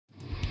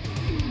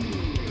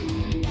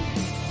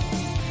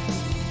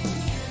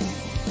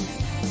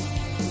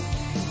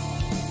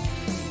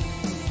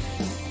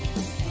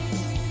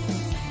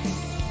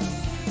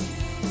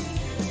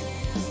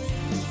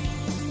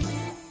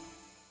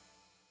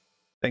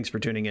Thanks for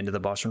tuning into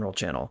the BoshNRoll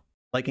channel.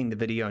 Liking the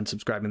video and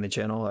subscribing to the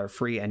channel are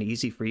free and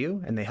easy for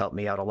you, and they help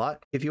me out a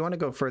lot. If you want to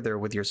go further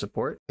with your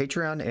support,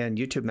 Patreon and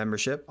YouTube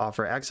membership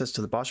offer access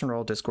to the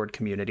BoshNRoll Discord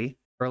community,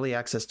 early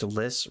access to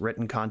lists,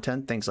 written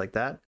content, things like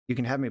that. You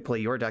can have me play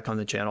your deck on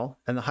the channel,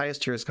 and the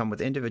highest tiers come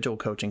with individual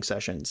coaching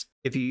sessions.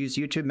 If you use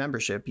YouTube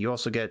membership, you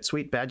also get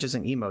sweet badges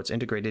and emotes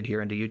integrated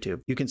here into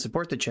YouTube. You can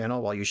support the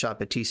channel while you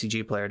shop at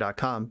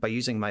tcgplayer.com by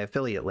using my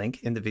affiliate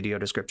link in the video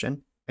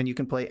description, and you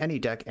can play any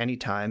deck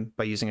anytime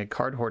by using a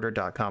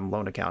cardhoarder.com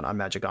loan account on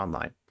Magic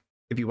Online.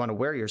 If you want to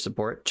wear your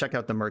support, check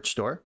out the merch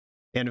store.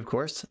 And of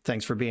course,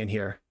 thanks for being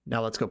here.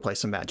 Now let's go play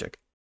some Magic.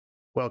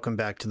 Welcome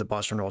back to the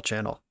BoshNRoll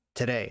channel.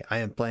 Today I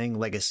am playing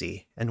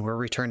Legacy, and we're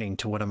returning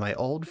to one of my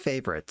old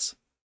favorites.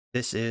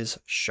 This is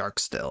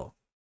Sharkstill.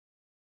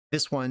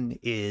 This one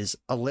is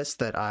a list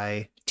that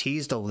I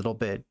teased a little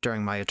bit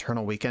during my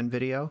Eternal Weekend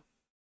video.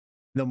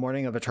 The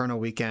morning of Eternal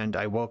Weekend,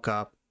 I woke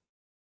up.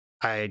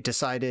 I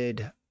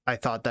decided I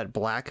thought that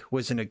black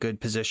was in a good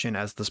position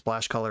as the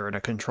splash color in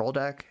a control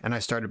deck, and I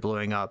started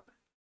blowing up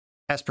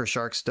Esper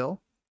Sharkstill.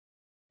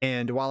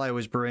 And while I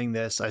was brewing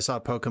this, I saw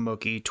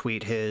Pokemoki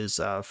tweet his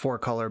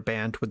 4-color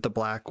band with the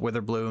black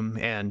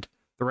Witherbloom, and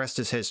the rest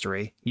is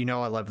history. You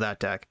know I love that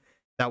deck.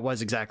 That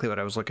was exactly what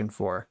I was looking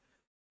for.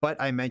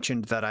 But I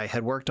mentioned that I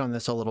had worked on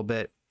this a little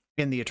bit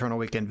in the Eternal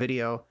Weekend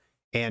video,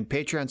 and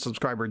Patreon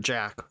subscriber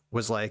Jack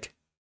was like,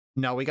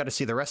 no, we got to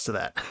see the rest of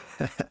that.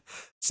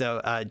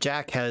 So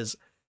Jack has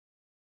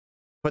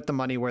put the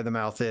money where the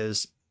mouth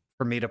is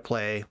for me to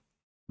play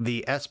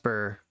the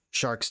Esper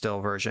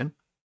Sharkstill version.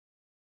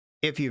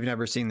 If you've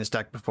never seen this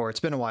deck before,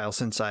 it's been a while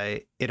since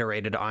I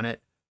iterated on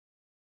it.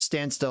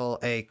 Standstill,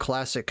 a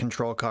classic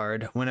control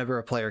card. Whenever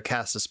a player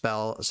casts a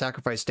spell,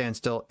 sacrifice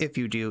Standstill. If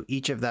you do,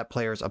 each of that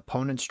player's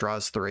opponents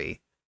draws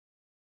 3.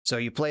 So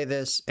you play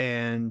this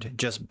and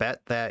just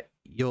bet that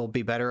you'll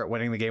be better at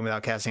winning the game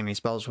without casting any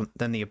spells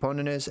than the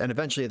opponent is, and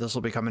eventually this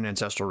will become an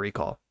Ancestral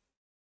Recall.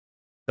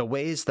 The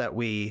ways that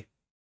we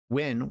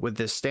win with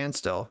this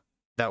Standstill,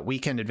 that we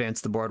can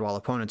advance the board while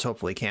opponents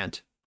hopefully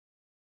can't.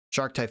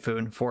 Shark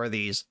Typhoon, 4 of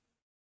these.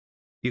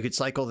 You could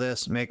cycle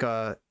this, make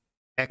a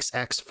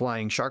XX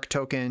flying shark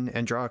token,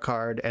 and draw a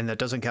card, and that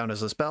doesn't count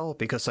as a spell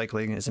because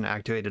cycling is an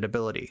activated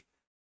ability.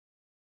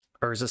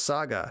 Urza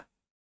Saga.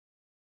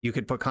 You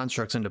could put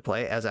constructs into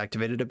play as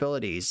activated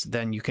abilities.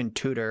 Then you can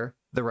tutor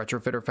the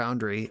Retrofitter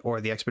Foundry or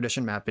the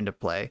Expedition map into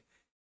play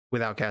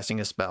without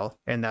casting a spell,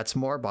 and that's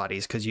more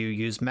bodies because you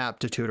use map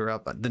to tutor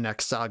up the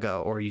next Saga,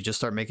 or you just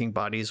start making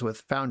bodies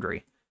with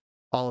Foundry.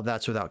 All of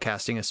that's without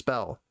casting a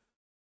spell.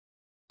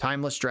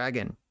 Timeless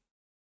Dragon.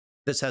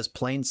 This has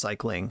plane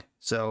cycling,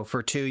 so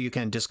for 2 you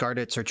can discard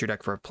it, search your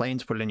deck for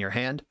planes, put it in your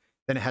hand.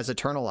 Then it has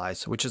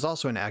Eternalize, which is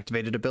also an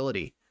activated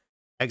ability.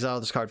 Exile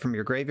this card from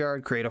your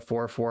graveyard, create a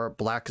 4/4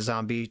 black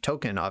zombie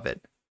token of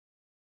it.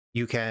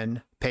 You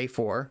can pay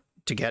 4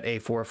 to get a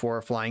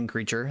 4/4 flying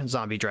creature,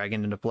 zombie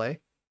dragon, into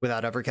play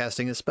without ever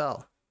casting a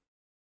spell.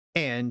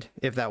 And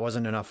if that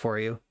wasn't enough for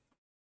you,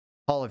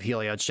 Hall of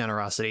Heliod's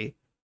Generosity.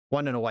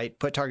 1 and a white,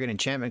 put target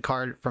enchantment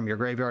card from your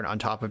graveyard on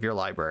top of your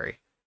library.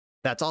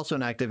 That's also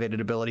an activated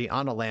ability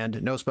on a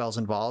land, no spells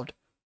involved.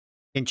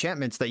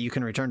 Enchantments that you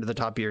can return to the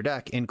top of your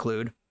deck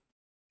include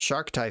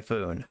Shark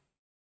Typhoon,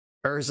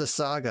 Urza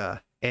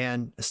Saga,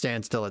 and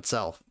Standstill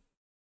itself.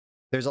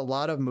 There's a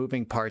lot of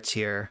moving parts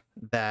here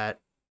that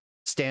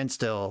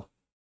Standstill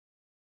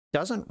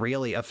doesn't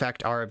really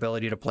affect our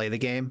ability to play the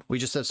game. We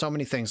just have so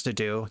many things to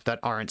do that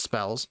aren't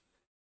spells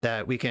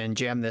that we can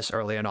jam this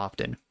early and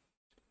often.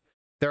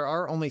 There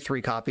are only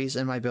 3 copies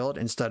in my build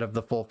instead of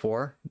the full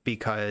 4,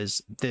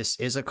 because this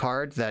is a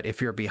card that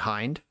if you're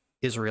behind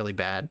is really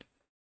bad.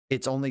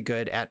 It's only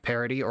good at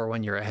parity or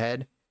when you're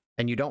ahead,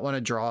 and you don't want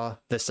to draw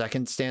the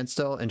second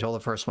Standstill until the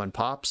first one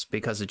pops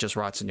because it just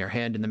rots in your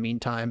hand in the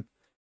meantime.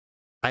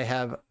 I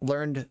have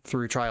learned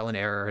through trial and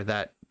error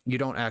that you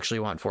don't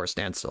actually want 4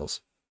 Standstills.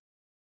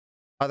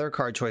 Other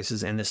card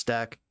choices in this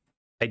deck.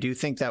 I do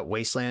think that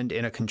Wasteland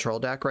in a control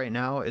deck right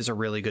now is a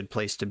really good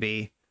place to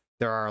be.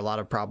 There are a lot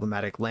of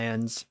problematic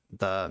lands.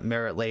 The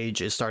Merit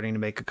Lage is starting to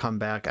make a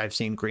comeback. I've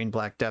seen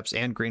green-black depths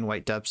and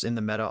green-white depths in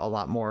the meta a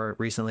lot more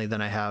recently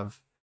than I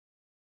have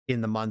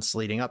in the months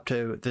leading up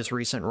to this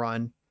recent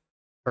run.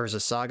 Urza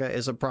Saga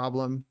is a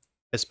problem,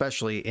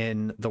 especially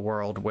in the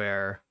world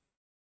where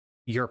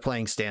you're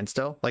playing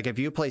Standstill. Like, if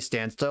you play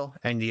Standstill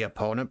and the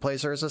opponent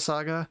plays Urza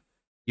Saga,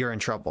 you're in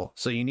trouble.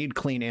 So you need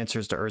clean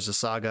answers to Urza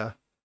Saga.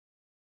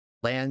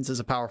 Lands is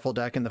a powerful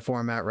deck in the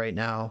format right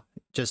now.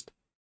 Just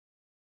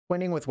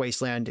winning with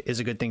Wasteland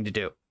is a good thing to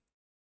do.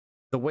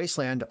 The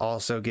Wasteland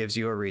also gives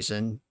you a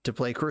reason to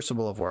play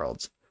Crucible of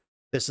Worlds.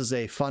 This is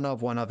a fun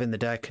of one of in the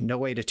deck, no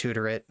way to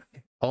tutor it.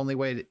 Only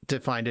way to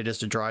find it is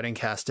to draw it and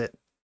cast it.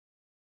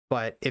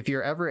 But if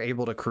you're ever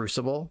able to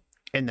Crucible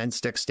and then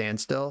stick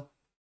Standstill,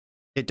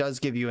 it does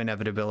give you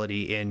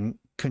inevitability in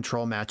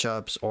control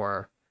matchups,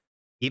 or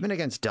even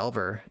against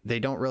Delver. They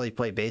don't really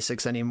play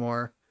basics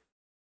anymore.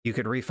 You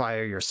could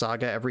refire your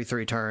Saga every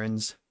 3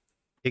 turns.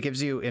 It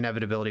gives you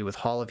inevitability with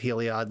Hall of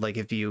Heliod, like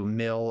if you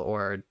mill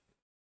or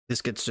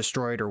this gets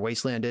destroyed or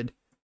wastelanded,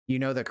 you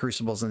know that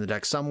Crucible's in the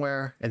deck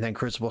somewhere, and then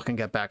Crucible can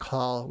get back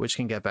Hull, which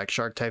can get back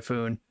Shark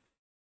Typhoon.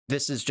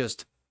 This is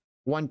just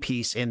one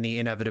piece in the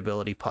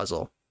inevitability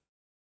puzzle.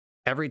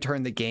 Every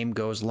turn the game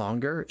goes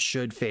longer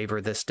should favor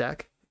this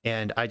deck,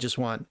 and I just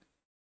want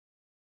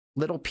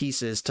little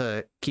pieces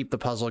to keep the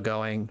puzzle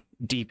going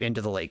deep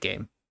into the late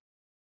game.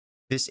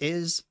 This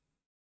is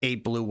a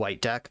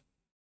blue-white deck.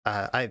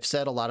 I've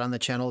said a lot on the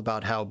channel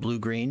about how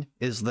blue-green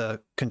is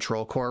the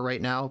control core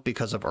right now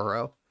because of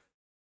Uro,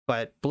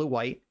 but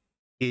blue-white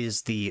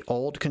is the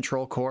old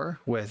control core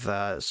with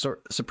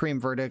Supreme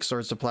Verdict,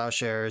 Swords to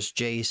Plowshares,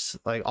 Jace,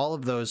 like all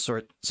of those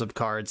sorts of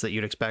cards that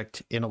you'd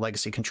expect in a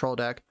Legacy control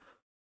deck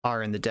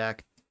are in the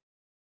deck.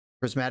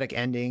 Prismatic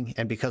Ending,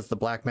 and because the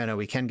black mana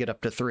we can get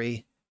up to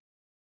 3.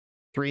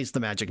 3 is the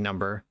magic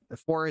number.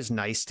 4 is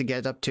nice to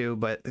get up to,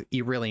 but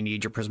you really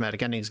need your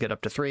Prismatic Endings to get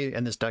up to 3,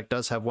 and this deck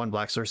does have 1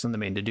 black source in the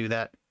main to do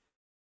that.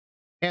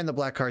 And the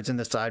black cards in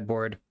the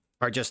sideboard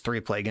are just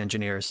 3 Plague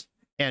Engineers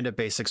and a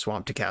basic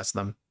Swamp to cast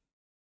them.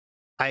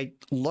 I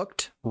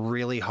looked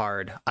really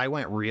hard. I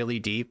went really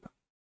deep,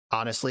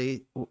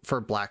 honestly,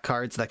 for black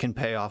cards that can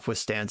pay off with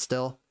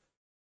Standstill.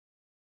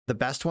 The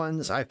best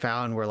ones I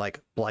found were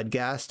like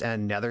Bloodghast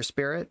and Nether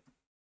Spirit,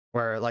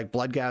 where like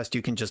Bloodghast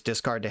you can just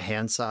discard to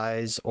hand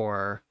size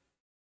or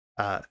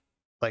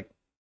like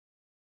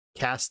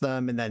cast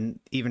them, and then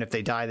even if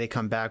they die they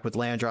come back with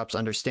land drops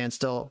under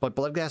Standstill. But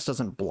Bloodghast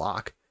doesn't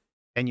block,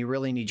 and you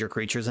really need your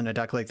creatures in a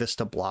deck like this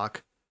to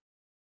block.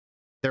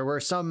 There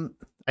were some,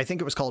 I think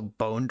it was called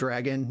Bone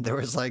Dragon. There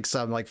was like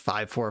some like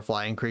 5/4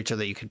 flying creature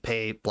that you could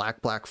pay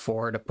black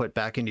 4 to put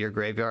back into your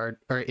graveyard,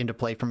 or into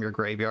play from your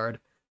graveyard.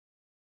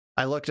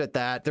 I looked at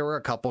that. There were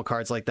a couple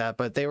cards like that,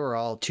 but they were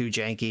all too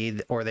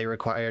janky, or they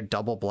required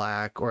double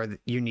black, or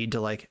you need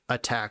to like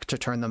attack to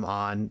turn them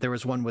on. There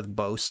was one with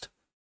Boast,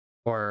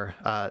 or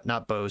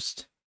not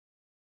Boast,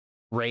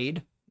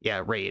 Raid.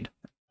 Yeah, Raid.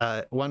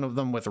 One of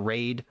them with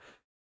Raid,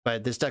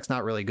 but this deck's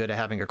not really good at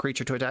having a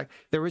creature to attack.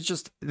 They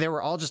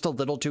were all just a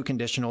little too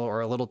conditional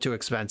or a little too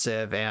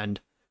expensive, and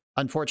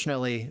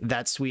unfortunately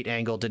that sweet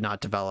angle did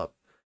not develop.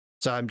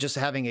 So I'm just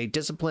having a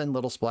disciplined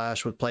little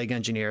splash with Plague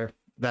Engineer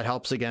that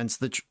helps against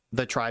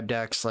the tribe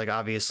decks, like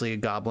obviously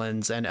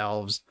goblins and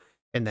elves,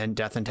 and then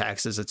Death and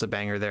Taxes, it's a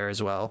banger there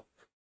as well.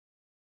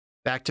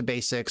 Back to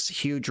basics,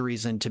 huge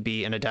reason to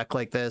be in a deck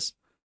like this.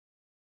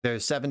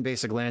 There's 7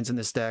 basic lands in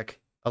this deck.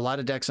 A lot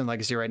of decks in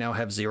Legacy right now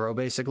have 0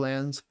 basic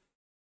lands.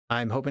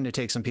 I'm hoping to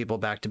take some people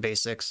back to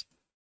basics.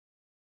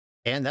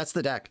 And that's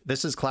the deck.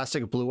 This is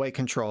classic blue-white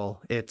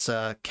control. It's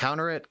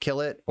counter it,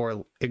 kill it,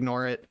 or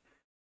ignore it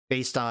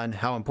based on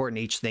how important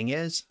each thing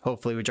is.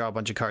 Hopefully we draw a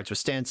bunch of cards with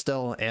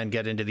Standstill and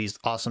get into these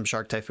awesome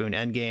Shark Typhoon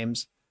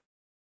endgames.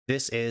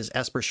 This is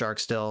Esper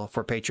Sharkstill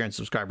for Patreon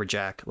subscriber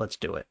Jack. Let's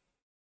do it.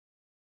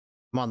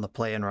 I'm on the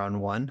play in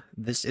round 1.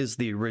 This is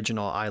the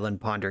original Island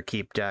Ponder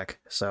Keep deck,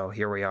 so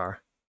here we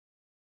are.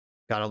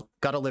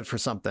 Gotta live for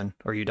something,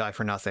 or you die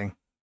for nothing.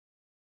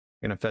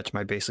 I'm gonna fetch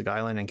my basic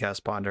island and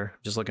cast Ponder,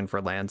 just looking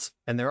for lands,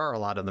 and there are a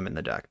lot of them in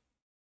the deck.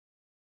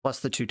 Plus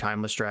the 2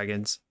 Timeless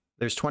Dragons.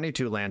 There's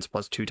 22 lands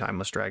plus 2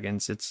 Timeless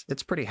Dragons.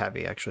 It's pretty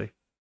heavy, actually.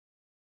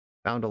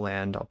 Found a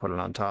land, I'll put it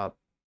on top.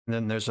 And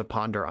then there's a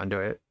Ponder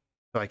under it.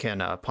 So I can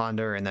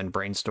ponder and then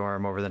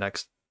brainstorm over the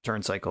next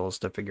turn cycles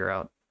to figure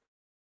out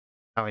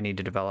how I need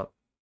to develop.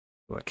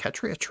 Ooh, a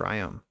Ketria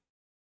Triumph.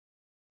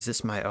 Is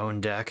this my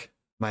own deck?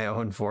 My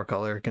own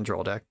 4-color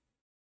control deck?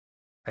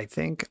 I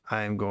think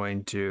I'm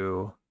going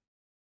to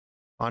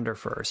ponder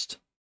first.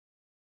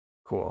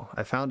 Cool.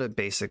 I found a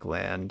basic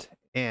land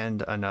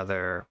and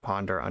another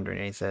ponder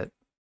underneath it.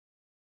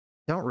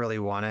 Don't really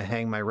want to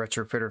hang my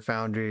Retrofitter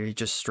Foundry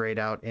just straight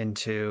out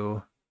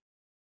into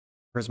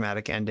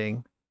Prismatic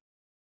Ending,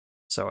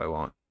 so I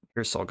won't.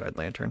 Here's Soul Guide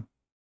Lantern.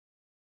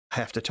 I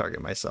have to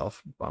target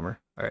myself. Bummer.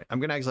 All right, I'm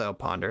going to exile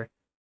Ponder.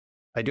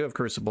 I do have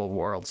Crucible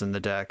Worlds in the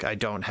deck. I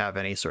don't have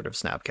any sort of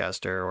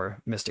Snapcaster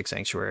or Mystic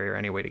Sanctuary or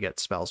any way to get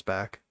spells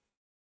back.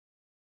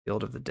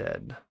 Field of the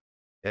Dead.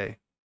 Okay.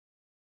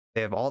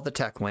 They have all the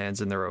tech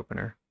lands in their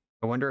opener.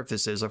 I wonder if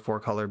this is a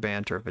 4-color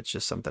bant or if it's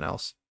just something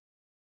else.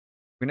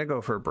 I'm going to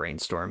go for a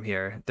Brainstorm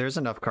here. There's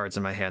enough cards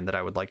in my hand that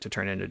I would like to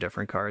turn into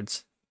different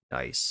cards.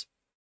 Nice.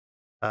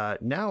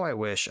 Now I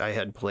wish I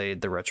had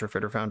played the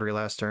Retrofitter Foundry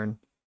last turn.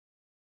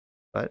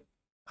 But,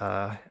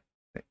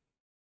 it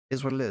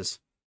is what it is.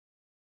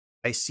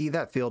 I see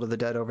that Field of the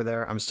Dead over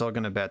there. I'm still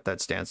going to bet that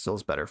Standstill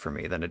is better for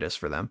me than it is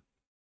for them.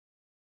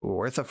 Ooh,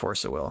 worth a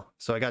Force of Will.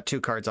 So I got 2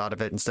 cards out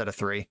of it instead of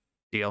 3.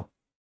 Deal.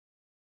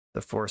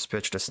 The Force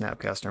pitched a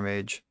Snapcaster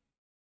Mage.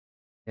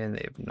 And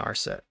they have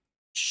Narset.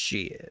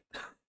 Shit.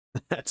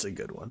 That's a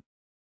good one.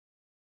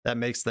 That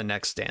makes the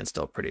next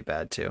Standstill pretty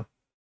bad too.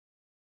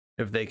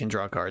 If they can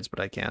draw cards, but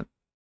I can't.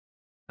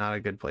 Not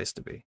a good place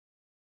to be.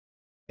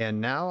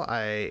 And now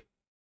I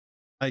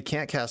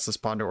can't cast this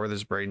Ponder or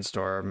this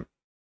Brainstorm.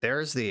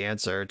 There's the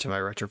answer to my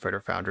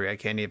Retrofitter Foundry. I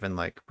can't even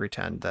like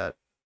pretend that.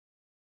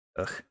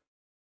 Ugh.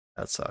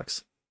 That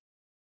sucks.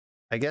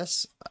 I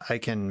guess I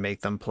can make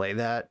them play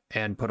that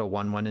and put a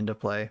 1/1 into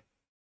play.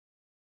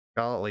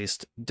 I'll at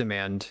least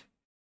demand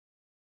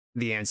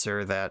the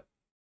answer that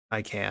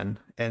I can.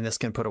 And this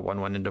can put a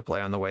 1/1 into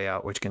play on the way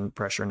out, which can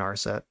pressure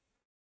Narset.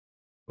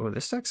 Oh,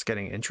 this deck's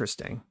getting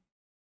interesting.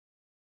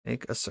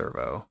 Make a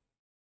servo.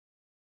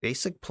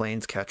 Basic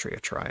Plains Catria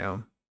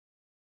Triome.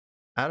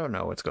 I don't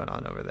know what's going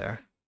on over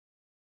there.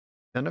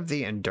 None of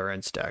the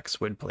endurance decks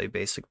would play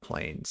basic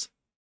Plains.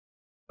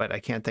 But I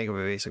can't think of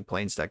a basic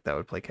Plains deck that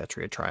would play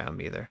Catria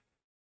Triome either.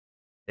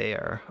 They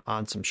are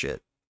on some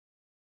shit.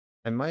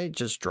 I might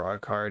just draw a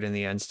card in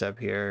the end step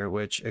here,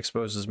 which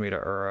exposes me to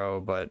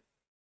Uro, but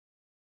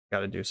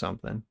gotta do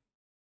something.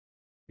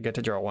 I get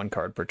to draw 1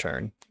 card per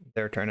turn.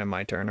 Their turn and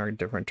my turn are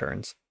different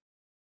turns.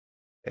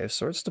 Okay,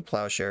 Swords to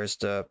Plowshares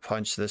to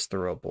punch this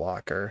through a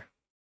blocker.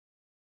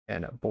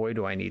 And boy,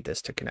 do I need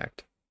this to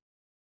connect.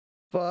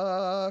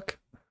 Fuck!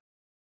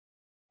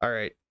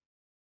 Alright.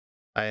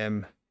 I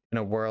am in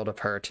a world of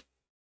hurt.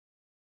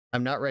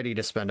 I'm not ready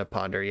to spend a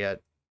Ponder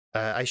yet.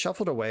 I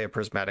shuffled away a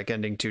Prismatic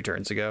Ending 2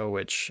 turns ago,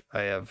 which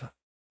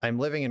I'm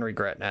living in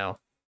regret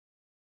now.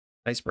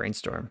 Nice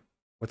Brainstorm.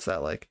 What's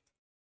that like?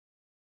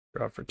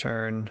 Draw for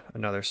turn,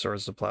 another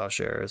Swords to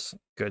Plowshares.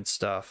 Good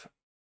stuff.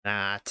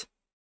 Not.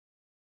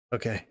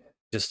 Okay,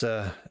 just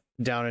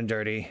down and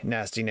dirty,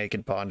 nasty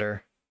naked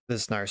Ponder.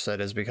 This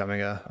Narset is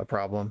becoming a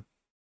problem.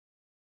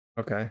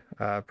 Okay,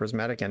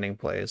 Prismatic Ending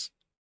plays.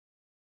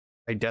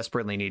 I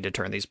desperately need to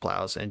turn these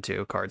plows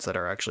into cards that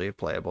are actually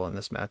playable in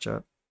this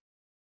matchup.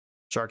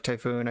 Shark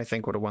Typhoon, I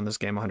think, would have won this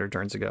game 100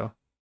 turns ago.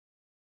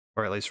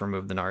 Or at least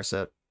removed the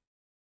Narset.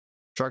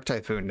 Shark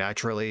Typhoon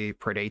naturally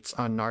predates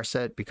on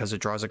Narset because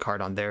it draws a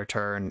card on their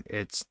turn.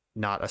 It's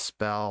not a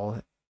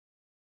spell.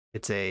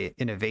 It's an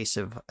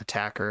invasive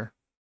attacker.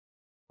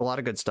 A lot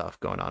of good stuff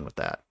going on with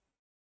that.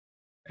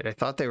 And I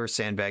thought they were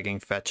sandbagging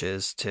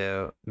fetches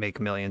to make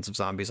millions of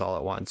zombies all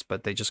at once,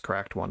 but they just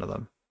cracked one of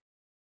them.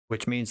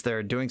 Which means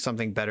they're doing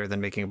something better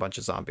than making a bunch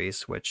of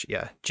zombies, which,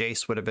 yeah,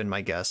 Jace would have been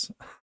my guess.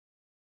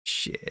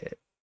 Shit.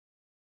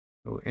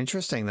 Oh,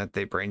 interesting that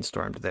they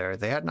brainstormed there.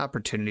 They had an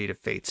opportunity to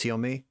Fate Seal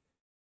me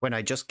when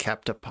I just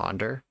kept a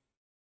Ponder.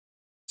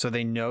 So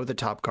they know the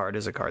top card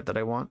is a card that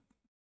I want.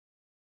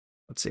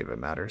 Let's see if it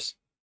matters.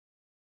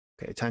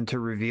 Okay, time to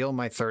reveal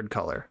my 3rd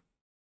color.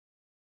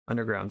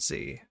 Underground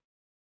Sea.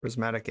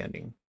 Prismatic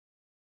Ending.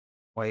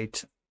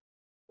 White,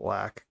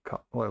 black,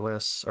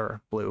 colorless,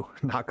 or blue.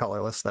 Not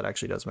colorless, that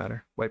actually does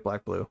matter. White,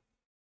 black, blue.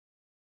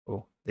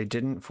 Oh, they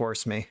didn't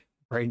force me.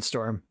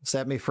 Brainstorm.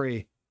 Set me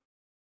free.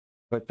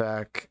 Put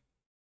back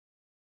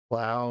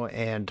Plow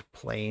and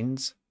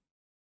Plains.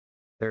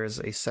 There's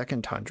a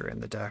 2nd Tundra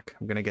in the deck.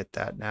 I'm going to get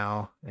that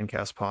now and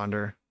cast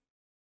Ponder.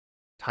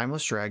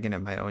 Timeless Dragon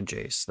and my own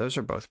Jace. Those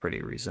are both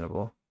pretty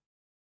reasonable.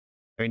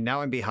 I mean,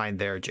 now I'm behind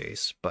their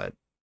Jace,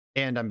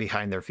 and I'm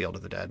behind their Field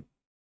of the Dead.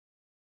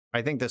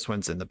 I think this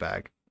one's in the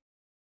bag.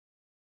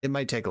 It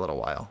might take a little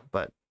while,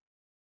 but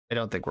I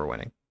don't think we're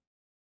winning.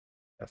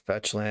 A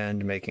fetch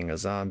land, making a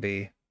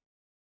zombie.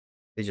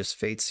 They just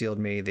Fate Sealed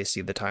me. They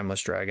see the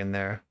Timeless Dragon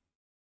there.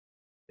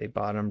 They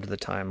bottomed the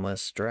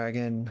Timeless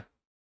Dragon.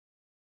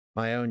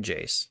 My own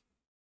Jace.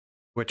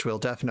 Which will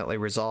definitely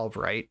resolve,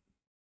 right?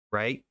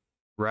 Right?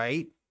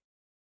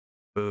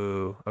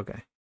 Boo.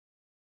 Okay.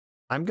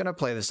 I'm going to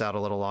play this out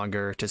a little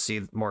longer to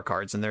see more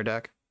cards in their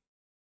deck.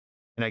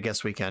 And I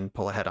guess we can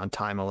pull ahead on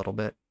time a little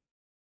bit.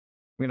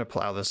 I'm going to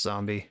plow this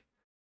zombie.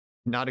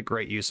 Not a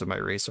great use of my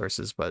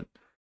resources, but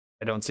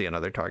I don't see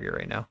another target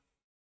right now.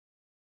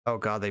 Oh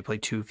god, they play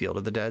 2 Field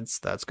of the Deads?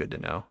 That's good to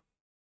know.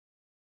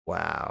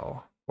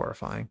 Wow.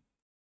 Horrifying.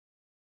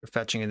 They're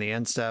fetching in the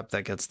end step.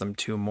 That gets them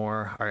 2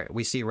 more. Alright,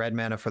 we see red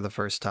mana for the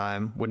first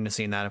time. Wouldn't have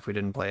seen that if we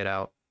didn't play it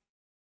out.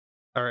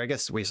 Or I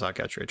guess we saw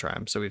Catria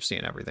Triumph, so we've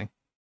seen everything.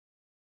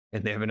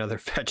 And they have another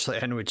fetch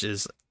land, which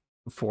is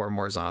 4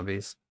 more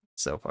zombies.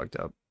 So fucked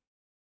up.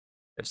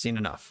 I've seen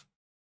enough.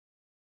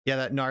 Yeah,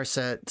 that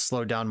Narset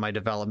slowed down my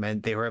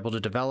development. They were able to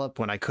develop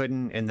when I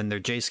couldn't, and then their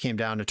Jace came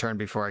down a turn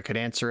before I could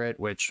answer it,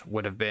 which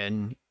would have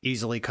been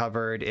easily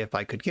covered if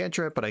I could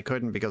cantrip, but I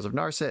couldn't because of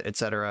Narset,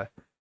 etc.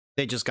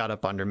 They just got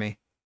up under me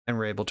and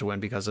were able to win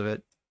because of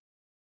it.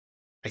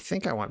 I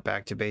think I want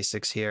back to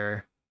basics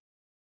here.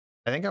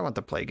 I think I want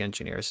the Plague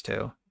Engineers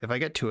too. If I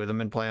get 2 of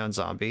them in play on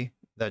Zombie,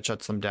 that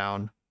shuts them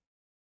down.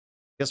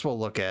 Guess we'll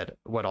look at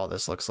what all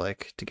this looks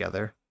like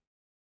together.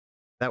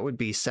 That would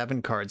be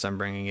 7 cards I'm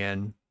bringing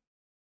in.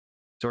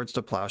 Swords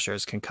to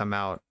Plowshares can come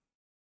out.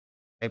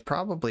 I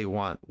probably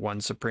want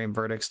 1 Supreme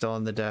Verdict still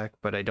in the deck,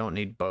 but I don't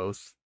need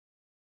both.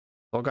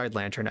 Soulguide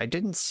Lantern. I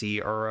didn't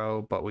see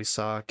Uro, but we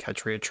saw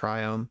Catria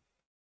Triome.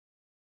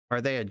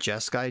 Are they a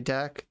Jeskai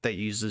deck that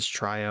uses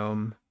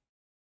Triome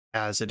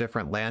as a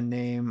different land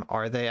name?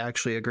 Are they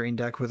actually a green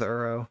deck with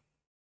Uro?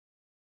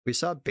 We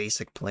saw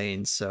Basic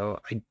Plains, so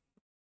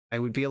I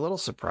would be a little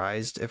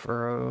surprised if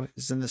Uro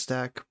is in this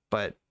deck,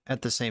 but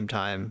at the same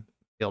time,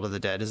 Field of the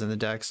Dead is in the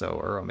deck, so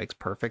Uro makes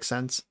perfect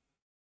sense.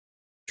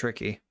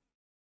 Tricky.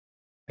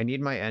 I need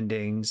my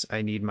endings.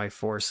 I need my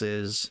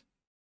forces.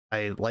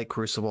 I like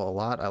Crucible a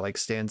lot. I like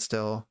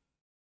Standstill.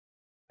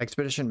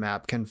 Expedition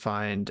Map can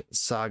find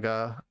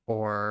Saga,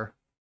 or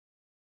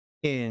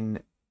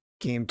in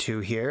game 2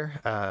 here,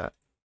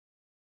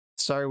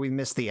 Sorry we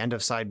missed the end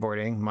of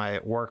sideboarding. My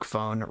work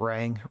phone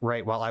rang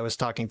right while I was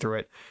talking through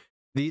it.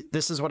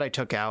 This is what I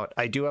took out.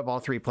 I do have all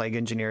 3 Plague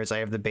Engineers. I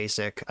have the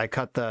basic. I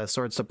cut the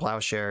Swords to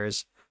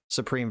Plowshares,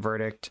 Supreme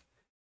Verdict,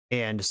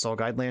 and Soul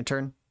Guide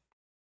Lantern.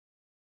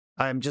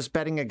 I'm just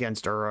betting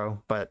against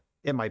Uro, but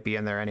it might be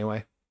in there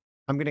anyway.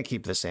 I'm going to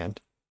keep this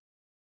hand.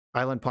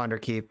 Island Ponder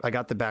keep. I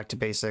got the back to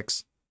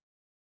basics.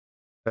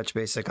 Fetch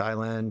basic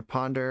Island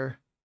Ponder.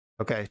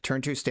 Okay,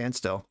 turn 2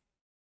 Standstill.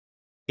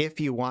 If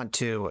you want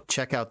to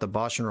check out the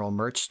BoshNRoll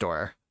merch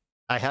store,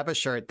 I have a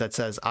shirt that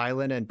says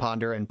Island and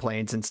Ponder and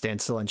Plains and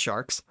Standstill and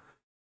Sharks.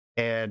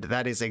 And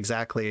that is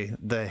exactly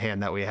the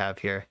hand that we have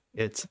here.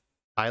 It's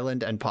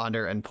Island and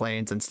Ponder and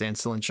Plains and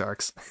Standstill and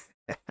Sharks.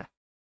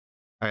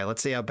 Alright,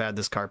 let's see how bad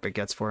this carpet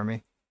gets for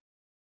me.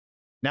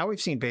 Now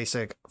we've seen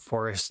basic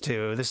Forest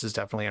 2. This is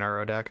definitely an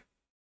Uro deck.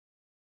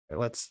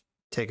 Let's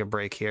take a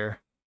break here.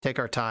 Take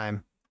our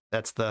time.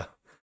 That's the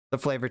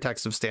flavor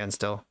text of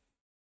Standstill.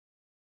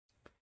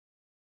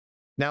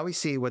 Now we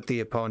see what the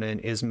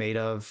opponent is made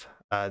of.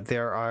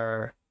 There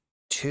are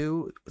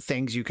 2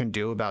 things you can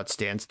do about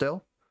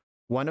Standstill.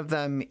 One of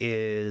them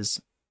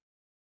is...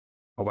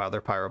 Oh wow,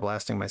 they're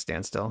pyroblasting my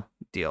Standstill.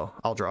 Deal.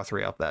 I'll draw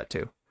 3 off that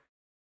too.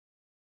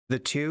 The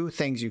 2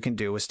 things you can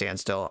do with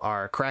Standstill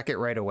are crack it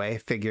right away.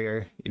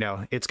 Figure, you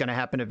know, it's going to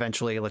happen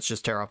eventually. Let's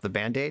just tear off the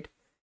Band-Aid.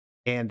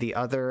 And the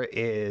other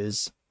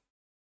is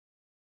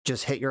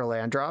just hit your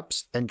land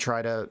drops and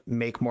try to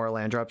make more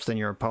land drops than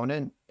your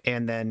opponent.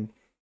 And then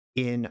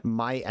in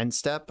my end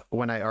step,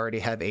 when I already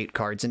have 8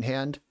 cards in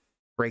hand,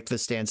 break the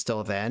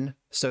Standstill then.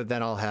 So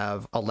then I'll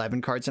have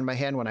 11 cards in my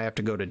hand when I have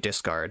to go to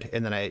discard.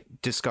 And then I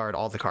discard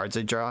all the cards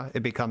I draw.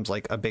 It becomes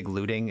like a big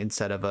looting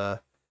instead of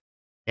a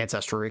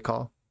Ancestral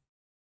Recall.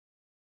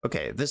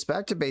 Okay, this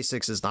back to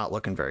basics is not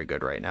looking very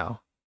good right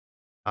now.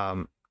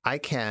 I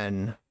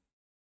can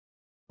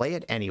play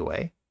it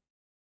anyway.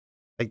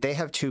 Like, they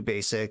have 2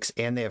 basics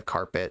and they have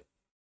carpet.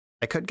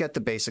 I could get the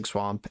basic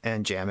swamp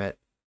and jam it.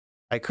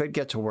 I could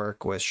get to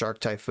work with Shark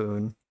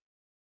Typhoon.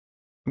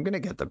 I'm going to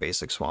get the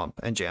basic swamp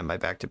and jam my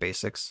back to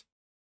basics.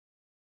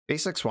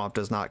 Basic swamp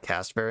does not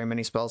cast very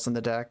many spells in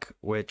the deck,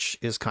 which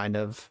is kind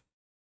of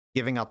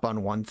giving up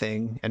on one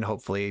thing and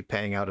hopefully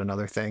paying out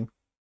another thing.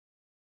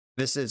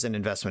 This is an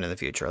investment in the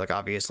future. Like,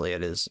 obviously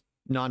it is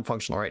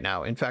non-functional right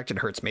now. In fact, it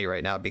hurts me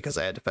right now because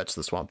I had to fetch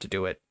the swamp to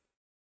do it.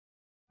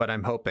 But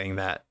I'm hoping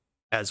that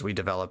as we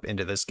develop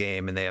into this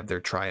game and they have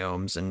their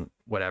triomes and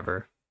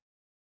whatever,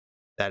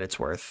 that it's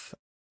worth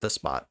the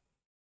spot.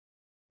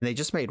 And they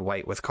just made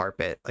white with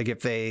carpet. Like,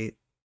 if they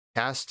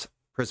cast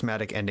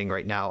Prismatic Ending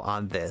right now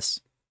on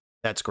this,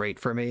 that's great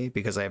for me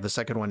because I have the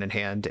second one in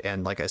hand,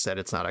 and like I said,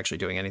 it's not actually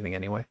doing anything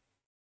anyway.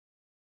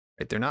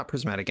 Right, they're not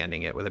Prismatic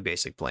Ending it with a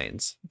basic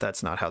Plains.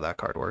 That's not how that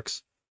card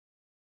works.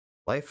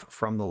 Life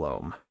from the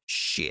Loam.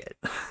 Shit.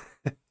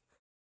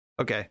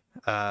 Okay.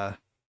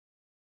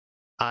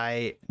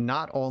 I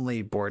not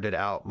only boarded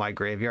out my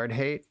Graveyard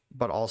Hate,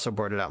 but also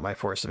boarded out my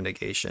Force of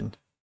Negation.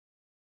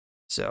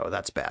 So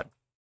that's bad.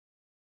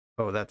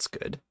 Oh, that's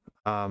good.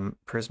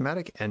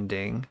 Prismatic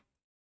Ending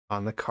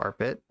on the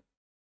carpet.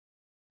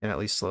 And at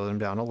least slow them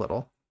down a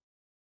little.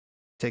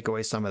 Take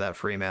away some of that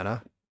free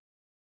mana.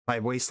 My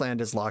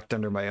Wasteland is locked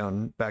under my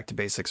own back to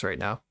basics right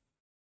now.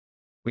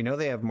 We know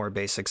they have more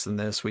basics than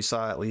this. We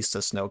saw at least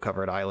a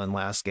snow-covered island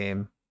last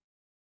game.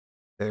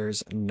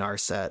 There's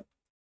Narset.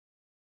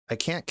 I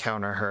can't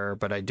counter her,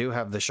 but I do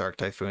have the Shark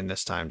Typhoon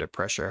this time to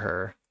pressure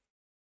her.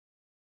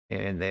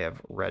 And they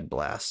have Red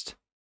Blast.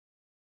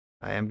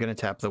 I am going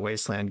to tap the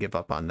Wasteland, give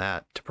up on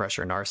that to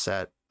pressure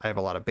Narset. I have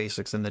a lot of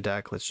basics in the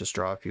deck. Let's just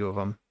draw a few of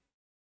them.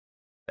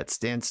 That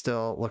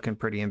Standstill looking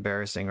pretty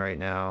embarrassing right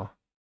now.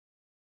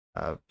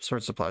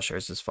 Swords to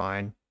Plowshares is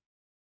fine.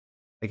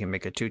 I can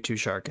make a 2/2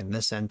 Shark in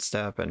this end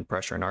step and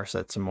pressure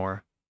Narset some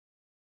more.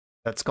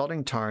 That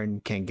Scalding Tarn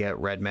can get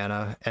red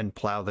mana and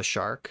plow the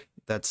Shark.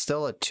 That's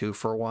still a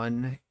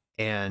 2-for-1,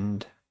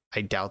 and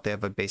I doubt they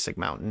have a basic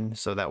mountain,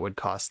 so that would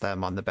cost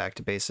them on the back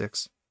to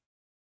basics.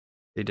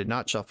 They did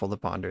not shuffle the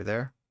Ponder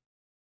there.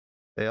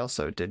 They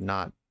also did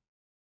not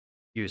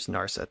use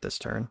Narset this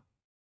turn.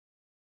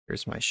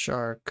 Here's my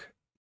Shark.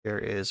 Here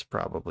is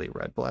probably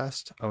Red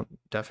Blast. Oh,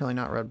 definitely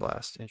not Red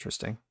Blast.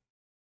 Interesting.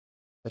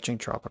 Fetching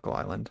Tropical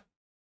Island.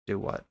 Do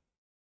what?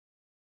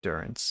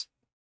 Durance.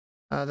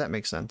 That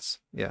makes sense.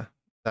 Yeah,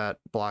 that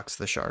blocks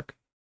the Shark.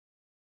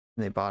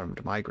 And they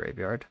bottomed my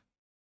graveyard.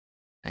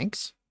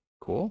 Thanks.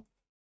 Cool.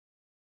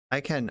 I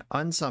can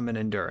unsummon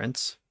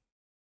Endurance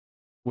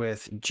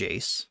with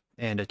Jace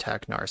and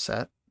attack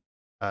Narset.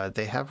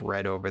 They have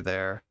red over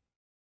there.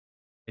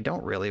 I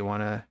don't really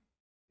want to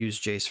use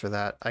Jace for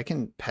that. I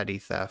can Petty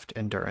Theft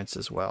Endurance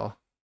as well.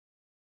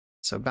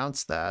 So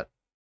bounce that.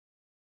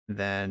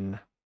 Then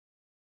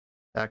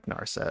attack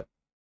Narset.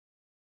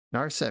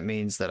 Narset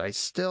means that I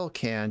still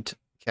can't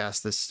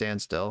cast this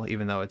Standstill,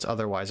 even though it's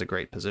otherwise a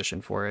great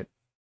position for it.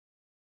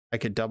 I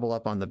could double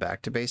up on the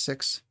back to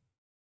basics.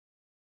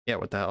 Yeah,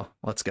 what the hell?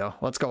 Let's go.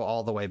 Let's go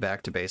all the way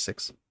back to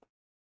basics.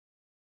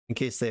 In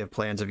case they have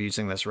plans of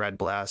using this Red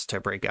Blast to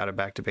break out of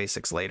back to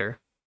basics later.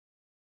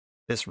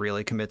 this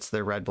really commits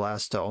their Red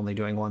Blast to only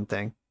doing one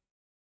thing.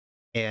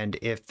 And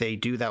if they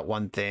do that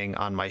one thing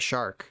on my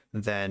Shark,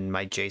 then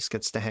my Jace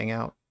gets to hang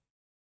out.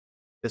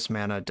 This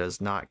mana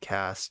does not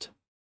cast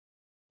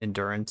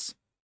Endurance.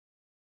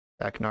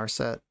 Back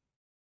Narset.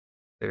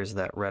 There's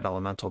that red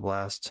Elemental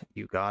Blast.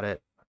 You got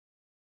it.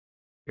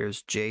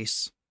 Here's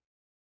Jace.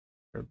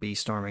 Or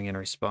B-Storming in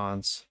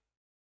response.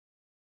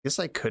 I guess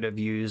I could have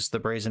used the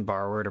Brazen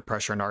Borrower to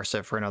pressure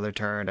Narset for another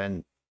turn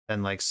and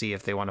then like see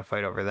if they want to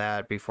fight over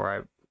that before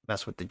I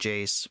mess with the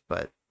Jace,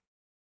 but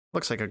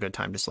looks like a good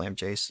time to slam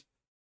Jace.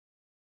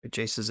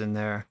 Jace is in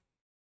there.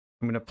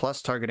 I'm going to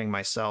plus targeting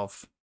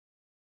myself.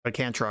 I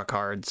can't draw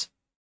cards.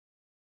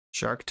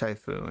 Shark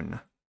Typhoon.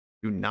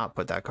 Do not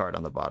put that card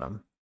on the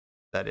bottom.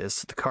 That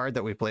is the card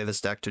that we play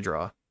this deck to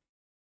draw.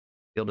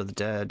 Field of the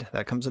Dead.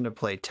 That comes into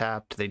play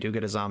tapped. They do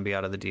get a zombie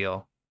out of the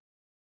deal.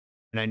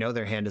 And I know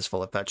their hand is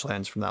full of fetch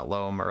lands from that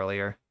loam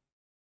earlier.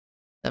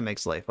 That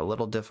makes life a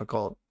little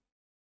difficult.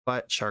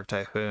 But Shark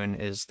Typhoon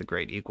is the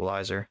great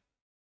equalizer.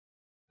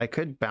 I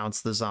could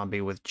bounce the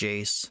zombie with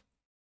Jace.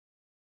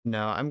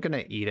 No, I'm going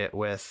to eat it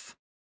with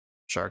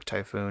Shark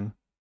Typhoon.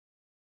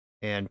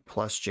 And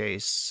plus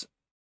Jace.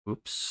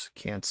 Oops,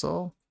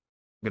 cancel.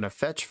 I'm going to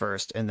fetch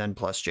first and then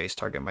plus Jace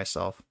target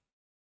myself.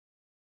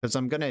 Because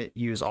I'm going to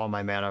use all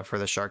my mana for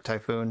the Shark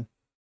Typhoon.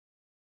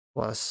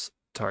 Plus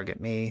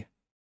target me.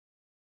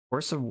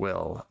 Force of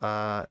Will.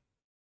 Yeah,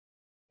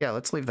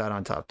 let's leave that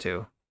on top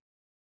too.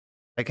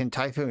 I can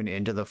Typhoon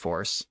into the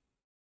Force.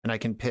 And I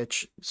can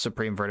pitch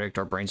Supreme Verdict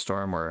or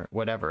Brainstorm or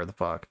whatever the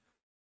fuck.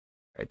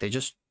 Right, they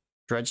just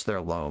dredge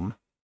their loam.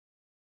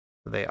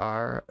 They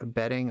are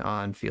betting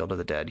on Field of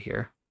the Dead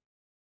here.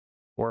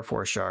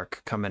 4/4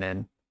 Shark coming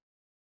in.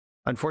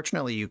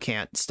 Unfortunately, you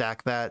can't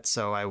stack that,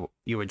 so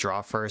you would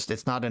draw first.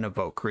 It's not an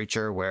evoke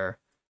creature where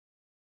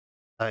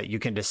you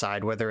can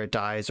decide whether it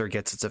dies or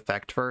gets its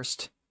effect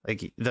first.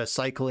 Like, the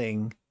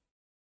cycling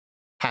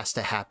has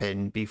to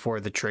happen before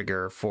the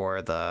trigger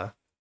for the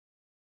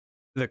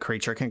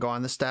creature can go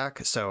on the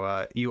stack,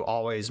 so you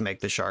always make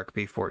the Shark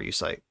before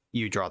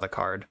you draw the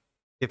card.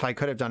 If I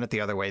could have done it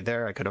the other way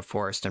there, I could have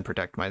forced and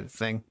protect my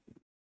thing.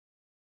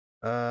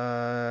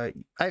 I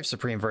have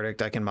Supreme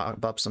Verdict I can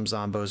mob up some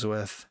zombos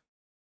with.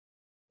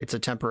 It's a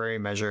temporary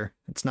measure.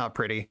 It's not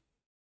pretty.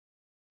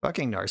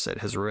 Fucking Narset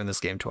has ruined this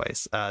game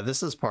twice.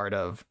 This is part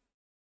of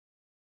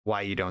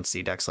why you don't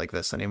see decks like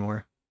this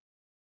anymore.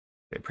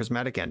 Okay,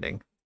 Prismatic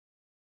Ending.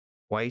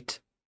 White,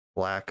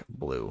 black,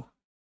 blue.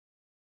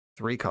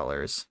 3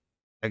 colors.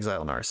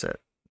 Exile Narset.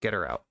 Get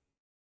her out.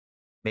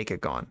 Make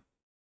it gone.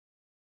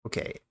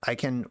 Okay, I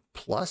can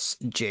plus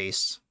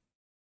Jace,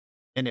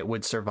 and it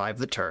would survive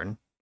the turn.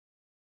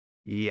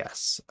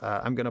 Yes,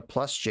 I'm going to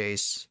plus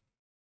Jace,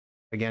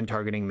 again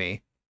targeting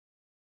me.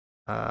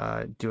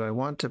 Do I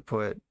want to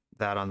put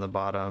that on the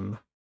bottom?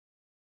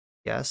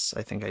 Yes,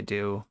 I think I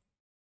do.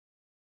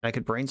 I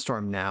could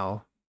Brainstorm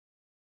now.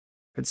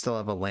 Could still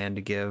have a land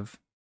to give.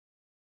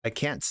 I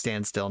can't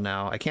stand still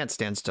now. I can't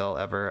stand still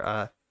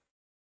ever.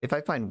 If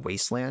I find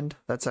Wasteland,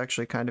 that's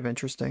actually kind of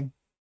interesting.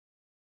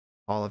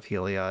 All of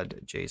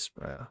Heliod, Jace,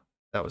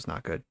 that was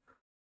not good.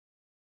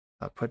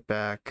 Put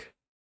back,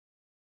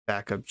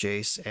 backup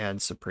Jace,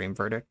 and Supreme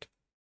Verdict.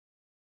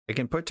 I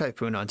can put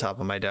Typhoon on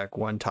top of my deck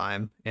one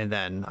time, and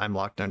then I'm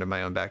locked under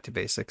my own back to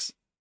basics.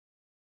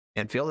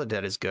 And Field of the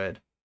Dead is good.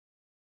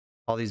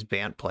 All these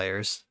Bant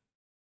players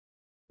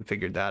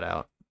figured that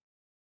out.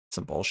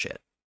 Some bullshit.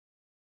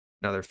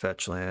 Another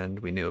fetch land.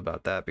 We knew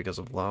about that because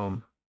of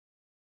Loam.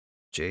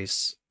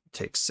 Jace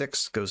takes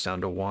 6, goes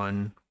down to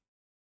 1.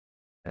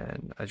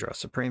 And I draw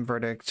Supreme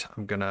Verdict.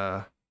 I'm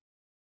gonna...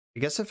 I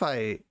guess if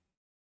I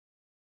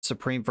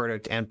Supreme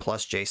Verdict and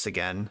plus Jace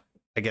again,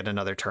 I get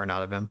another turn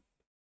out of him.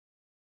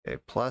 Okay,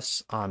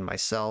 plus on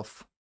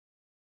myself.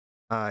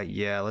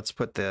 Yeah, let's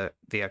put the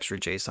extra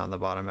Jace on the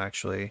bottom,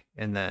 actually.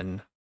 And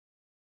then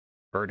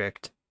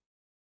Verdict.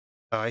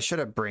 Oh, I should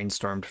have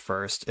Brainstormed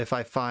first. If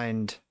I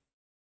find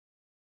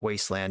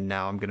Wasteland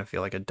now, I'm gonna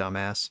feel like a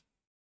dumbass.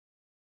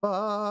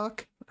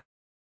 Fuck!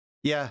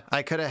 Yeah,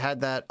 I could have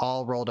had that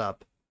all rolled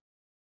up.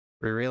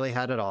 We really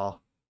had it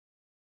all.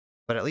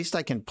 But at least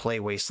I can play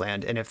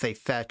Wasteland, and if they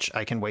fetch,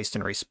 I can waste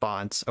in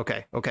response.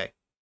 Okay, okay.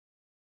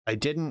 I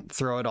didn't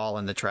throw it all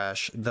in the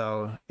trash,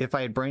 though. If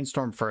I had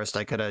Brainstormed first,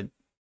 I could have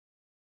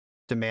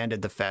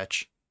demanded the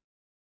fetch,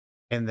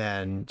 and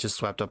then just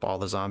swept up all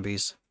the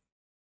zombies.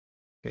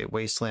 Okay,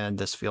 Wasteland,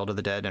 this Field of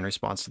the Dead in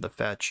response to the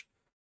fetch.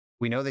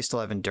 We know they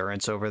still have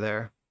Endurance over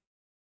there.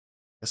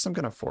 Guess I'm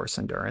gonna force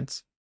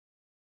Endurance.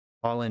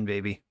 All in,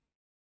 baby.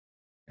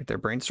 Right, they're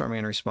Brainstorming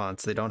in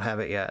response. They don't have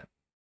it yet.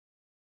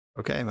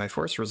 Okay, my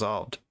force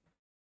resolved.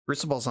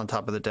 Crucible's on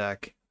top of the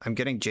deck. I'm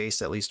getting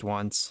Jace at least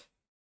once.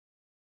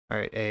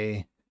 Alright,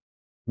 a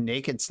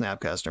naked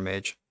Snapcaster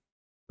Mage.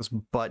 Just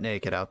butt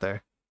naked out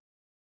there.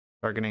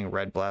 Targeting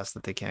Red Blast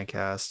that they can't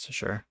cast,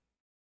 sure.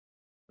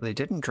 They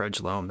didn't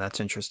dredge Loam, that's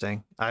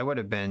interesting. I would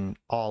have been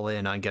all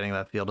in on getting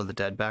that Field of the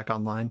Dead back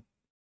online.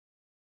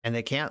 And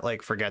they can't,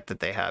 like, forget that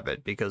they have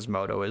it, because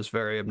Moto is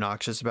very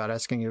obnoxious about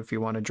asking you if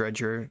you want to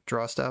dredge your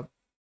draw step.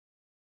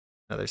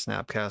 Another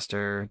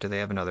Snapcaster. Do they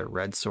have another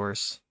red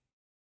source?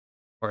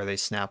 Or are they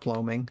snap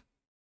loaming?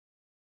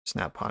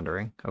 Snap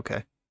pondering.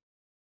 Okay.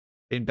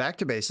 In Back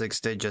to Basics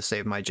did just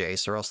save my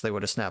Jace, or else they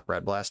would have snap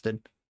red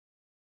blasted.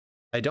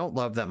 I don't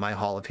love that my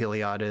Hall of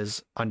Heliod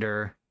is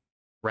under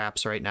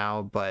wraps right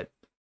now, but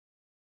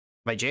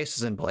my Jace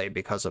is in play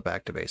because of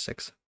Back to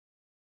Basics.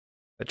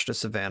 Switch to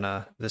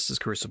Savannah. This is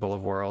Crucible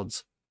of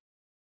Worlds.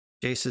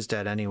 Jace is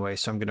dead anyway,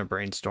 so I'm going to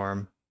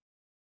Brainstorm.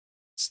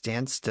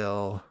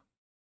 Standstill.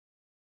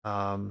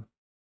 I'm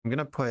going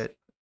to put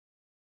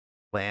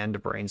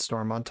land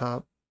Brainstorm on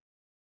top.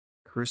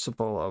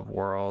 Crucible of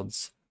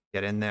Worlds.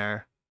 Get in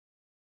there.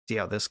 See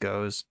how this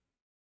goes.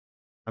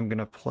 I'm going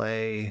to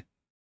play... I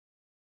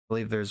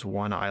believe there's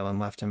one island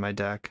left in my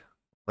deck.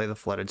 Play the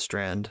Flooded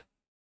Strand.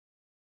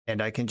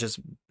 And I can just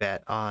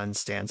bet on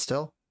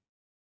Standstill.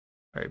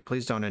 Alright,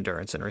 please don't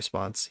Endurance in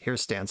response.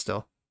 Here's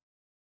Standstill.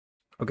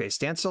 Okay,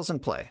 Standstill's in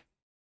play.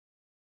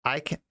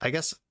 I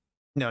guess...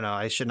 No,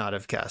 I should not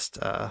have cast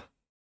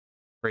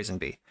Brazen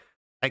Bee.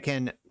 I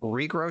can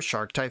regrow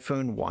Shark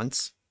Typhoon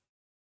once.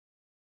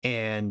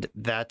 And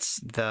that's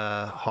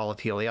the Hall of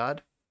Heliod.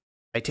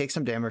 I take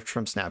some damage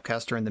from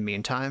Snapcaster in the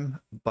meantime,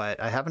 but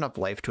I have enough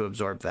life to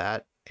absorb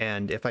that.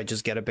 And if I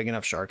just get a big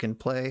enough shark in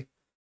play,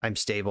 I'm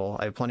stable.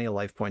 I have plenty of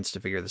life points to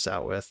figure this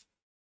out with.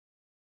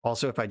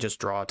 Also, if I just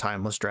draw a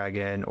Timeless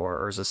Dragon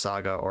or Urza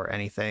Saga or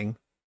anything,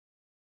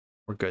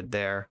 we're good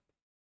there.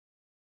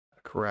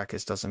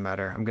 Caracas doesn't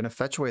matter. I'm going to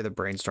fetch away the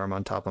Brainstorm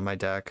on top of my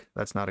deck.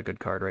 That's not a good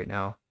card right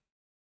now.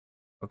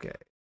 Okay.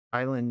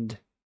 Island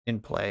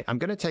in play. I'm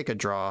going to take a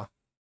draw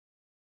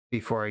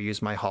before I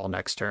use my Hall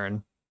next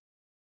turn.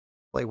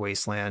 Play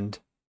Wasteland.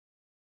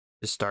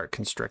 Just start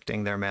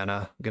constricting their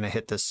mana. I'm going to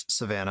hit this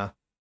Savannah.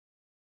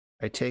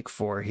 I take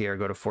 4 here,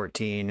 go to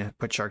 14,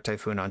 put Shark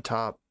Typhoon on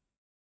top.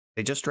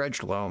 They just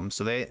dredged Loam,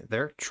 so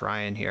they're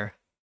trying here.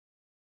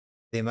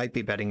 They might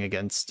be betting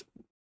against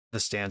the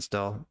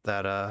Standstill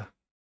that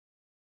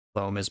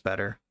Loam is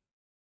better.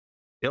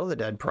 Ill the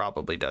Dead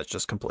probably does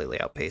just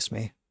completely outpace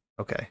me.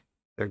 Okay,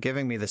 they're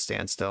giving me the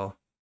Standstill.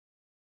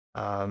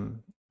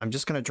 I'm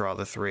just going to draw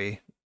the 3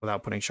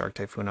 without putting Shark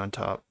Typhoon on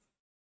top.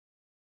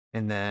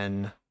 And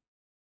then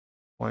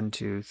 1,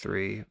 2,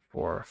 3,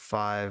 4,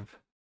 5.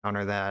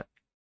 Counter that.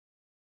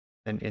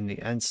 And in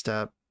the end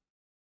step,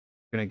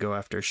 I'm going to go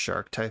after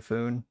Shark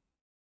Typhoon.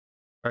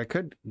 Or I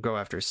could go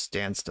after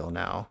Standstill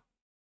now.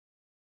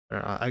 I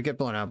don't know. I get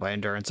blown out by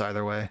Endurance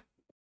either way.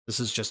 This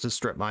is just a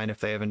strip mine if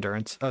they have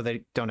Endurance. Oh,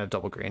 they don't have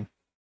double green.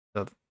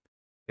 So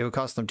it would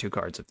cost them 2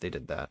 cards if they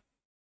did that.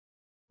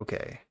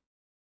 Okay.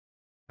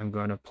 I'm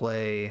going to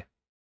play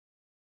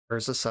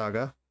Urza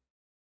Saga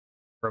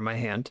from my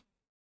hand.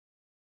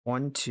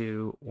 1,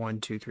 2,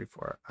 1, 2, 3,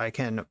 4. I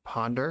can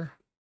ponder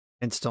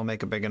and still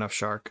make a big enough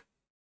shark.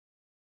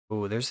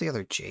 Ooh, there's the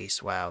other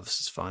Jace. Wow, this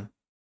is fun.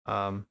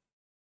 I'm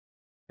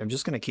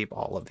just going to keep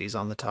all of these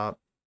on the top.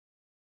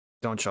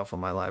 Don't shuffle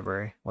my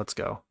library. Let's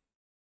go.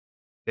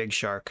 Big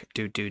shark.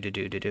 Do.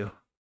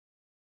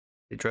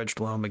 They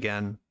dredged Loam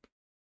again.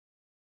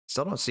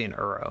 Still don't see an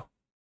Uro.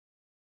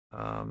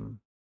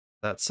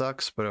 That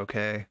sucks, but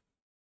okay.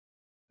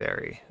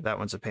 Fairy. That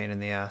one's a pain in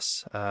the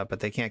ass. But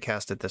they can't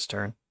cast it this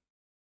turn.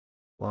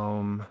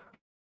 Loam.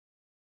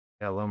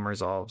 Yeah, Loam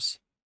resolves.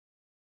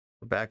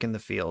 We're back in the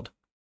field.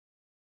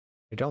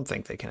 I don't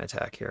think they can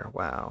attack here.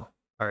 Wow.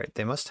 Alright,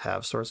 they must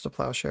have Swords to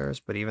Plowshares,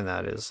 but even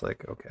that is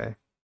like, okay.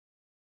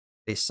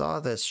 They saw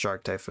this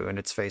Shark Typhoon,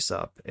 it's face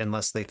up,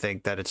 unless they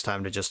think that it's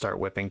time to just start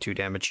whipping 2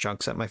 damage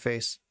chunks at my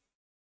face.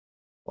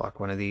 Block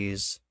one of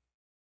these.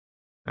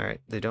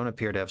 Alright, they don't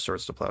appear to have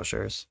Swords to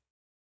Plowshares.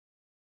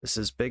 This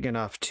is big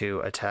enough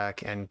to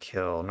attack and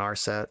kill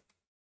Narset.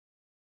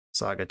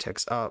 Saga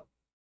ticks up.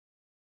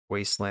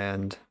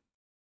 Wasteland.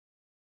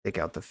 Take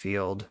out the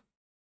field.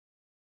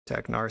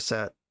 Attack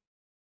Narset.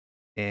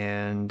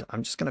 And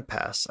I'm just going to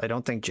pass. I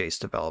don't think Jace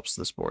develops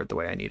this board the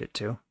way I need it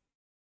to.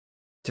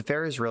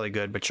 Teferi is really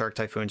good, but Shark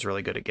Typhoon's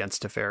really good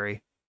against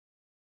Teferi.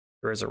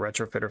 There is a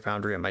Retrofitter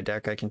Foundry in my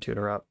deck I can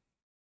tutor up.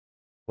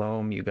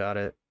 Loam, you got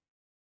it.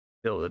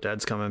 Ill the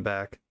Dead's coming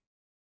back.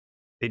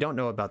 They don't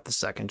know about the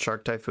second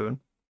Shark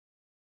Typhoon.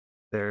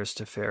 There's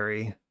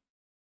Teferi.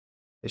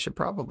 They should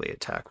probably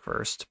attack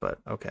first, but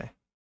okay.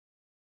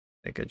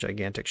 Make a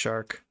gigantic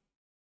shark.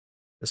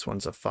 This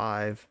one's a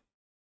 5.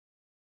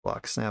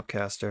 Block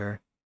Snapcaster.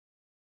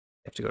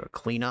 You have to go to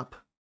cleanup.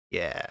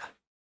 Yeah.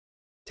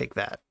 Take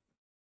that.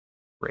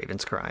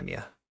 Raven's Crime,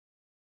 yeah.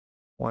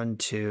 1,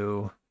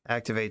 2.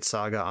 Activate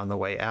Saga on the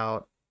way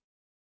out.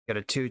 Get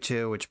a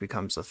 2-2, which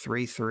becomes a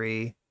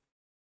 3-3.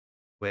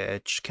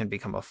 Which can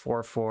become a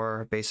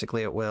 4-4,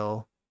 basically at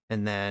will.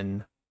 And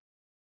then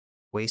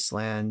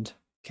Wasteland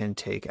can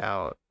take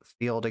out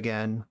Field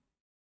again.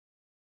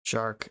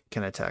 Shark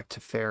can attack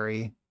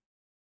Teferi.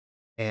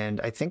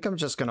 And I think I'm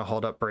just going to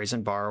hold up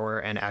Brazen Borrower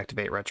and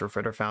activate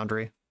Retrofitter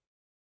Foundry.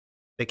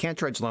 They can't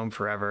dredge Loam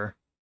forever.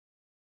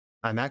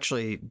 I'm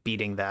actually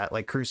beating that.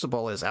 Like,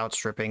 Crucible is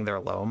outstripping their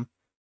Loam.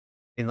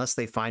 Unless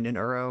they find an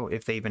Uro,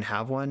 if they even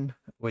have one.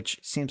 Which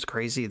seems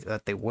crazy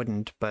that they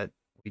wouldn't, but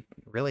we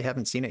really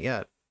haven't seen it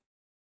yet.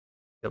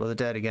 Field of the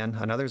Dead again.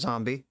 Another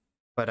zombie.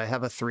 But I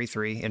have a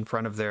 3/3 in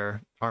front of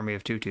their army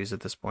of 2/2s at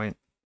this point.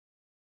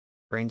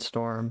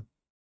 Brainstorm.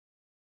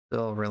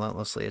 Still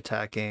relentlessly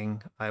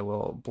attacking. I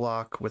will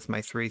block with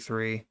my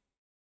 3/3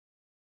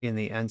 in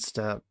the end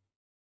step.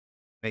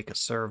 Make a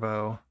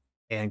servo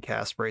and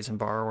cast Brazen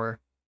Borrower.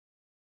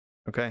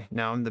 Okay,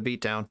 now I'm the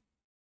beatdown.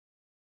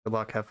 Good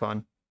luck, have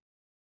fun.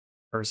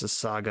 Urza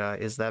Saga,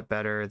 is that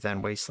better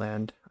than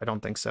Wasteland? I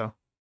don't think so.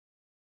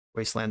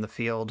 Wasteland the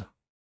field.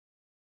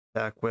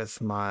 Attack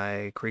with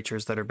my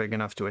creatures that are big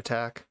enough to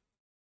attack.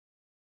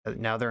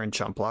 Now they're in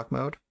chump block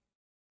mode.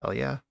 Hell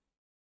yeah.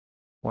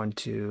 1,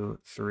 2,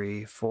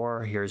 3,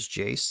 4. Here's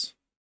Jace.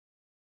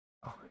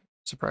 Oh,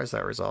 surprised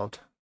that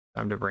resolved.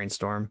 Time to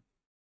brainstorm.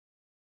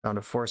 Found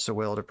a Force of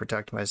Will to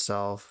protect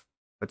myself.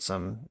 Put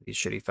some these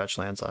shitty fetch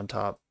lands on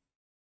top.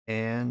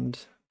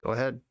 And go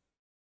ahead.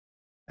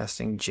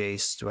 Casting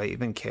Jace. Do I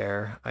even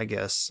care? I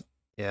guess.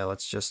 Yeah,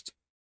 let's just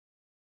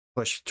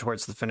push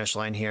towards the finish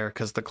line here,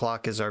 because the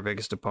clock is our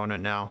biggest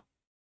opponent now.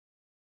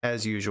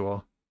 As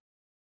usual.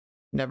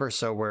 Never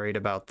so worried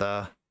about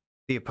the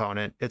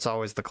opponent. It's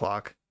always the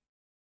clock.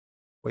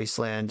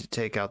 Wasteland,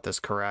 take out this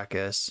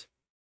Caracas.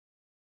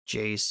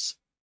 Jace,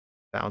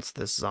 bounce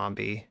this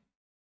zombie.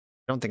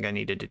 I don't think I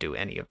needed to do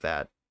any of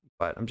that,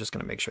 but I'm just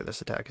going to make sure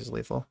this attack is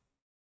lethal.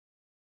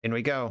 In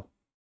we go.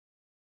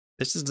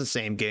 This is the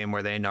same game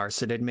where they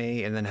narcited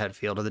me and then had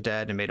Field of the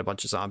Dead and made a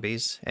bunch of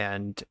zombies,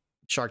 and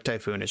Shark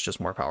Typhoon is just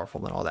more powerful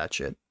than all that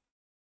shit.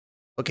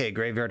 Okay,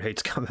 Graveyard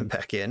Hate's coming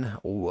back in.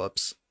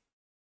 Whoops.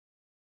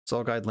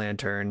 Soul Guide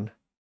Lantern.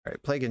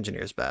 Alright, Plague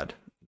Engineer's bad.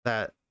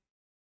 That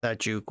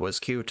juke was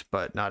cute,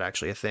 but not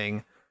actually a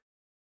thing.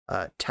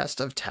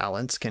 Test of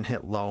Talents can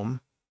hit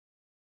Loam.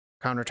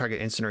 Counter target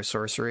instant or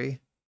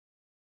sorcery.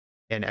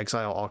 And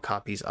exile all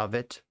copies of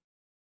it.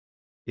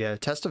 Yeah,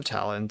 Test of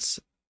Talents.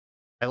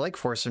 I like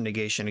Force of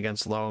Negation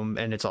against Loam,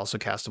 and it's also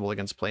castable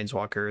against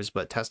Planeswalkers,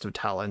 but Test of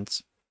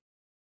Talents,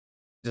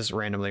 just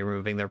randomly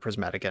removing their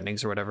prismatic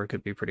endings or whatever,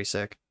 could be pretty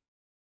sick.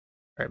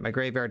 Alright, my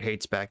Graveyard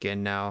Hate's back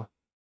in now.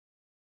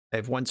 I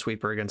have one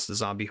sweeper against the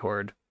zombie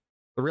horde.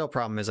 The real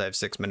problem is I have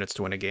 6 minutes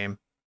to win a game.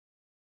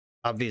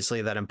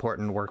 Obviously, that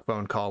important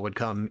workbone call would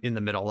come in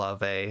the middle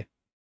of a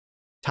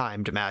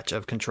timed match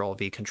of control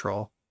v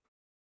control.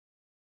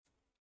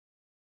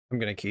 I'm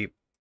gonna keep.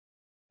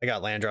 I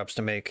got land drops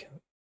to make.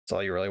 That's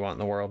all you really want in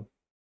the world.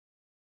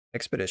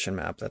 Expedition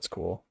map, that's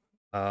cool.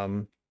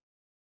 I'm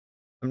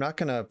not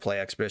gonna play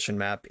Expedition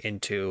map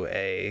into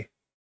a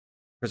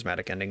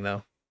prismatic ending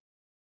though.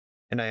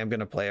 And I am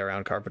gonna play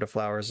around Carpet of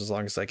Flowers as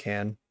long as I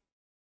can.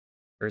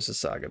 There's a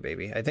Saga,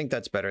 baby. I think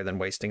that's better than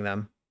wasting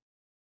them.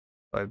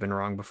 I've been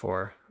wrong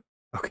before.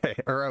 Okay,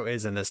 Uro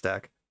is in this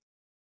deck.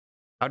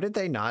 How did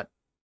they not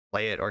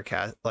play it or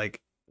cast?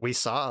 Like, we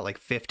saw like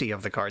 50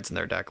 of the cards in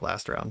their deck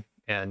last round,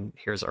 and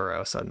here's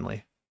Uro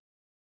suddenly.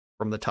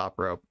 From the top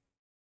rope.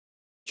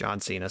 John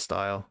Cena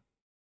style.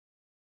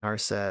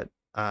 Narset.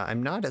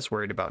 I'm not as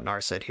worried about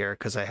Narset here,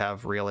 because I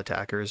have real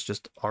attackers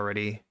just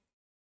already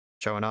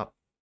showing up.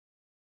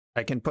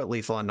 I can put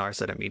lethal on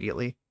Narset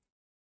immediately,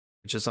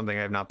 which is something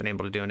I've not been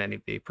able to do in any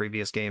of the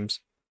previous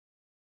games.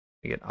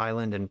 We get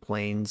Island and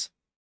Plains.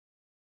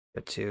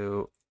 Get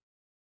to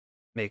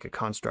make a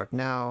construct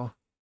now.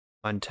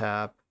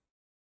 Untap.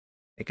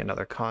 Make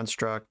another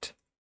construct.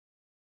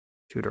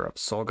 Tutor up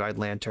Soul Guide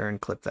Lantern.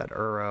 Clip that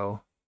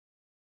Uro.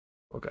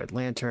 Soul Guide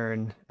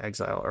Lantern.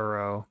 Exile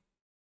Uro.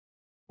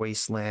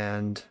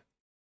 Wasteland.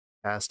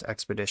 Cast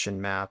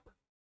Expedition map.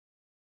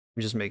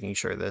 I'm just making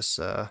sure this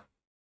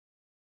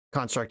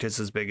construct is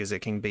as big as it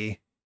can be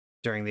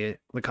during the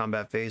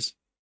combat phase.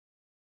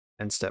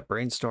 End step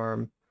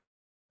Brainstorm.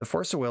 The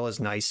Force of Will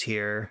is nice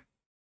here.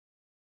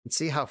 Let's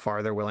see how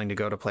far they're willing to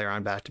go to play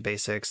around back to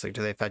basics. Like,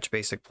 do they fetch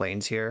basic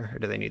planes here, or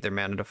do they need their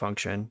mana to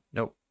function?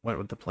 Nope, went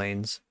with the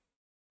planes.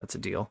 That's a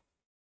deal.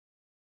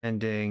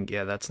 Ending,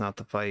 yeah, that's not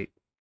the fight.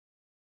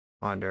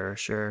 Ponder,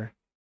 sure.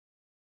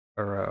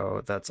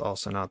 Uro, that's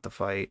also not the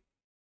fight.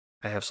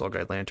 I have Soul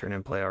Guide Lantern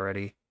in play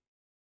already.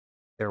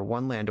 They're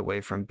one land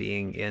away from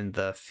being in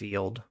the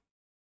field.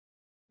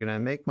 I'm gonna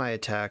make my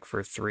attack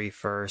for 3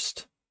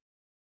 first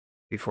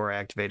before I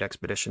activate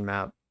Expedition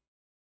map.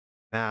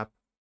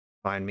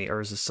 Find me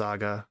Urza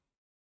Saga.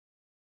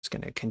 Just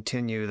gonna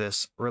continue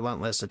this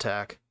relentless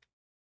attack.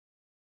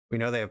 We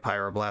know they have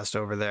Pyroblast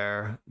over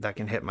there. That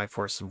can hit my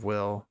Force of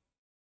Will.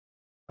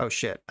 Oh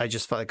shit, I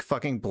just like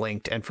fucking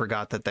blinked and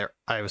forgot that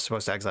I was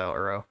supposed to exile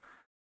Uro.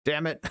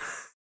 Damn it.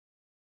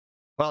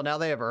 Well, now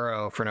they have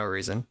Uro for no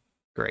reason.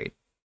 Great.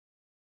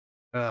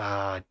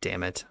 Ah,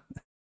 damn it.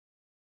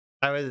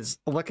 I was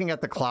looking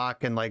at the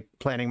clock and like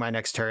planning my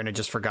next turn and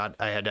just forgot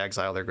I had to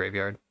exile their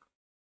graveyard.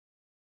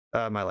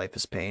 My life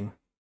is pain.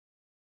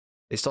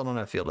 They still don't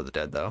have Field of the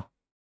Dead though.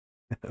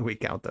 We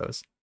count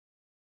those.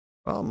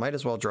 Well, might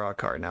as well draw a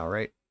card now,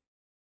 right?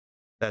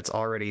 That's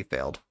already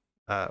failed.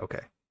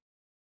 Okay.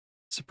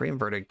 Supreme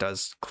Verdict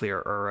does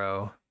clear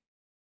Uro.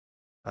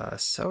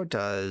 So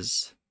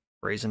does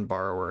Brazen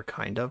Borrower,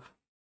 kind of.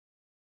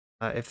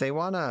 If they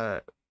want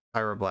to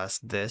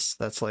Pyroblast this,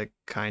 that's like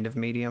kind of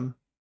medium.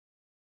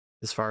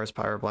 as far as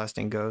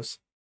Pyroblasting goes.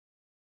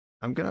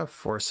 I'm gonna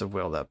Force of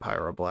Will that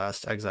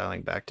Pyroblast,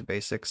 exiling back to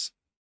basics,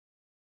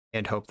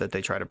 and hope that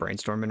they try to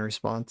Brainstorm in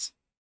response.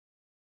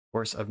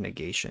 Force of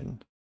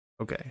Negation.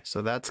 Okay,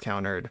 so that's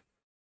countered.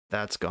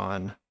 That's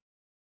gone.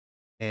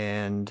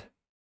 And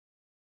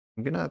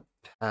I'm gonna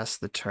pass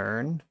the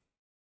turn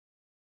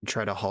and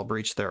try to Hull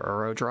Breach their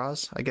Uro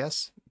draws, I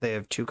guess. They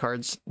have 2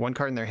 cards, 1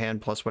 card in their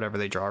hand plus whatever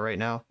they draw right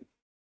now.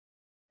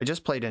 I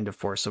just played into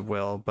Force of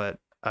Will, but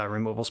a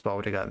removal spell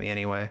would have got me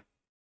anyway.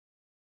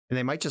 And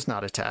they might just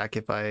not attack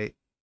if I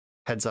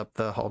heads up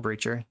the Hull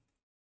Breacher. All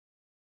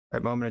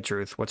right, Moment of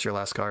Truth. What's your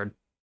last card?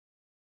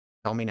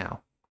 Tell me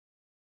now.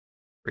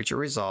 Breacher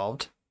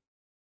resolved.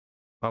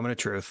 Moment of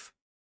Truth.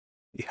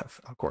 Yeah,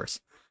 of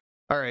course.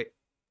 All right.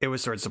 It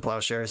was Swords to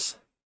Plowshares.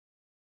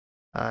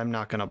 I'm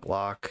not going to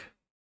block.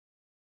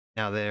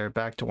 Now they're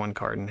back to 1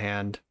 card in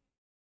hand.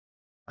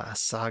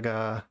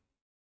 Saga.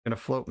 I'm going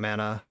to float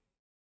mana.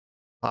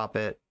 Pop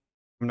it.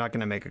 I'm not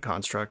going to make a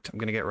construct. I'm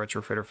going to get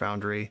Retrofitter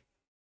Foundry.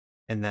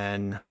 And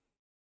then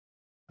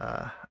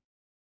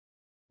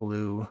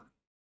blue,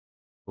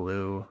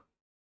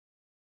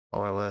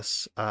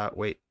 colorless.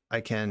 Wait,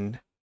 I can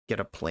get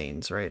a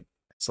plains, right?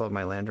 I still have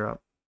my land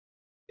drop.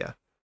 Yeah.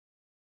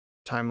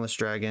 Timeless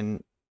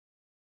Dragon,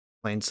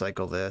 Plains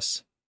cycle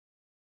this.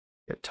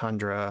 Get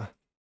Tundra,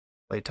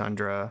 play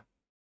Tundra,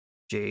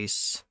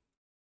 Jace.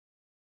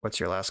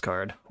 What's your last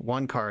card?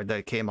 1 card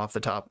that came off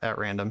the top at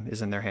random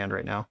is in their hand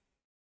right now.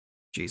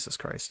 Jesus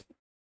Christ.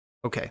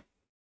 Okay.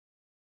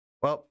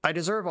 Well, I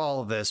deserve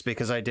all of this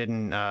because I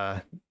didn't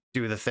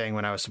do the thing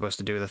when I was supposed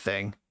to do the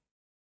thing.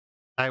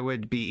 I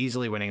would be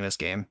easily winning this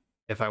game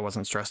if I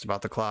wasn't stressed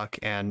about the clock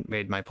and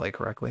made my play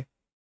correctly.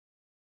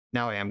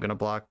 Now I am going to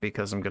block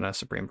because I'm going to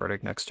Supreme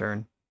Verdict next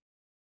turn.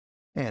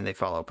 And they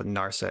follow up with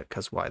Narset,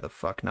 because why the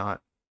fuck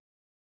not?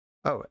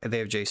 Oh, they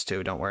have Jace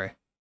too, don't worry.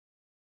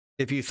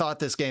 If you thought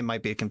this game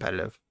might be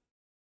competitive.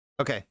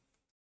 Okay.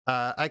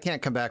 I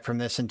can't come back from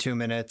this in 2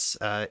 minutes.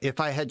 If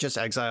I had just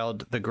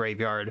exiled the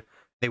graveyard,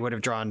 they would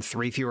have drawn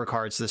 3 fewer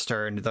cards this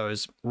turn.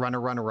 Those runner,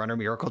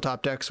 Miracle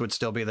top decks would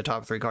still be the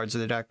top 3 cards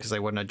of the deck because they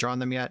wouldn't have drawn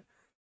them yet.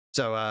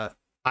 So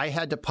I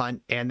had to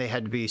punt, and they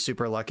had to be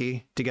super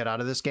lucky to get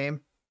out of this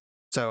game.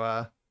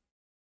 So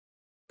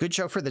good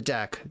show for the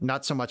deck,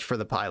 not so much for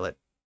the pilot.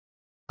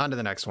 On to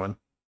the next one.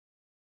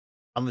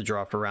 I'm going to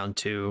draw for round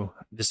 2.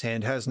 This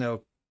hand has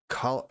no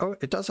color. Oh,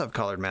 it does have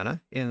colored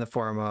mana in the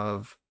form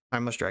of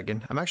Timeless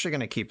Dragon. I'm actually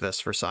going to keep this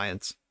for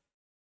science.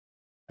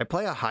 I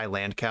play a high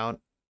land count,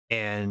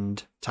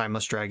 and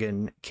Timeless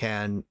Dragon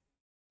can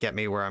get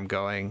me where I'm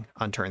going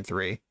on turn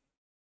 3.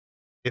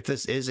 If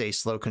this is a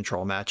slow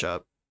control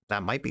matchup,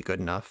 that might be good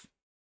enough.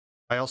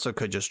 I also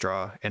could just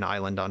draw an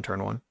island on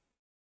turn 1.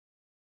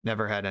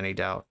 Never had any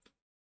doubt.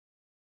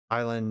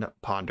 Island,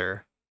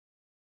 Ponder.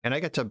 And I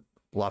get to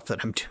bluff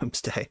that I'm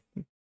Doomsday.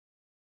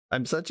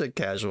 I'm such a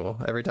casual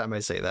every time I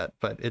say that,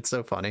 but it's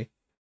so funny.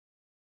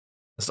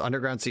 This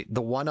Underground Sea,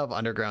 the one of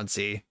Underground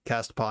Sea,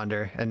 cast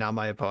Ponder, and now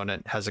my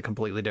opponent has a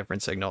completely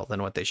different signal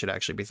than what they should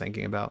actually be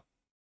thinking about.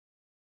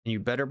 And you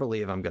better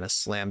believe I'm going to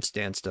slam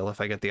Standstill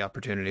if I get the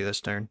opportunity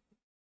this turn.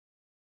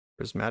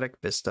 Prismatic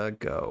Vista,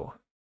 go.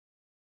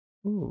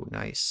 Ooh,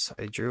 nice.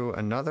 I drew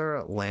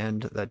another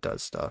land that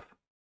does stuff.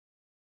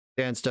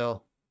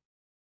 Standstill.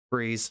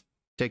 Freeze.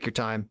 Take your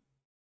time.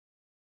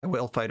 I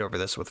will fight over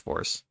this with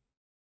force.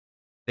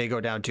 They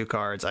go down 2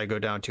 cards, I go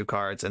down 2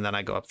 cards, and then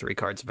I go up 3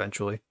 cards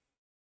eventually.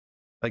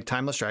 Like,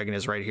 Timeless Dragon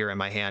is right here in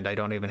my hand. I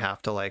don't even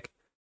have to, like,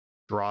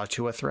 draw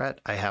to a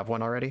threat. I have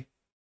one already.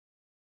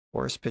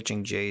 Force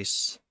pitching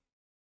Jace.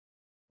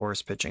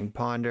 Force pitching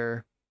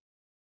Ponder.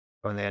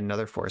 Oh, and they had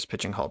another force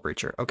pitching Hull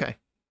Breacher. Okay.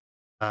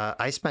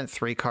 I spent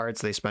 3 cards,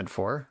 they spent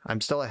 4.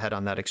 I'm still ahead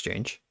on that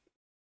exchange.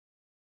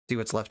 See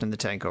what's left in the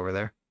tank over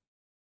there.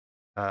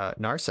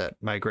 Narset,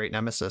 my great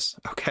nemesis.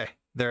 Okay.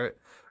 They're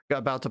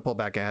about to pull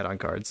back ahead on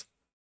cards.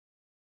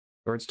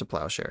 Swords to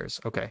Plowshares.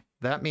 Okay.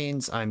 That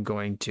means I'm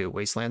going to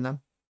Wasteland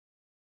them.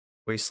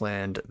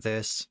 Wasteland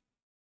this.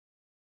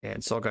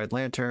 And Soul Guide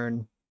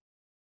Lantern.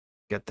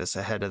 Get this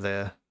ahead of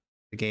the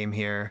game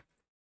here.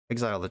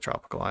 Exile the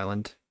Tropical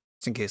Island.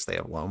 Just in case they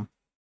have Loam.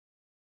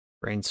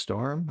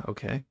 Brainstorm.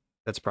 Okay.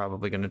 That's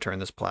probably going to turn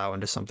this Plow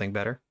into something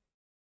better.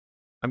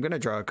 I'm going to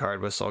draw a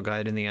card with Soul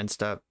Guide in the end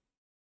step.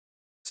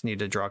 Just need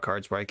to draw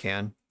cards where I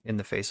can in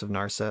the face of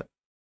Narset.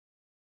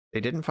 They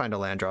didn't find a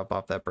land drop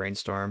off that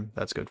Brainstorm.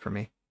 That's good for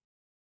me.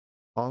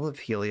 All of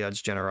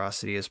Heliod's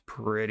Generosity is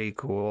pretty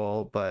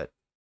cool, but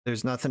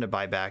there's nothing to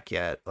buy back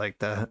yet. Like,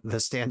 the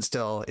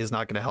Standstill is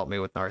not going to help me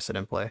with Narset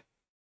in play.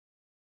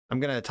 I'm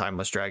going to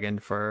Timeless Dragon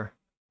for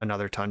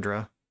another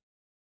Tundra.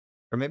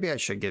 Or maybe I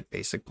should get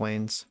Basic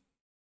Plains.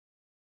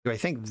 Do I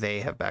think they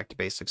have back to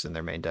basics in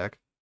their main deck?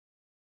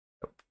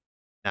 Nope.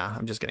 Nah,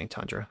 I'm just getting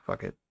Tundra.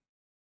 Fuck it.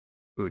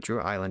 Ooh,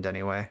 drew Island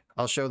anyway.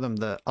 I'll show them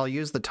I'll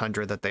use the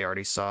Tundra that they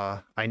already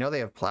saw. I know they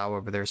have Plow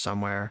over there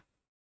somewhere.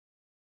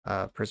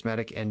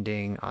 Prismatic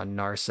Ending on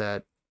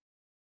Narset.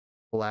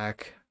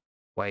 Black,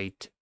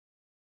 white,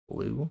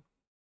 blue.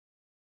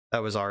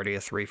 That was already a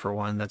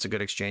 3-for-1. That's a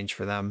good exchange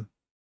for them.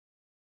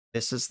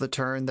 This is the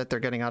turn that they're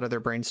getting out of their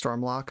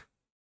brainstorm lock.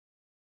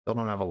 Still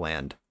don't have a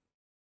land.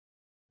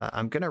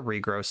 I'm going to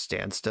regrow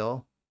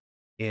Standstill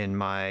in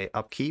my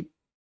upkeep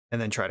and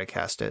then try to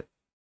cast it.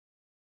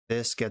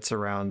 This gets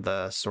around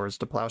the Swords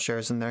to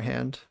Plowshares in their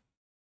hand.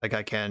 Like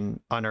I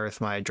can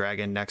unearth my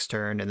dragon next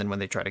turn, and then when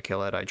they try to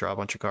kill it, I draw a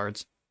bunch of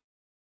cards.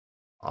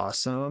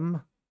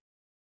 Awesome.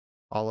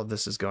 All of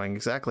this is going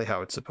exactly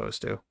how it's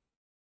supposed to.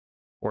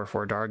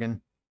 4/4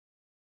 Dargon.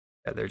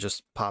 Yeah, they're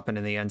just popping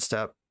in the end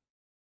step.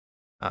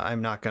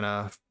 I'm not going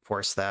to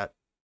force that.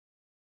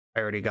 I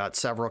already got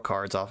several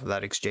cards off of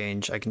that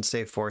exchange. I can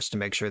save Force to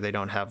make sure they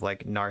don't have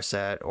like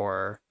Narset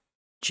or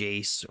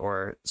Jace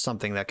or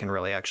something that can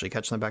really actually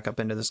catch them back up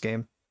into this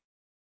game.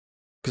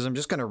 Because I'm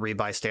just going to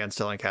rebuy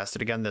Standstill and cast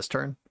it again this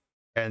turn.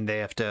 And they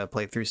have to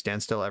play through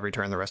Standstill every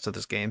turn the rest of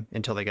this game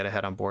until they get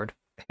ahead on board.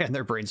 And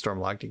they're brainstorm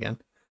locked again.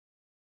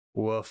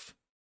 Woof.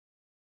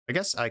 I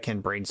guess I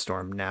can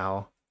brainstorm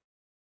now.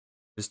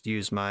 Just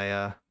use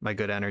my my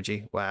good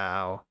energy.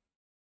 Wow.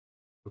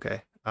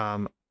 Okay.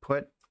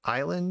 Put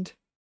Island.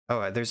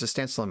 Oh, there's a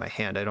Standstill in my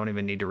hand. I don't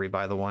even need to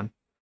rebuy the one.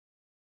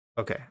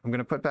 Okay, I'm going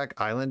to put back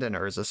Island and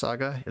Urza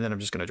Saga, and then I'm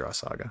just going to draw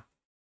Saga.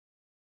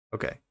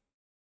 Okay.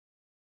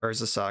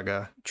 Urza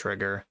Saga,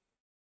 trigger,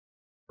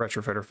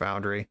 Retrofitter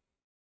Foundry,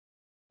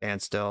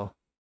 Standstill,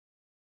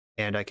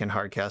 and I can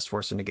hardcast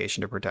Force of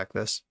Negation to protect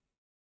this.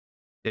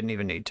 Didn't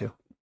even need to.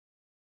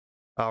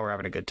 Oh, we're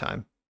having a good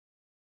time.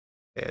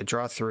 Okay,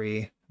 draw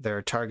 3.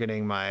 They're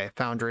targeting my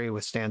Foundry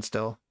with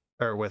Standstill,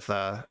 or with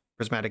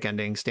Prismatic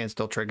Ending,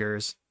 Standstill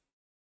triggers.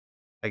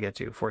 I get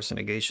to Force of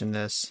Negation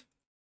this.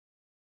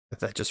 If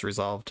that just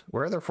resolved.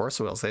 Where are their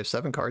Force Wheels? They have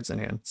 7 cards in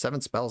hand. 7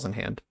 spells in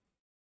hand.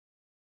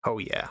 Oh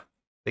yeah.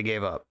 They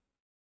gave up.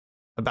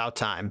 About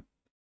time.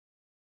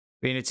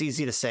 I mean, it's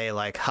easy to say,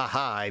 like,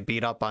 haha, I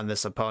beat up on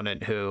this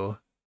opponent who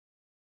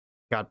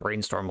got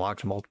brainstorm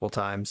locked multiple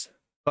times.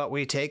 But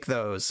we take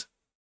those.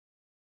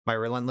 My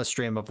relentless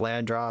stream of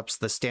land drops,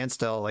 the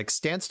Standstill, like,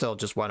 Standstill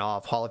just went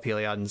off. Hall of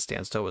Heliod and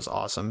Standstill was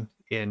awesome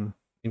in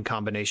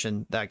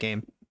combination that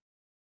game.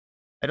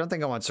 I don't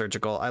think I want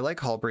Surgical. I like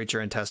Hull Breacher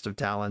and Test of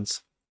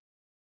Talents.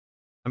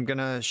 I'm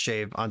gonna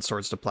shave on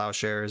Swords to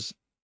Plowshares.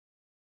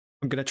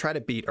 I'm gonna try to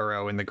beat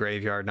Uro in the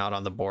graveyard, not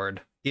on the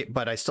board.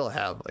 But I still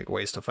have like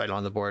ways to fight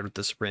on the board with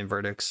the Supreme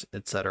Verdicts,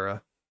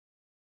 etc.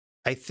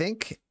 I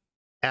think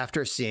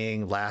after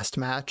seeing last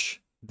match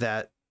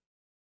that,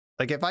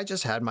 like, if I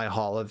just had my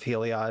Hall of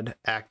Heliod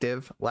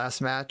active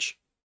last match,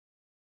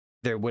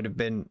 there would have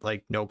been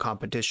like no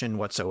competition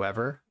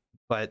whatsoever.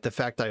 But the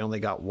fact I only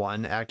got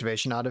 1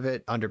 activation out of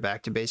it under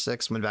Back to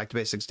Basics, when Back to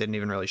Basics didn't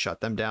even really shut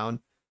them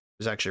down,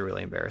 was actually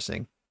really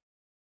embarrassing.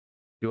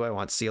 Do I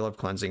want Seal of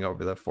Cleansing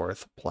over the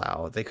 4th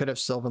Plow? They could have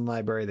Sylvan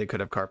Library, they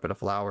could have Carpet of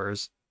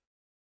Flowers.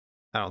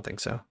 I don't think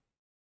so. I'm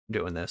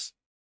doing this.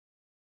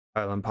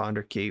 Island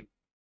Ponder Keep.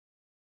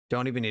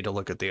 Don't even need to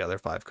look at the other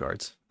 5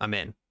 cards. I'm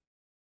in.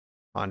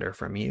 Ponder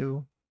from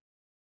you.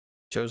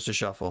 Chose to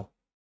shuffle.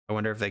 I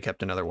wonder if they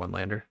kept another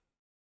 1-lander.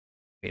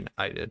 I mean,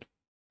 I did.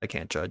 I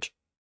can't judge.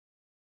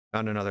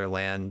 Found another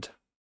land.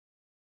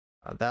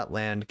 That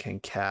land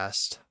can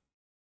cast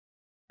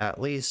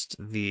at least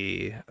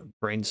the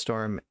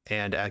Brainstorm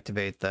and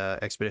activate the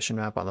Expedition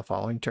map on the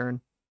following turn.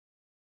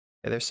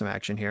 Yeah, there's some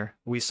action here.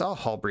 We saw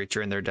Hull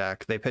Breacher in their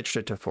deck. They pitched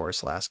it to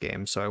Force last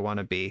game, so I want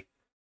to be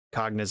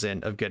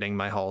cognizant of getting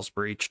my hulls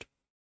breached.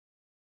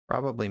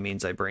 Probably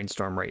means I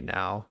Brainstorm right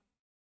now.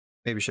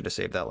 Maybe should have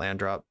saved that land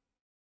drop,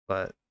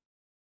 but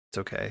it's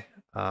okay.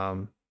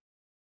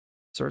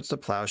 Swords to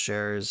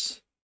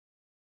Plowshares.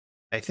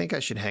 I think I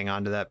should hang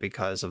on to that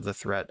because of the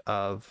threat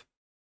of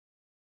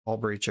Hull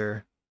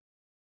Breacher.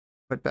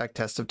 Put back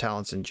Test of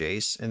Talents and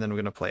Jace, and then we're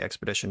going to play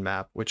Expedition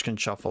Map, which can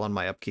shuffle on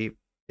my upkeep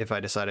if I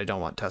decide I don't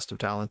want Test of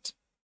Talents.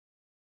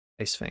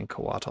 Ice Fang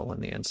Coatl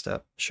in the end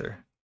step.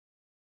 Sure.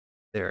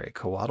 They're a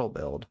Coatl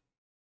build.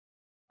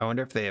 I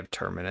wonder if they have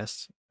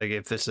Terminus. Like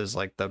if this is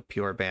like the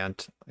pure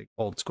band, like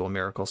old school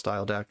Miracle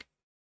style deck.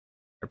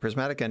 A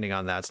Prismatic Ending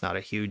on that's not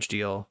a huge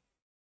deal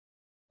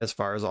as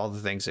far as all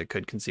the things it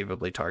could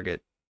conceivably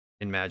target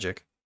in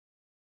Magic.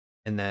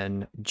 And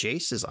then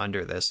Jace is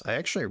under this. I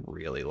actually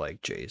really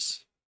like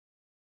Jace.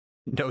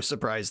 No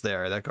surprise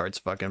there. That card's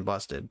fucking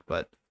busted.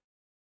 But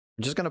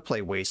I'm just going to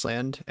play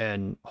Wasteland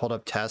and hold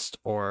up Test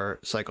or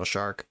Cycle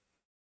Shark.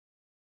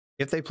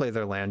 If they play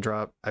their land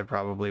drop, I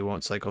probably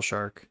won't Cycle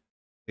Shark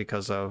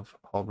because of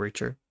Hull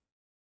Breacher.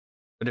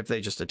 But if they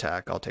just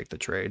attack, I'll take the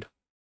trade.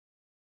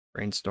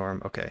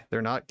 Brainstorm. Okay,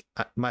 they're not...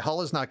 my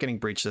Hull is not getting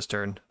breached this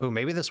turn. Ooh,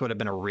 maybe this would have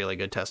been a really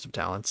good Test of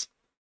Talents.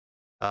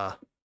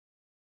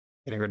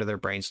 Getting rid of their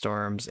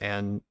Brainstorms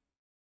and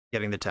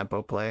getting the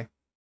tempo play.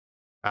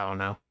 I don't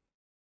know.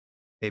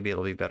 Maybe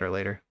it'll be better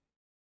later.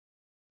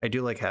 I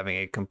do like having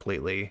a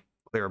completely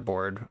clear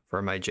board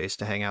for my Jace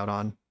to hang out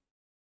on.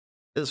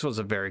 This was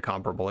a very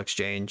comparable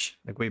exchange.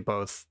 Like we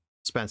both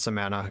spent some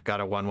mana,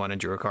 got a 1/1 and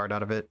drew a card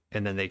out of it,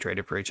 and then they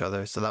traded for each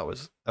other. So that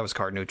was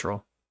card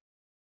neutral.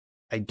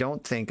 I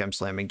don't think I'm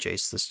slamming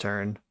Jace this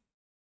turn.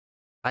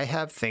 I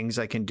have things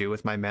I can do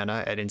with my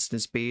mana at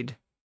instant speed,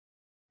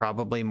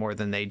 probably more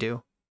than they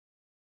do.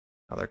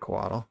 Another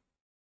Coatl.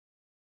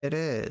 It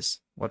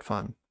is. What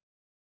fun.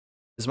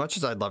 As much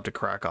as I'd love to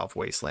crack off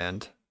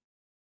Wasteland,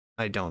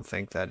 I don't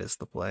think that is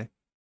the play.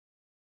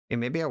 And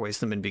maybe I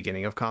waste them in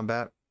beginning of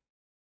combat.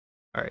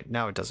 Alright,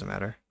 now it doesn't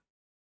matter.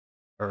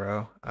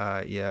 Uro.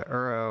 Yeah,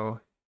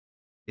 Uro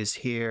is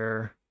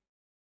here.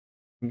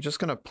 I'm just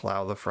gonna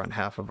plow the front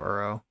half of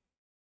Uro.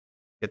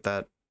 Get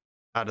that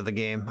out of the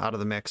game, out of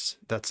the mix.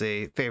 That's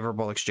a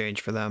favorable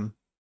exchange for them.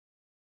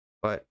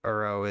 But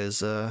Uro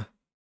is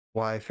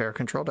why fair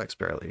control decks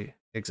barely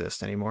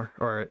exist anymore.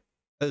 Or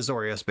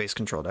Azorius-based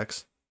control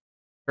decks.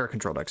 Fair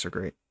control decks are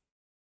great.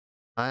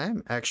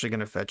 I'm actually going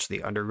to fetch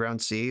the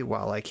Underground Sea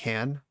while I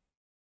can.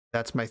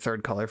 That's my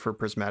third color for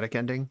Prismatic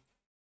Ending.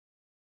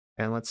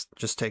 And let's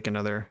just take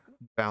another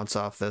bounce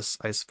off this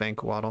Ice Fang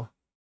Coatl.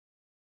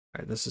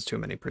 Alright, this is too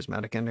many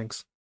Prismatic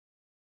Endings.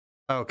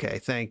 Okay,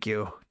 thank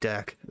you,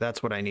 deck.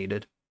 That's what I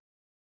needed.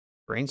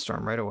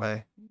 Brainstorm right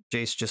away.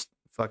 Jace just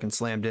fucking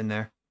slammed in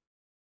there.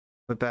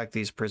 Put back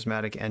these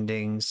Prismatic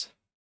Endings.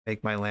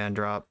 Make my land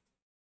drop.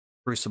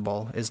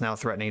 Crucible is now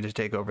threatening to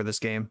take over this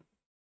game.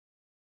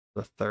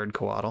 The third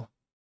Coatl.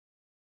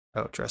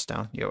 Oh, dress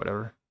down. Yeah,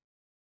 whatever.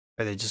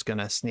 Are they just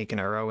gonna sneak an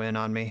arrow in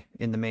on me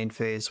in the main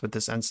phase with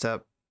this end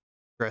step?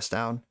 Dress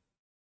down.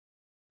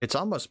 It's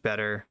almost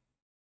better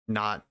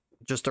not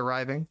just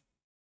arriving,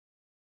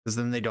 because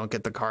then they don't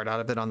get the card out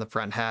of it on the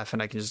front half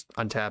and I can just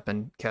untap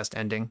and cast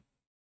Ending.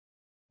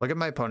 Look at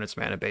my opponent's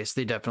mana base.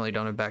 They definitely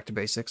don't have back to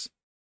basics.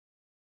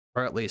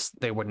 Or at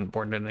least they wouldn't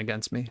board it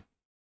against me.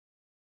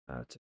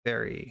 It's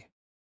very...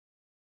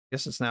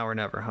 Guess it's now or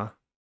never, huh?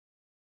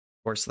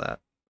 Force that.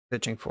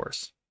 Pitching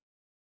Force.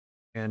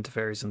 And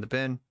Teferi's in the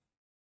bin.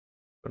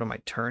 Go to my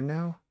turn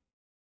now.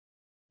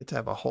 Get to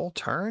have a whole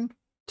turn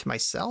to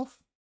myself.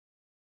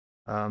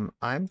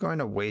 I'm going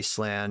to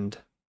Wasteland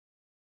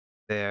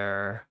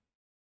their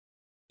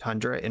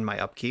Tundra in my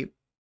upkeep.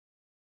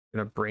 I'm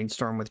going to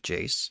Brainstorm with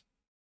Jace.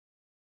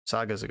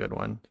 Saga's a good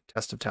one.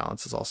 Test of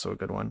Talents is also a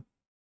good one.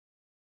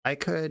 I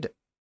could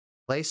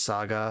play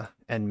Saga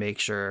and make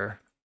sure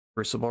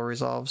Crucible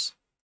resolves.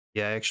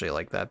 Yeah, I actually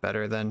like that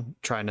better than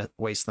trying to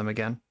waste them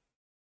again.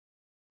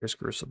 Here's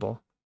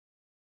Crucible.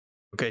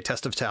 Okay,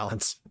 Test of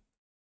Talents.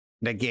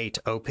 Negate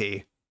OP.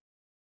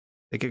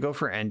 They could go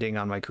for Ending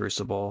on my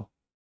Crucible.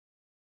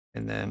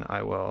 And then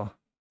I will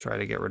try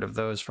to get rid of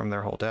those from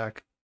their whole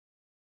deck.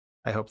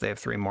 I hope they have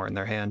 3 more in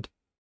their hand.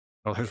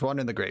 Oh, there's 1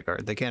 in the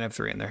graveyard. They can't have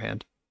 3 in their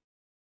hand.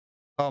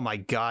 Oh my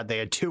god, they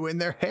had 2 in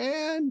their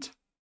hand!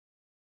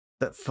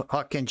 The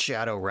fucking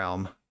Shadow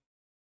Realm.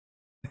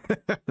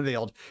 The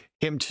old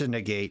Hymn to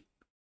Negate.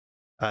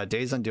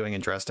 Days Undoing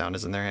and Dress Down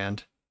is in their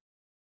hand.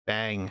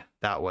 Bang.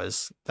 That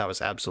was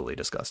absolutely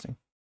disgusting.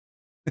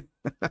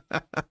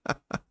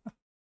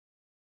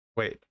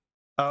 Wait.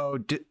 Oh,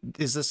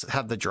 is this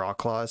have the draw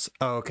clause?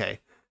 Oh, okay.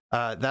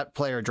 That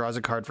player draws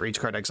a card for each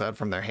card exiled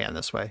from their hand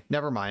this way.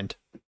 Never mind.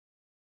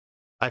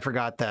 I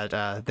forgot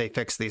that they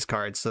fixed these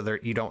cards so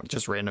that you don't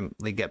just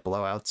randomly get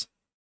blowouts.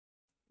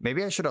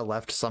 Maybe I should have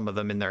left some of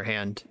them in their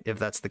hand, if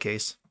that's the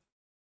case.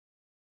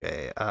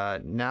 Okay,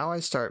 now I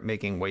start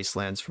making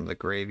Wastelands from the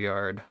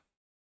graveyard.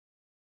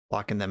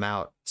 Blocking them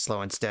out, slow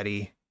and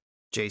steady.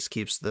 Jace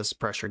keeps this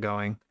pressure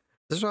going.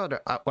 This is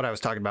what I was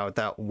talking about with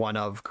that one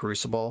of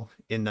Crucible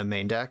in the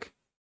main deck.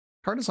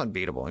 Card is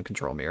unbeatable in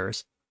Control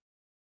Mirrors.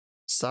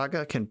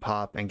 Saga can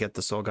pop and get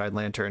the Soul Guide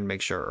Lantern,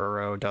 make sure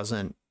Uro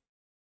doesn't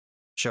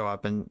show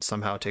up and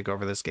somehow take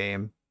over this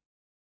game.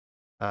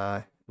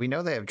 We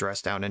know they have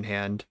Dress Down in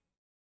hand,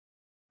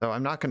 so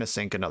I'm not going to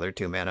sink another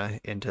 2 mana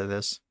into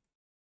this.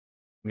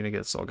 I'm going to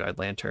get Soul Guide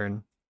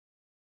Lantern,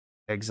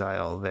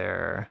 exile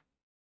their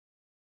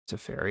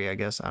Teferi, I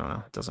guess. I don't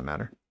know. It doesn't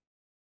matter.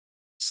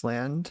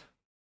 Sland.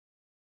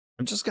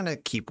 I'm just going to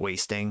keep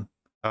wasting.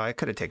 Oh, I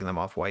could have taken them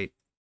off white.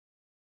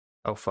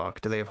 Oh,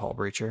 fuck. Do they have Hull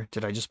Breacher?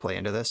 Did I just play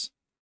into this?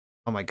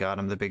 Oh my god,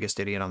 I'm the biggest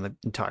idiot on the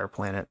entire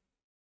planet.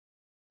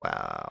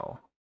 Wow.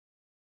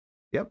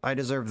 Yep, I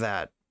deserve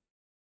that.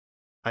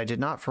 I did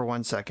not for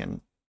 1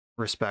 second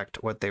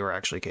respect what they were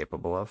actually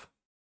capable of.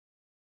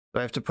 So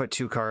I have to put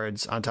 2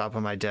 cards on top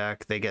of my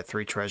deck. They get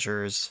 3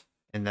 treasures,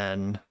 and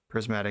then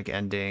Prismatic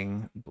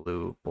Ending,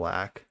 blue,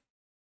 black.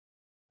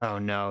 Oh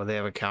no, they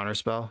have a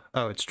counterspell.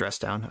 Oh, it's Dress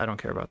Down. I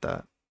don't care about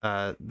that.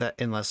 That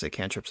unless it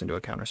cantrips into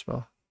a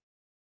counterspell.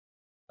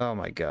 Oh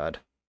my god.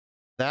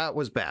 That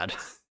was bad.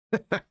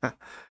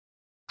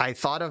 I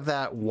thought of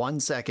that 1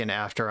 second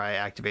after I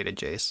activated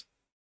Jace.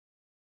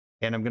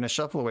 And I'm going to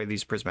shuffle away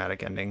these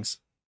Prismatic Endings.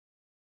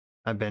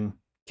 I've been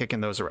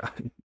kicking those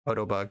around.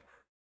 Photobug.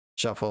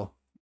 Shuffle.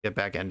 Get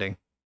back Ending.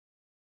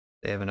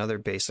 They have another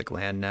basic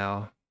land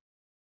now.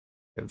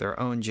 They have their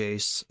own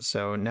Jace.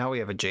 So now we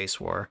have a Jace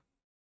war.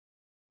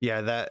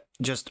 Yeah, that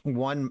just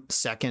 1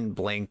 second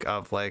blink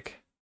of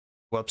like,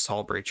 whoops,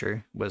 Hull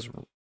Breacher was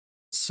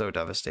so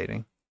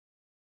devastating.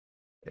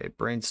 Okay,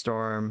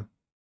 Brainstorm.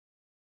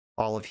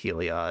 All of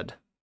Heliod.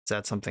 Is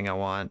that something I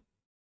want?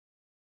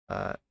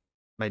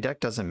 My deck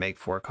doesn't make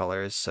 4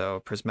 colors, so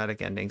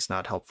Prismatic Ending's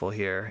not helpful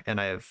here, and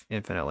I have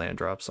infinite land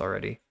drops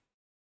already.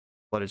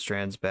 Flooded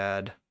Strand's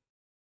bad.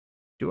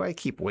 Do I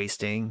keep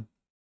wasting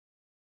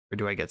Or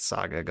do I get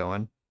Saga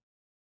going?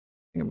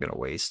 I think I'm going to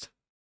waste.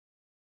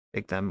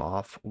 Take them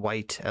off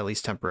white, at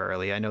least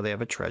temporarily. I know they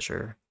have a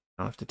treasure.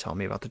 You don't have to tell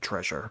me about the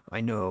treasure.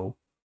 I know.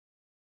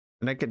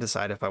 And I can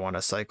decide if I want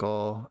to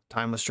cycle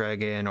Timeless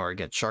Dragon or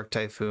get Shark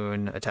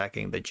Typhoon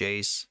attacking the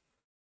Jace.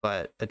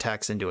 But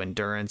attacks into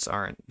Endurance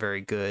aren't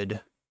very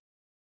good.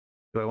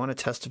 Do I want to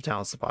Test of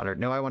Talents the Potter?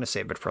 No, I want to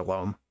save it for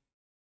Loam.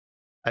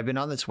 I've been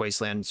on this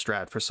Wasteland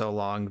strat for so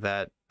long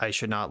that I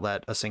should not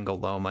let a single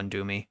Loam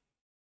undo me.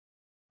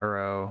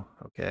 Uro,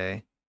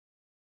 okay.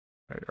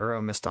 All right,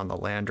 Uro missed on the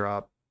land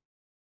drop.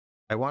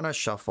 I want to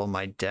shuffle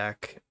my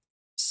deck,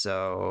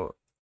 so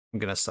I'm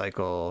going to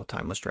cycle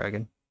Timeless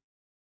Dragon.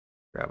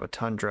 Grab a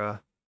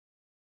Tundra.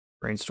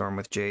 Brainstorm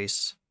with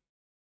Jace.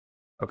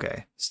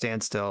 Okay,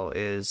 Standstill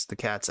is the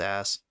cat's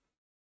ass.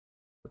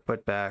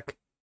 Put back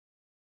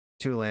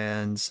 2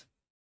 lands.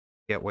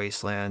 Get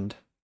Wasteland.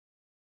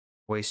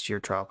 Waste your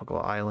Tropical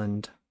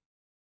Island.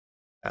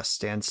 Pass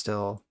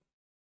Standstill.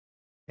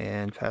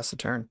 And pass the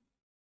turn.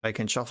 I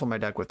can shuffle my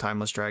deck with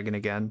Timeless Dragon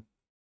again.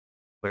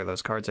 Clear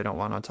those cards I don't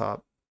want on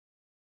top.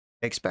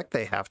 I expect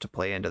they have to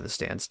play into the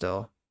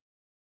Standstill.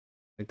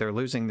 Like, they're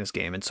losing this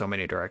game in so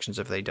many directions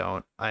if they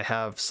don't. I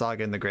have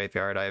Saga in the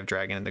graveyard. I have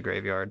Dragon in the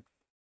graveyard.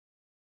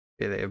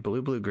 Okay, they have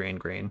blue, blue, green,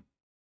 green.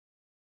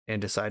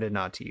 And decided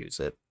not to use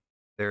it.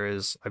 There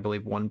is, I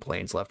believe, 1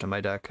 Plains left in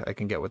my deck I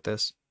can get with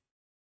this.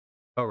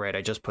 Oh, right,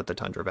 I just put the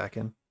Tundra back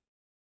in.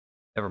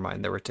 Never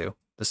mind, there were 2.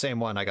 The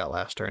same one I got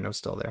last turn, it was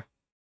still there.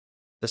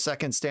 The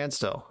second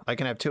Standstill. I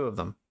can have 2 of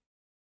them.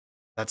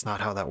 That's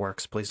not how that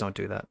works. Please don't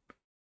do that.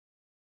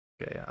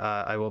 Okay,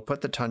 I will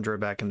put the Tundra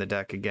back in the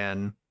deck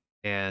again,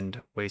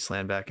 and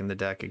Wasteland back in the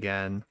deck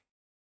again.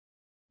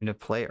 I'm going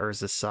to play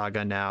Urza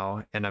Saga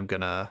now, and I'm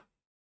going to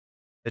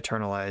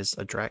Eternalize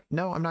a Dragon.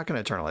 No, I'm not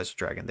going to Eternalize a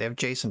Dragon. They have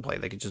Jace in play.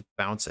 They could just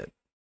bounce it.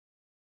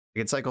 I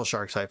can cycle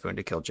Shark Typhoon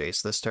to kill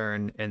Jace this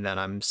turn, and then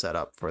I'm set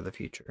up for the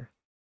future.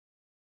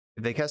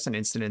 If they cast an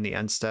instant in the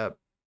end step,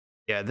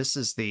 yeah, this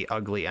is the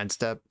ugly end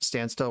step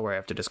Standstill where I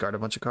have to discard a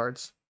bunch of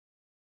cards.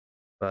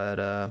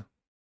 But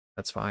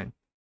that's fine.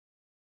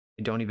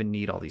 I don't even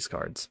need all these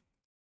cards.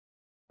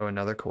 Oh,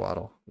 another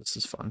Coatl. This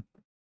is fun.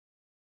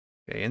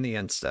 Okay, in the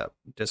end step,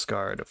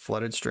 discard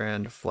Flooded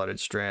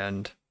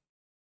Strand,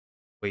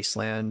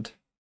 Wasteland,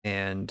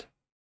 and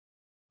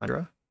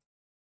Tundra.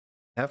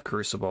 I have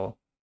Crucible,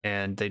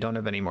 and they don't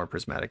have any more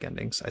prismatic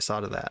endings. I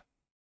saw to that.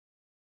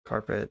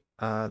 Carpet,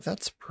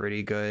 that's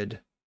pretty good.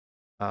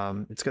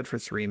 It's good for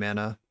 3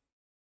 mana.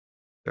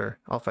 Sure,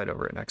 I'll fight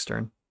over it next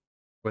turn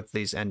with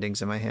these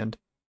endings in my hand.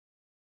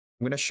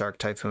 I'm going to Shark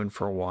Typhoon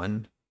for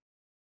 1.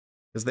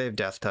 Because they have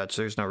Death Touch,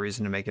 there's no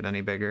reason to make it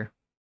any bigger.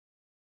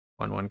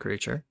 1/1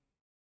 creature.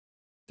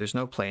 There's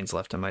no Plains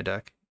left in my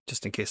deck,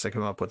 just in case I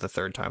come up with a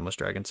 3rd Timeless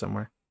Dragon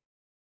somewhere.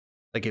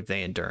 Like if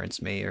they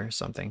Endurance me or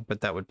something,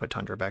 but that would put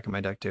Tundra back in my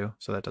deck too,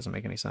 so that doesn't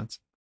make any sense.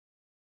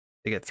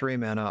 They get 3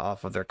 mana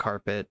off of their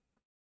Carpet.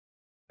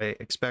 I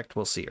expect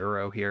we'll see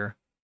Uro here.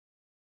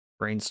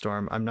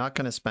 Brainstorm. I'm not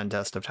going to spend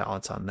Test of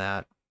Talents on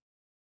that.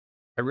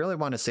 I really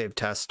want to save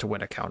Test to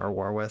win a counter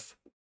war with.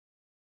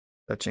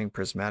 Fetching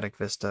Prismatic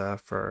Vista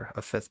for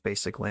a 5th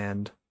basic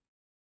land.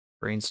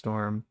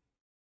 Brainstorm.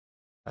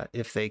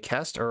 If they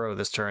cast Uro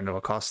this turn, it'll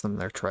cost them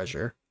their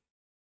treasure.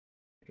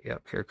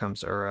 Yep, here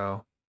comes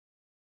Uro.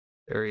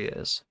 There he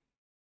is.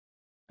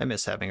 I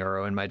miss having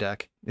Uro in my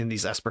deck in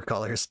these Esper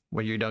colors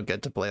when you don't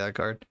get to play that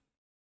card.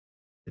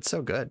 It's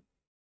so good.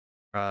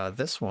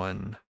 This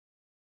one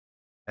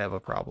I have a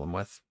problem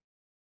with.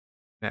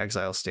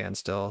 Exile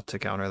Standstill to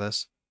counter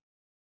this.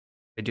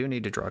 I do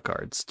need to draw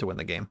cards to win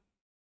the game.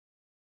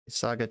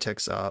 Saga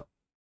ticks up.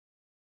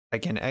 I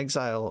can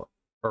exile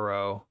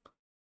Uro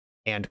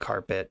and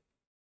Carpet.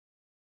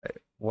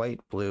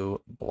 White,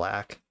 blue,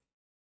 black.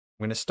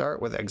 I'm going to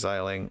start with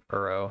exiling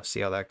Uro,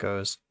 see how that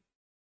goes.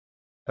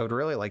 I would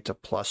really like to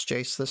plus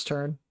Jace this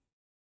turn.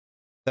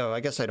 Though I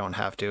guess I don't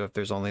have to if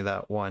there's only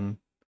that one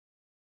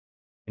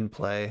in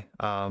play.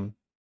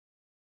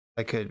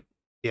 I could,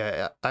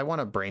 yeah, I want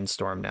to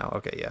Brainstorm now.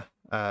 Okay,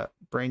 yeah.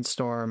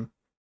 Brainstorm,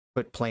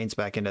 put Plains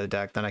back into the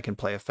deck, then I can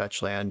play a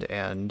fetch land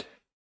and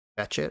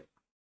fetch it.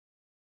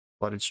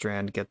 Flooded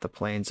Strand, get the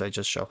Plains I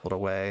just shuffled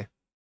away.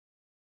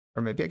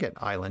 Or maybe I get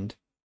Island.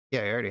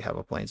 Yeah, I already have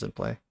a Plains in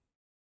play.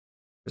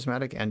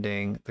 Prismatic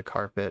Ending, the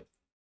Carpet.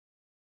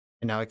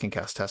 And now I can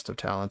cast Test of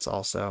Talents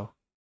also.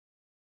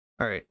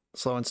 Alright,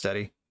 slow and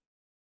steady.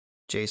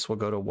 Jace will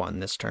go to 1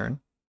 this turn.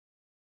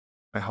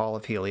 My Hall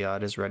of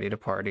Heliod is ready to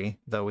party,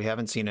 though we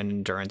haven't seen an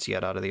Endurance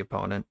yet out of the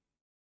opponent.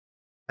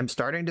 I'm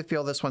starting to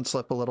feel this one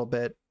slip a little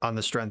bit on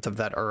the strength of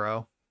that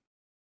Uro.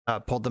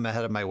 Pulled them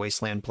ahead of my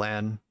Wasteland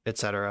plan,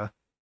 etc.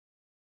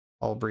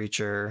 Hull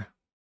Breacher.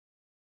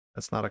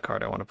 That's not a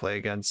card I want to play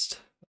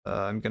against.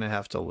 I'm going to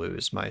have to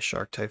lose my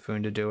Shark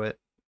Typhoon to do it,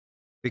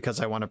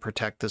 because I want to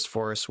protect this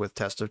forest with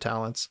Test of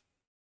Talents.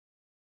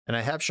 And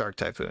I have Shark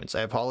Typhoons. I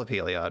have Hall of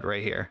Heliod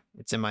right here.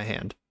 It's in my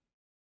hand.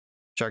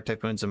 Shark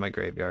Typhoon's in my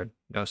graveyard.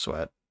 No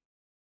sweat.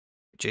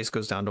 Jace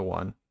goes down to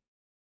 1.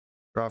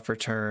 Draw for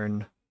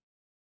turn.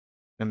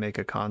 Gonna make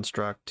a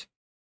construct.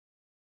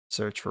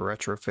 Search for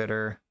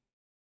Retrofitter.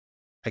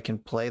 I can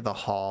play the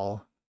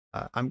Hall.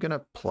 I'm going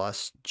to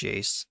plus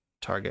Jace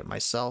target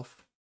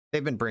myself.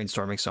 They've been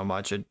brainstorming so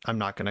much, I'm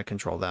not going to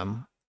control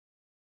them.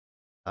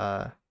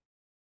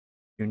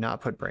 Do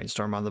not put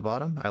Brainstorm on the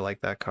bottom. I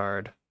like that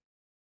card.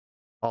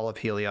 All of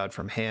Heliod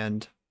from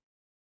hand.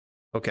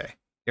 Okay,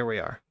 here we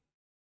are.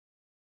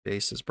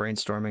 Jace is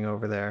brainstorming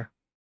over there.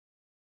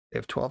 They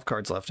have 12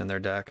 cards left in their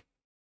deck.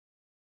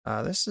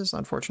 This is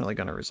unfortunately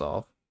going to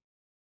resolve.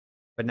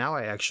 But now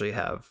I actually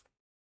have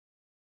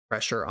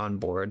pressure on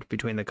board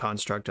between the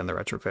Construct and the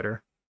Retrofitter.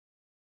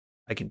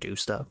 I can do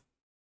stuff.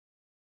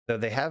 Though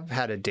they have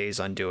had a Days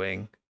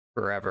Undoing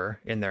forever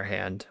in their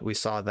hand. We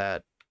saw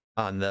that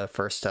on the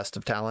first test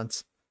of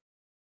talents.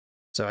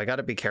 So I got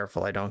to be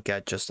careful I don't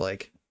get just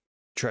like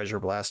treasure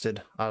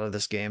blasted out of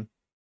this game.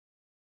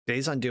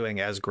 Days Undoing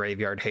as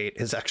Graveyard Hate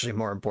is actually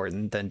more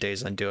important than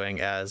Days Undoing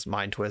as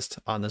Mind Twist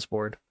on this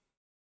board.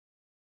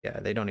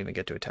 Yeah, they don't even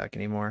get to attack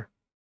anymore.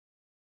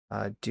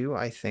 Do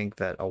I think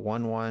that a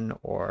 1/1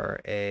 or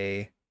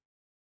a...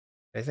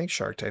 I think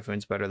Shark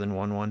Typhoon's better than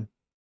 1/1.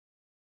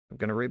 I'm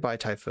going to rebuy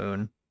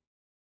Typhoon.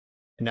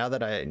 And now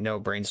that I know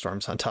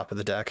Brainstorm's on top of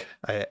the deck,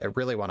 I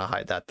really want to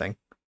hide that thing.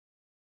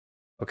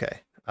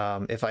 Okay.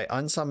 If I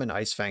unsummon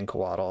Ice Fang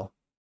Coatl,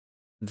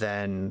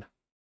 then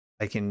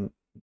I can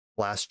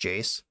blast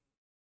Jace,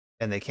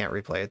 and they can't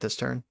replay it this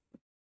turn. All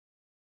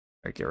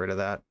right, get rid of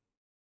that.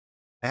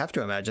 I have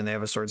to imagine they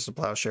have a Swords to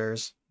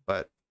Plowshares,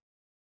 but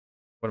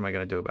what am I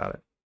going to do about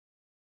it?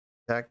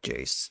 Attack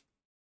Jace.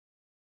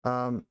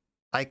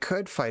 I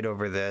could fight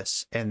over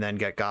this and then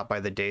get got by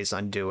the Days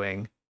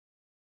Undoing,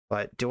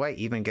 but do I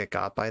even get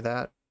got by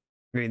that?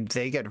 I mean,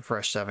 they get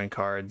fresh 7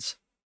 cards.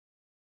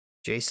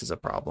 Jace is a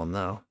problem,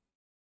 though.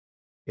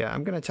 Yeah,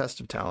 I'm going to Test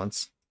of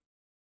Talents.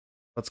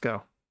 Let's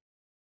go.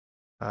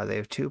 They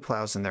have 2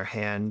 Plows in their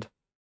hand,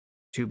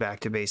 2 Back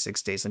to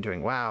Basics, Days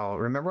Undoing. Wow,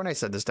 remember when I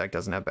said this deck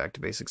doesn't have Back to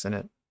Basics in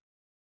it?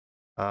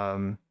 I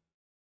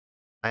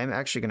am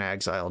actually going to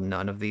exile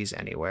none of these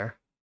anywhere.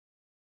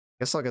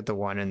 Guess I'll get the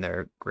one in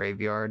their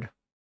graveyard.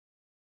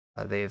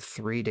 They have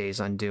 3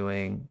 Days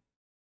Undoing,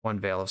 1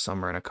 Veil of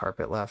Summer, and a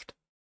Carpet left.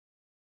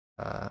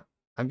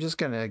 I'm just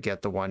going to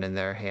get the one in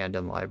their hand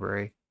and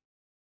library.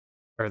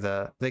 Or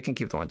they can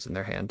keep the ones in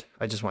their hand.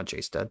 I just want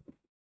Jace dead.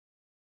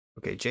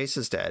 Okay, Jace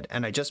is dead,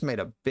 and I just made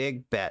a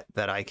big bet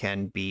that I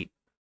can beat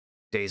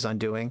Days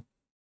Undoing.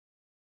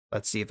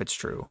 Let's see if it's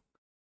true.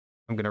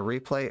 I'm going to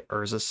replay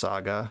Urza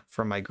Saga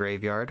from my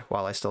graveyard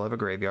while I still have a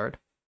graveyard.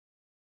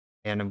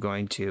 And I'm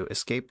going to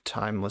escape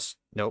Timeless...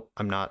 Nope,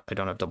 I'm not. I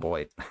don't have double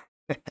white.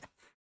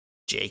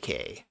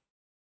 JK.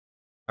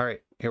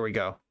 Alright, here we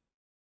go.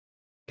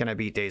 Can I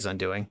beat Days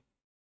Undoing?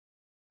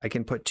 I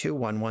can put 2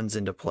 1/1s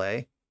into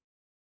play.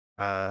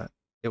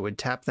 It would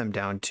tap them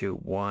down to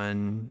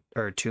 1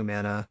 or 2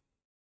 mana.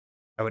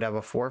 I would have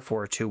a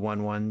 4/4 2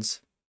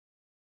 1/1s.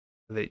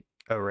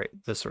 Oh right,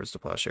 the Swords to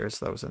Plowshares,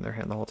 that was in their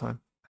hand the whole time.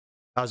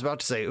 I was about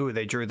to say, ooh,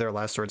 they drew their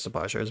last Swords to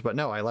Plowshares, but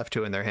no, I left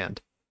 2 in their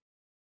hand.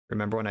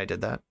 Remember when I did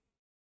that?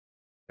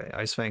 Okay,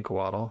 Ice Fang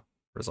Coatl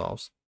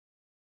resolves.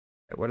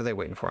 Okay, what are they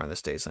waiting for on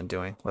this Days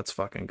Undoing? Let's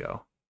fucking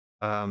go.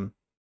 I'm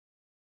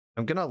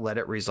gonna let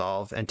it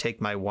resolve and take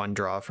my 1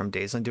 draw from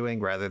Days Undoing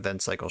rather than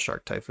cycle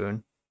Shark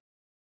Typhoon.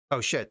 Oh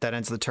shit, that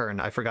ends the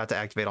turn. I forgot to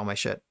activate all my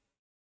shit.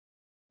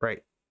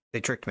 Right, they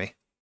tricked me.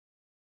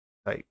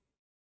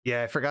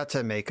 Yeah, I forgot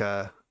to make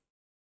a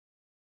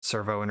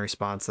servo in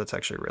response. That's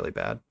actually really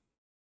bad.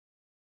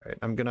 Alright,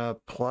 I'm gonna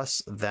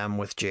plus them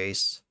with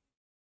Jace.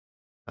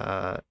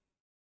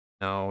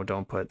 No,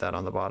 don't put that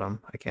on the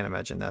bottom. I can't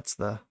imagine that's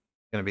gonna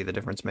be the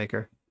difference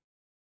maker.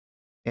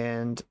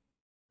 And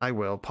I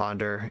will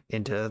ponder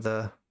into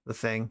the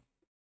thing.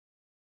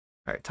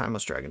 Alright,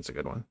 Timeless Dragon's a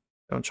good one.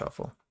 Don't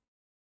shuffle.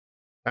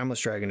 Timeless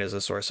Dragon is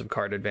a source of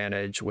card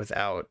advantage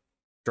without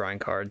drawing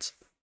cards.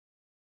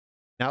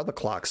 Now the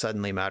clock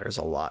suddenly matters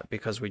a lot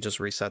because we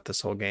just reset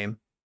this whole game.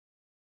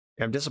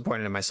 I'm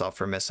disappointed in myself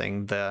for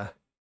missing the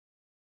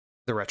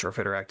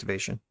Retrofitter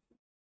activation.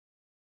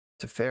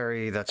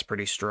 Teferi, that's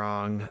pretty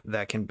strong.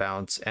 That can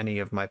bounce any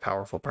of my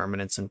powerful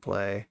permanents in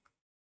play.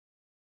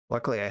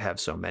 Luckily I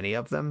have so many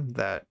of them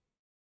that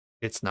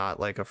it's not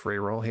like a free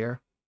roll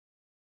here.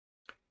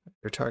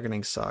 They're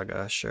targeting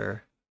Saga,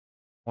 sure.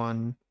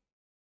 1,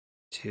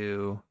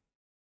 2,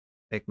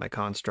 make my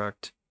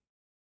construct.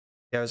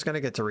 Yeah, I was going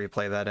to get to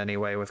replay that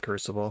anyway with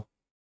Crucible.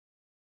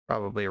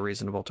 Probably a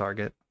reasonable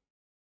target.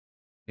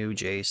 New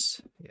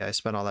Jace. Yeah, I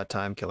spent all that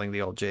time killing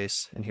the old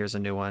Jace, and here's a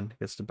new one.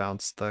 Gets to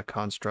bounce the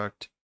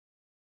construct.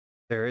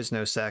 There is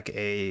no Sec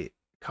A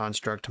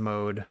construct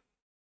mode,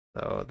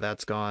 so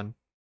that's gone.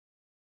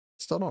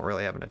 Still don't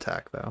really have an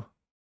attack, though.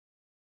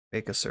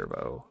 Make a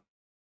servo.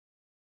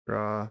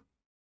 Draw.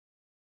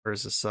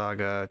 Where's the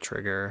Saga?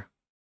 Trigger.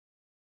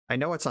 I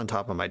know it's on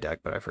top of my deck,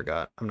 but I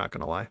forgot. I'm not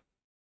going to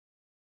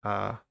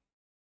lie.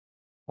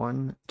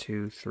 1,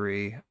 2,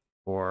 3,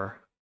 4,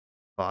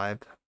 5.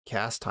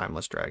 Cast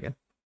Timeless Dragon.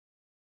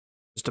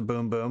 Just a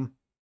boom boom.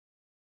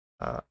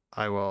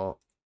 I will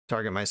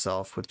target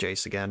myself with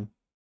Jace again.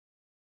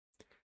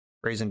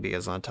 Brazen Bee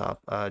is on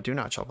top. Do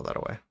not shuffle that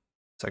away.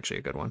 It's actually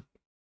a good one.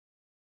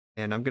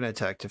 And I'm going to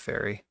attack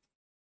Teferi.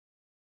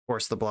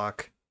 Force the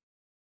block.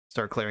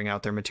 Start clearing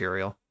out their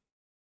material.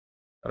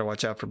 Gotta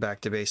watch out for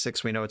back to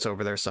basics. We know it's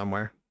over there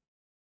somewhere.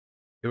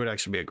 It would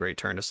actually be a great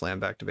turn to slam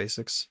back to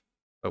basics,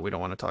 but we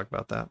don't want to talk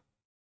about that.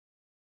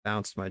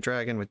 Bounced my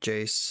dragon with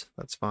Jace.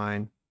 That's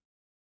fine.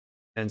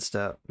 End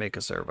step, make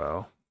a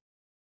servo.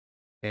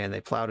 And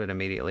they plowed it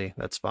immediately.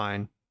 That's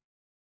fine.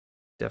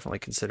 Definitely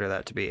consider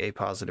that to be a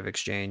positive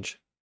exchange.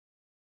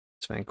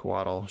 Sven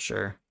Coatl,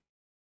 sure.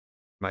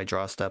 My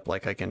draw step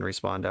like I can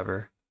respond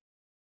ever.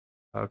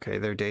 Okay,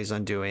 their day's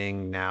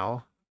undoing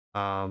now.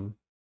 I've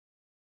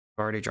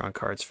already drawn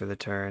cards for the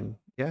turn.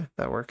 Yeah,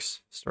 that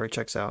works. Story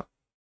checks out.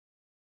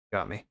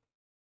 Got me.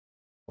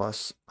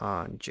 Plus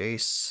on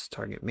Jace,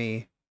 target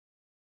me.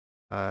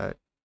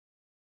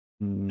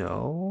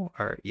 No,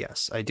 or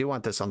yes, I do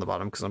want this on the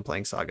bottom because I'm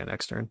playing Saga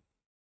next turn.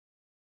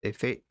 They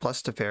Fate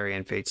plus Teferi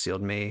and Fate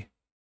sealed me.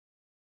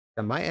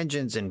 And my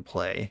engine's in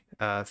play.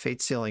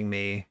 Fate sealing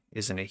me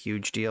isn't a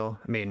huge deal.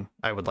 I mean,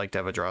 I would like to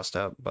have a draw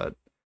step, but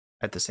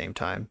at the same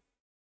time,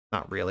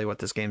 not really what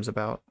this game's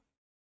about.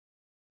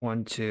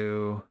 1,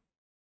 2,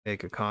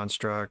 make a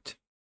construct.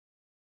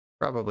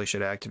 Probably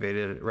should have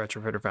activated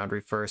Retrofitter Foundry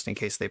first in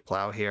case they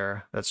plow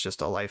here. That's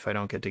just a life I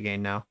don't get to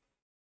gain now.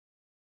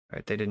 All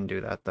right, they didn't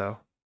do that though.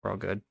 We're all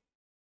good.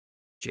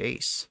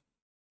 Jace.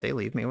 They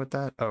leave me with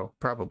that? Oh,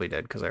 probably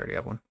did because I already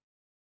have one.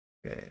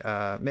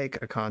 Okay,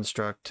 make a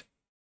construct.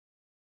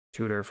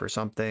 Tutor for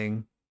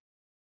something.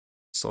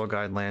 Soul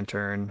Guide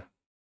Lantern.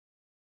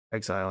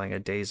 Exiling a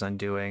Day's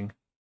Undoing.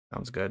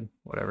 Sounds good.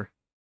 Whatever.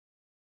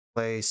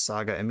 Play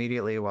Saga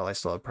immediately while I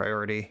still have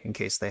priority in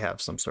case they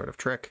have some sort of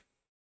trick.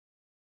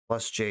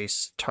 Plus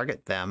Jace,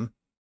 target them.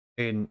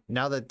 And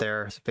now that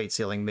they're fate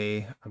sealing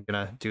me, I'm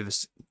gonna do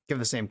this, give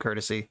the same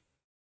courtesy.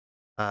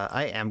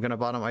 I am gonna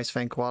bottom Ice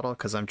Fang Coatl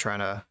because I'm trying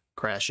to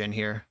crash in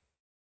here.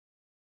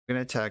 I'm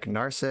gonna attack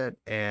Narset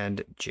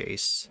and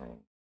Jace.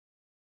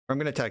 I'm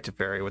gonna attack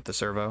Teferi with the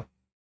servo.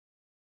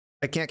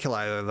 I can't kill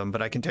either of them,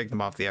 but I can take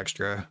them off the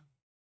extra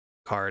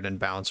card and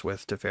bounce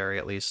with Teferi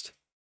at least.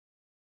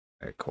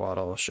 Alright,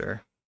 Coatl,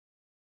 sure.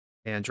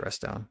 And dress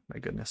down. My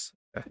goodness.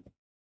 Okay.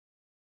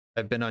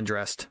 I've been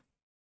undressed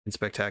in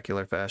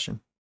spectacular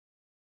fashion.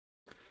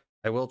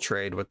 I will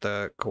trade with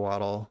the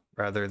Coatl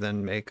rather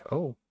than make...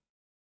 Oh.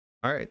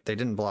 Alright, they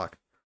didn't block.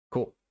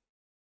 Cool.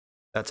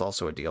 That's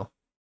also a deal.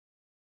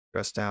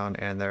 Dress down,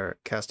 and they're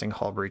casting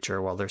Hull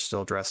Breacher while they're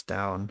still dressed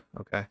down.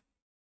 Okay.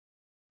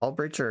 Hull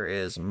Breacher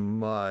is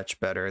much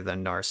better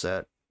than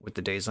Narset with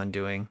the Day's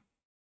Undoing.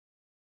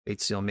 Fate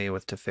seal me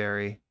with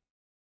Teferi.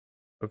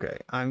 Okay,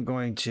 I'm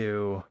going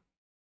to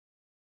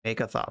make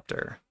a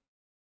Thopter.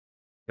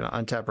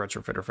 Gonna untap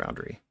Retrofitter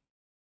Foundry.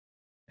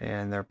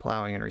 And they're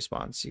plowing in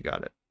response. You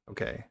got it.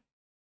 Okay.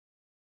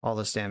 All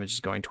this damage is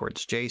going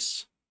towards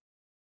Jace.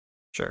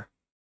 Sure.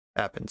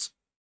 Happens.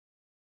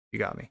 You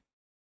got me.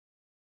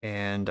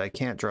 And I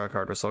can't draw a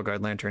card with Soul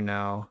Guide Lantern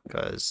now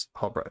because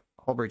Hull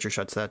Breacher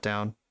shuts that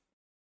down.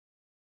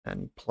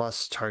 And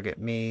plus target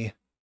me.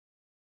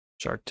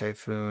 Shark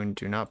Typhoon.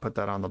 Do not put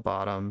that on the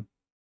bottom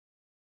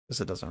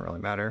because it doesn't really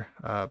matter.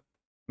 I'm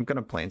going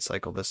to plane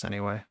cycle this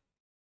anyway.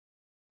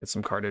 Get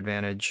some card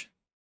advantage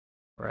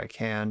where I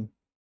can.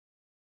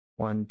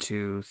 1,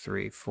 2,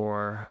 3,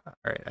 4. All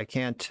right, I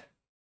can't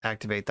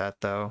activate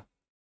that though.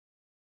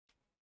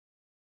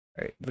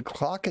 All right, the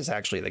clock is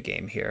actually the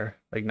game here.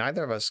 Like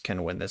neither of us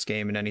can win this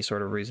game in any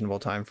sort of reasonable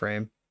time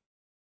frame.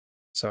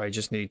 So I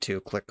just need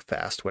to click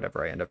fast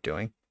whatever I end up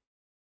doing.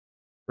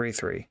 3,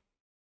 3.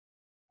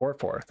 4,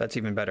 4. That's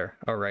even better.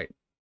 All right,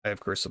 I have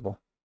Crucible.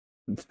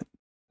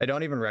 I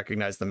don't even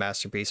recognize the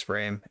Masterpiece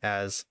frame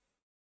as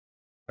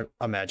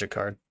a magic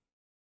card.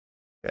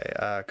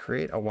 Okay,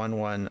 create a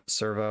 1/1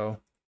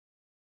 servo.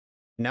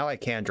 Now I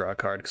can draw a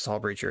card because Hull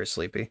Breacher is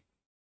sleepy.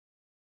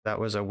 That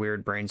was a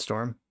weird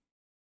brainstorm.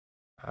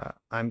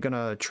 I'm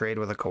gonna trade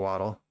with a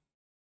Coatl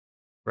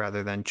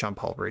rather than chump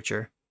Hull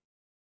Breacher.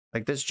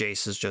 Like this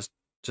Jace is just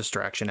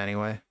distraction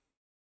anyway.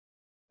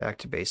 Back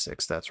to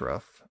basics, that's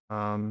rough.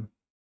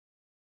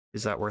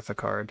 Is that worth a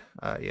card?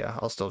 Yeah,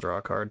 I'll still draw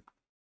a card.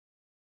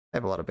 I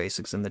have a lot of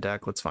basics in the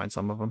deck, let's find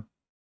some of them.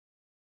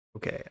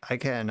 Okay, I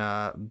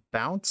can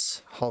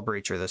bounce Hull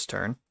Breacher this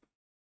turn.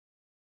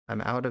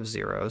 I'm out of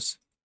zeros.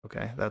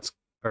 Okay, that's,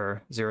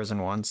 or zeros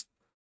and ones.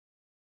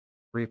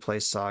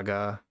 Replay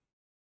Saga.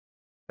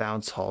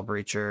 Bounce Hull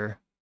Breacher.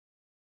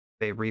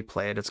 They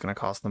replay it, it's going to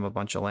cost them a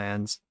bunch of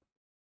lands.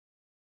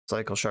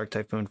 Cycle Shark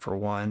Typhoon for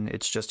 1.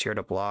 It's just here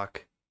to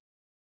block.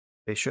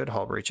 They should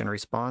Hull Breach in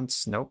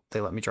response. Nope,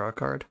 they let me draw a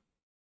card.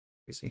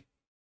 Easy.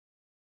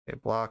 Okay,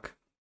 block.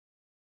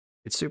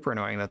 It's super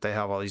annoying that they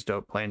have all these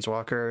dope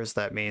planeswalkers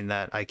that mean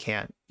that I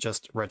can't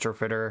just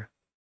Retrofitter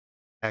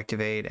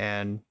activate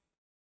and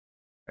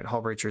right,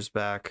 Hull Breacher's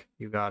back.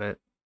 You got it.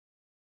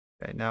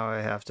 Okay, now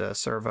I have to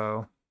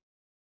servo.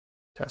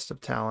 Test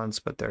of Talents,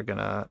 but they're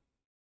gonna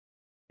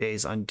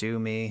Days Undo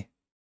me.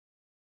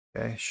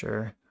 Okay,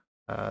 sure.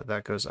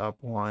 That goes up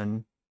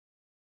 1.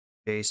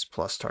 Base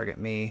plus target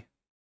me.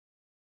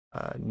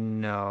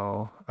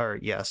 No. Or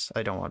yes,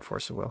 I don't want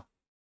Force of Will.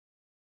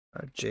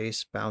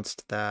 Jace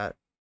bounced that.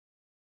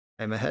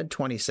 I'm ahead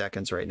 20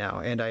 seconds right now,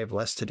 and I have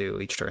less to do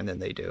each turn than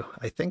they do.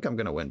 I think I'm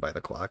going to win by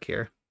the clock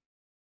here.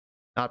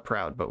 Not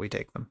proud, but we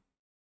take them.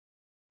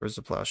 Where's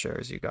the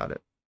plowshares? You got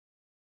it.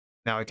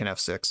 Now I can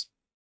F6.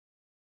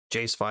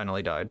 Jace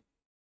finally died.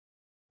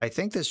 I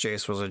think this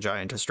Jace was a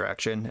giant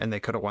distraction, and they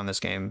could have won this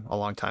game a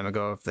long time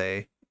ago if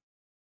they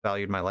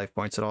valued my life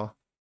points at all.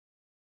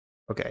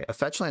 Okay, a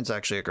fetch land's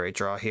actually a great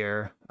draw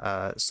here.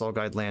 Soul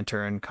Guide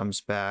Lantern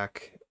comes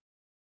back.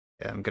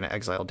 Yeah, I'm going to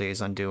exile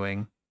Days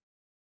Undoing.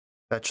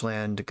 Fetch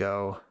land,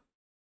 go.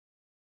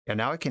 Yeah,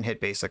 now I can hit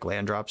basic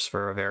land drops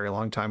for a very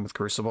long time with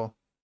Crucible.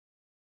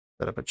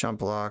 Set up a chump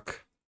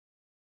block.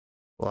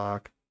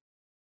 Block.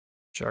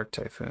 Shark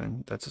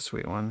Typhoon, that's a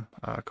sweet one.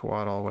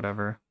 Coatl,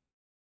 whatever.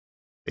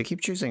 They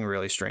keep choosing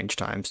really strange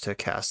times to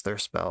cast their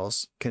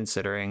spells,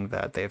 considering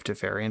that they have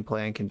Teferi in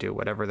play and can do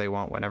whatever they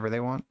want whenever they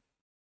want.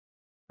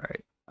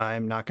 Alright,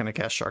 I'm not going to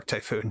cast Shark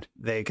Typhoon.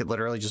 They could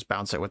literally just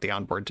bounce it with the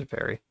onboard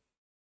Teferi.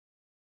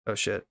 Oh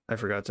shit, I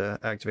forgot to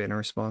activate a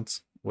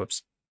response.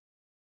 Whoops.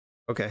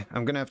 Okay,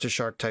 I'm going to have to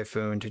Shark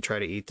Typhoon to try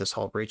to eat this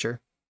Hull Breacher.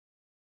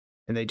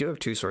 And they do have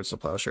 2 Swords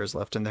of Plowshares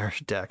left in their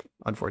deck,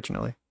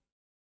 unfortunately.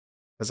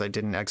 Because I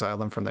didn't exile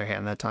them from their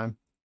hand that time.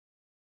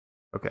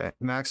 Okay,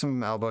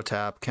 maximum elbow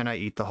tap. Can I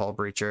eat the Hull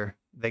Breacher?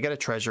 They get a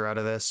treasure out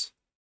of this.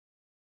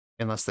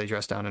 Unless they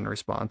dress down in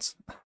response.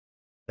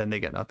 Then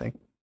they get nothing.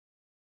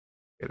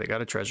 Okay, they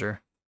got a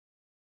treasure.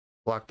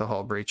 Block the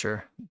Hull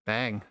Breacher.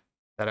 Bang.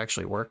 That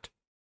actually worked.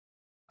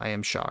 I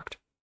am shocked.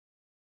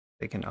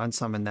 They can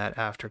unsummon that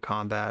after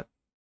combat.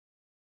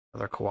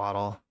 Another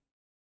Coatl.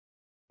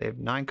 They have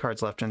 9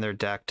 cards left in their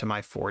deck to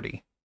my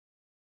 40.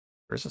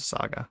 Where's a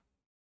Saga?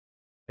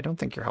 I don't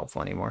think you're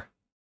helpful anymore.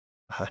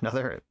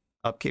 Another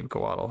upkeep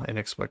Coatl,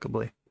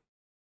 inexplicably.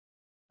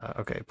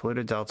 Okay,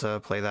 Polluted Delta,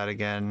 play that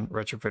again.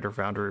 Retrofitter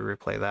Foundry,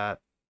 replay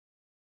that.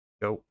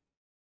 Go.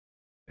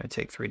 Gonna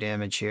take 3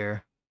 damage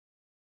here.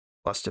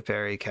 Plus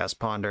Teferi, cast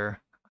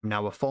Ponder. I'm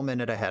now a full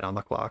minute ahead on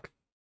the clock.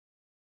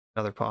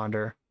 Another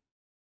Ponder.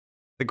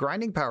 The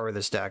grinding power of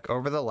this deck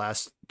over the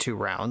last 2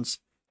 rounds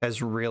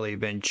has really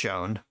been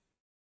shown.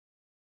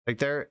 Like,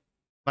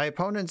 my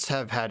opponents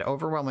have had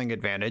overwhelming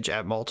advantage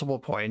at multiple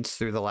points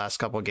through the last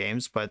couple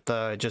games, but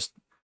the just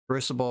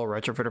Crucible,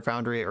 Retrofitter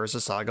Foundry, Urza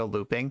Saga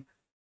looping.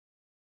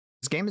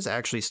 This game is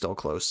actually still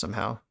close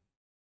somehow.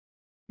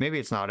 Maybe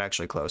it's not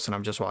actually close and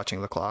I'm just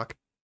watching the clock.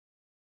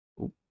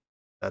 Oop,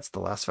 that's the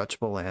last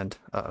fetchable land.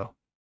 Uh-oh.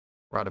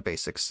 We're out of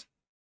basics.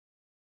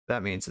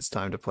 That means it's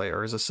time to play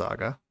Urza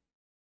Saga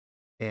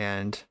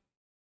and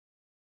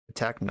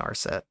attack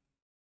Narset.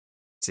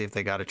 See if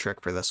they got a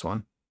trick for this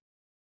one.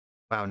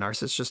 Wow,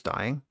 Narset's just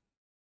dying?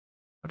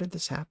 How did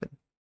this happen?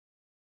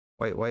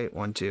 Wait,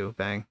 1, 2,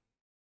 bang.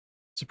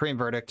 Supreme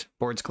Verdict,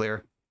 board's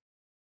clear.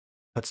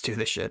 Let's do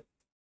this shit.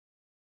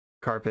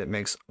 Carpet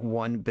makes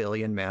 1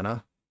 billion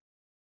mana.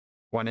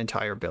 1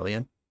 entire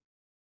billion.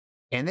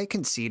 And they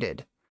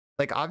conceded.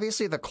 Like,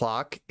 obviously the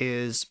clock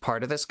is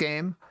part of this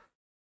game,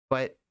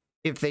 but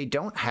if they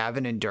don't have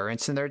an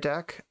Endurance in their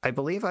deck, I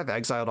believe I've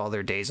exiled all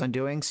their Days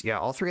Undoings. Yeah,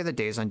 all 3 of the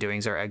Days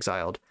Undoings are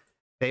exiled.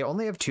 They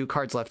only have 2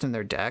 cards left in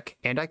their deck,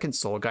 and I can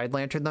Soul Guide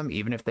Lantern them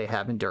even if they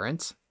have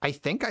Endurance. I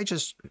think I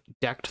just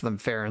decked them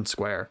fair and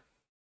square.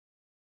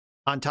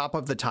 On top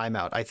of the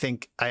timeout, I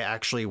think I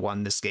actually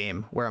won this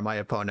game, where my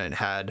opponent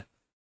had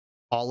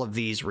all of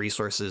these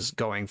resources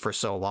going for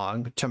so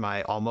long to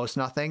my almost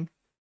nothing.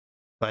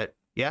 But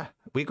yeah,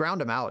 we ground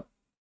them out.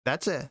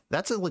 That's a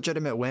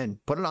legitimate win.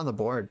 Put it on the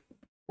board.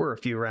 We're a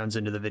few rounds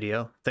into the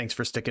video. Thanks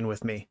for sticking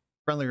with me.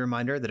 Friendly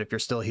reminder that if you're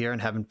still here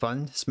and having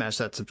fun, smash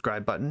that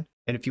subscribe button.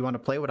 And if you want to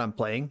play what I'm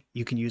playing,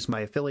 you can use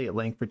my affiliate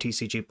link for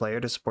TCG Player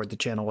to support the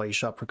channel while you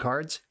shop for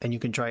cards, and you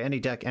can try any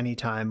deck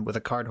anytime with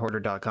a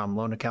cardhoarder.com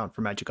loan account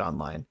for Magic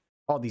Online.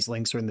 All these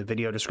links are in the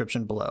video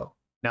description below.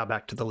 Now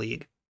back to the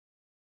league.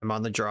 I'm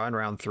on the draw in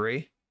round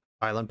 3.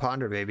 Island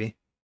Ponder, baby.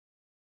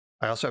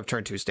 I also have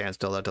turn 2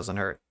 Standstill, that doesn't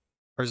hurt.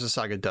 Urza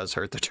Saga does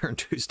hurt the turn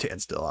 2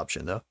 Standstill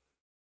option, though.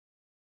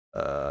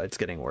 It's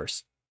getting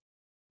worse.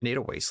 I need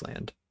a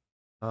Wasteland.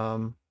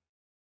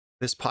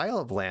 This pile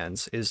of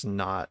lands is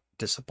not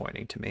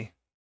disappointing to me.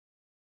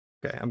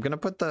 Okay, I'm gonna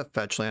put the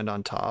fetch land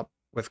on top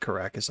with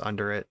Caracas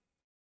under it,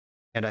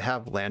 and I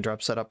have land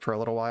drop set up for a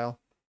little while.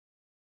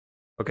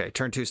 Okay,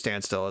 turn 2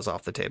 Standstill is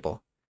off the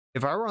table.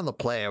 If I were on the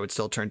play, I would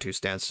still turn 2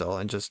 Standstill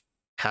and just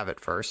have it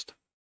first.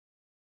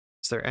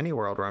 Is there any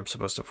world where I'm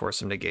supposed to force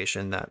some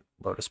negation that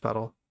Lotus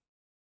Petal?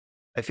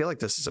 I feel like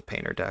this is a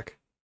Painter deck.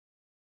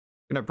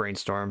 I'm gonna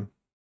brainstorm.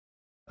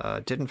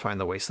 Didn't find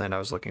the Wasteland I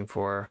was looking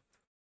for.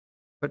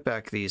 Put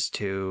back these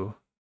 2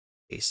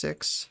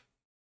 A6.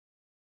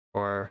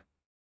 Or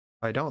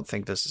I don't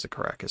think this is a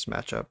Caracas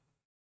matchup.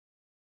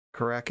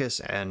 Caracas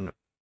and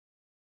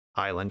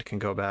Island can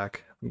go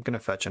back. I'm going to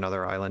fetch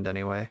another Island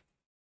anyway.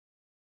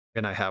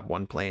 And I have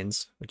 1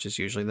 Plains, which is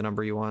usually the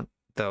number you want,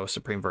 though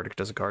Supreme Verdict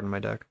does a card in my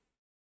deck.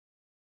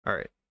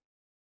 Alright.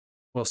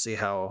 We'll see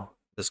how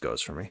this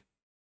goes for me.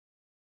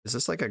 Is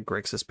this like a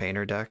Grixis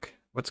Painter deck?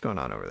 What's going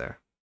on over there?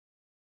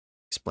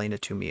 Explain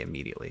it to me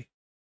immediately.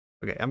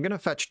 Okay, I'm gonna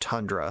fetch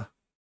Tundra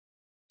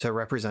to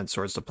represent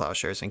Swords to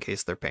Plowshares in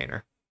case they're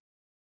Painter.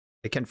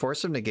 It can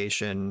force of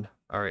negation.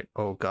 All right.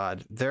 Oh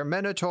god, they're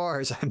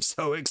Minotaurs. I'm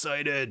so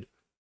excited.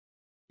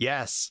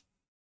 Yes.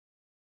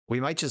 We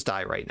might just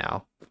die right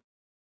now.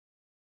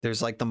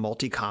 There's like the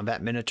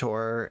multi-combat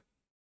Minotaur.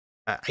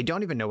 I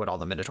don't even know what all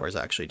the Minotaurs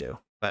actually do,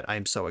 but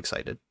I'm so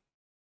excited.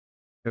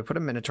 You put a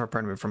Minotaur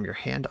permanent from your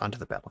hand onto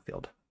the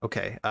battlefield.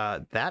 Okay,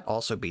 that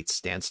also beats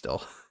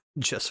Standstill.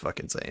 Just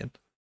fucking saying.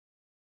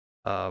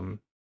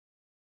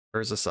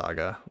 Urza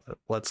Saga.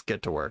 Let's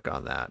get to work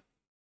on that.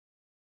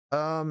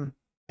 And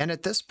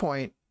at this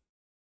point,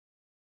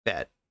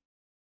 bet.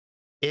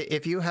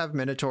 If you have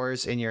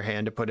Minotaurs in your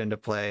hand to put into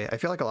play, I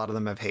feel like a lot of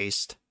them have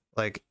haste.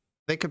 Like,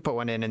 they could put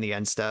one in the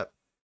end step.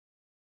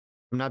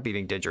 I'm not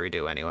beating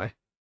Didgeridoo anyway.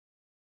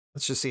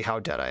 Let's just see how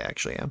dead I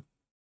actually am.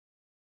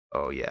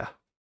 Oh, yeah.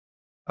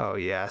 Oh,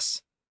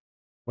 yes.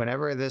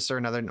 Whenever this or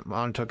another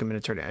mono-token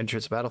Minotaur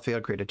enters the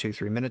battlefield, create a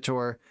 2/3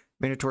 Minotaur.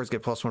 Minotaurs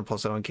get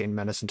 +1/+0 and gain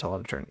menace until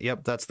end of turn.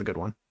 Yep, that's the good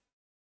one.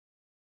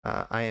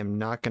 I am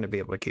not going to be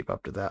able to keep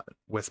up to that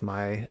with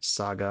my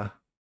Saga.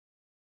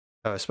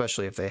 Oh,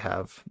 especially if they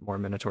have more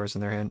Minotaurs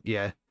in their hand.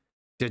 Yeah,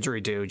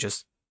 Didgeridoo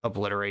just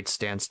obliterates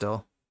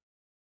Standstill.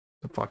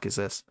 The fuck is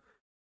this?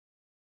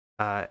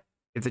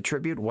 If the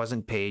tribute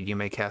wasn't paid, you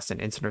may cast an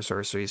instant or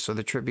sorcery. So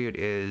the tribute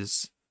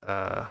is...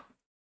 no.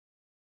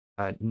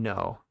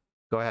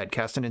 Go ahead,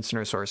 cast an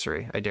instant or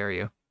sorcery. I dare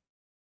you.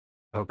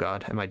 Oh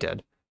god, am I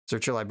dead?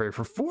 Search your library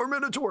for 4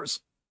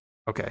 Minotaurs!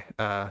 Okay,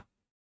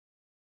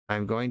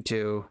 I'm going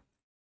to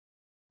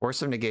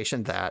force of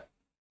negation that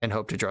and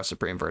hope to draw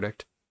Supreme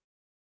Verdict.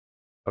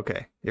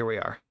 Okay, here we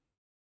are.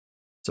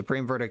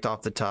 Supreme Verdict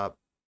off the top.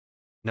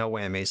 No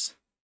whammies.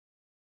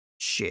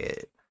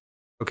 Shit.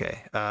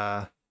 Okay,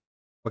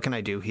 what can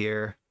I do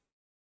here?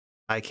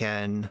 I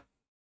can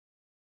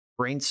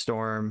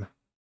brainstorm,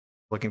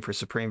 looking for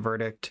Supreme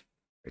Verdict.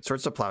 Right,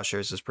 Swords to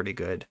Plowshares is pretty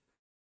good.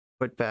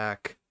 Put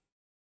back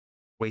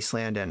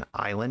Wasteland and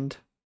Island,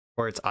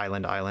 or it's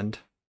Island.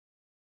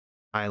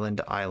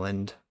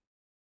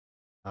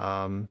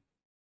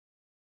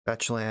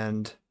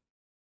 Fetchland.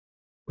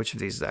 Which of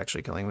these is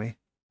actually killing me?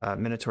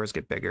 Minotaurs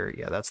get bigger.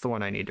 Yeah, that's the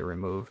one I need to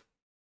remove.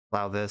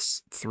 Allow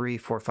this 3,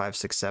 4, 5,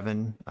 6,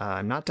 7.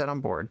 I'm not dead on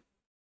board.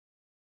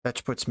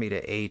 Fetch puts me to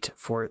 8.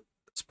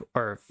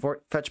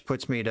 Fetch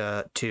puts me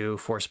to 2.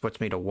 Force puts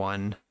me to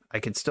 1. I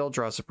can still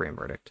draw Supreme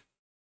Verdict.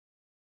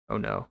 Oh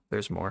no,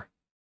 there's more.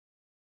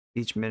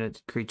 Each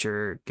minute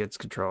creature gets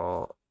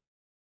control.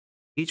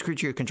 Each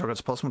creature you control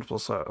gets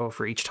 +1/+0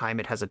 for each time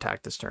it has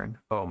attacked this turn.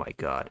 Oh my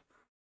god.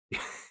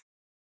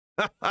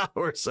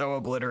 We're so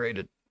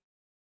obliterated.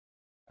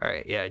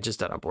 Alright, yeah,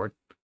 just dead on board.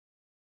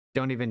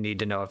 Don't even need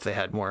to know if they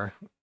had more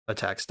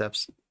attack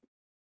steps.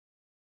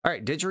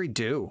 Alright,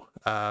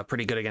 Didgeridoo.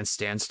 Pretty good against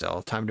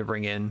Standstill. Time to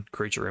bring in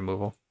creature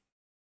removal.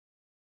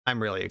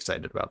 I'm really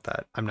excited about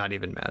that. I'm not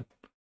even mad.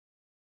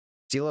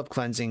 Seal Up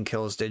Cleansing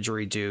kills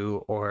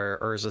Didgeridoo or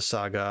Urza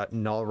Saga.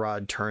 Null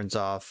Rod turns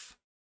off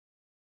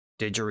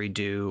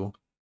Didgeridoo.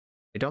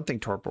 I don't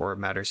think Torpor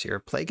matters here.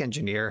 Plague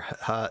Engineer.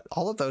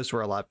 All of those were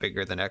a lot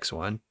bigger than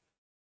X1.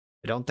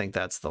 I don't think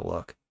that's the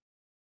look.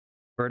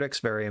 Verdict's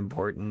very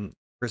important.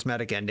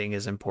 Prismatic Ending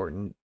is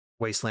important.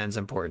 Wasteland's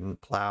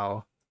important.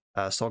 Plow.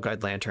 Soul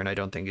Guide Lantern I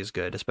don't think is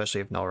good,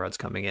 especially if Null Rod's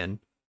coming in.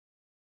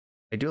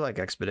 I do like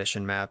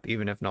Expedition Map,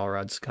 even if Null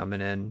Rod's coming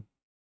in.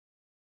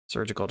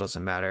 Surgical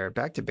doesn't matter.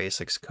 Back to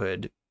Basics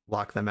could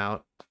lock them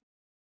out.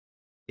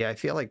 Yeah, I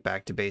feel like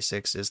Back to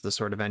Basics is the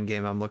sort of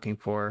endgame I'm looking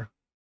for.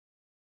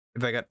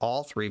 If I got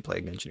all 3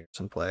 Plague Engineers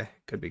in play,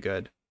 could be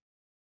good.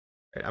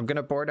 Right, I'm going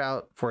to board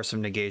out Force of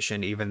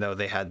Negation, even though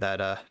they had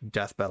that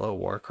Death Bellow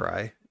War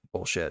Cry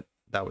bullshit.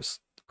 That was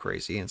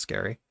crazy and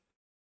scary.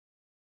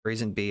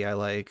 Reason B I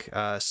like.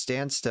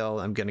 Standstill,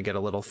 I'm going to get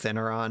a little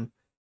thinner on.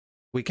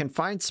 We can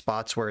find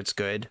spots where it's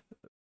good,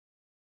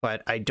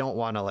 but I don't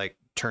want to like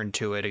turn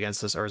to it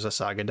against this Urza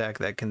Saga deck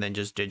that can then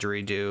just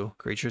Didgeridoo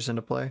creatures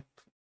into play.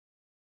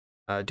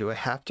 Do I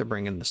have to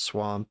bring in the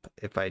Swamp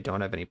if I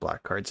don't have any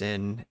black cards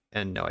in?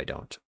 And no, I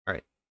don't. All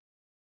right.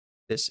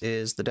 This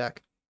is the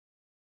deck.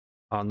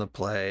 On the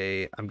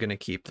play, I'm going to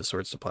keep the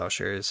Swords to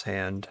Plowshares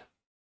hand.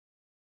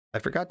 I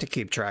forgot to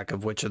keep track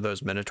of which of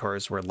those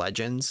Minotaurs were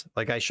legends.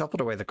 Like, I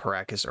shuffled away the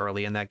Caracas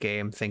early in that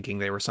game, thinking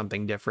they were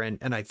something different.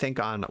 And I think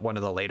on one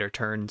of the later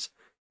turns,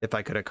 if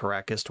I could have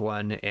Caracased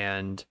one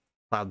and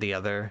plowed the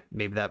other,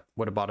 maybe that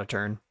would have bought a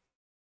turn.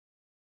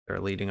 They're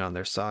leading on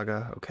their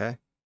Saga. Okay.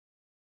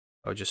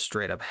 Oh, just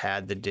straight up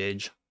had the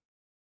Dig.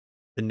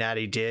 The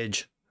Natty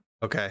Dig.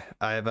 Okay,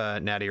 I have a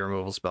Natty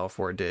removal spell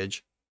for Dig.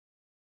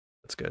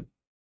 That's good.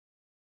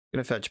 I'm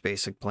gonna fetch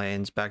Basic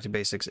Planes. Back to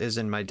Basics is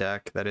in my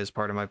deck. That is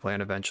part of my plan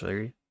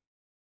eventually.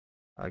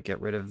 Get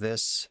rid of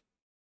this.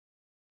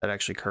 That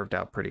actually curved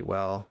out pretty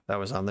well. That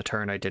was on the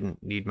turn. I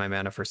didn't need my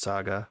mana for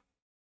Saga.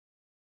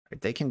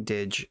 Right, they can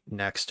Dig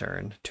next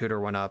turn.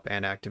 Tutor one up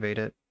and activate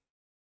it.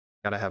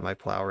 Gotta have my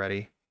plow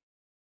ready.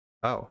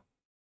 Oh.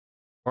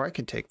 Or I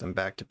could take them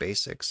back to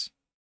Basics.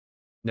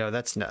 No,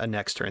 that's a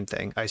next turn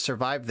thing. I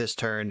survive this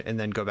turn and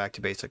then go back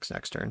to Basics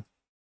next turn.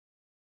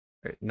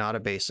 Right, not a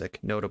basic,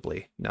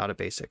 notably, not a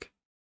basic.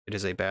 It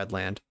is a bad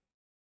land.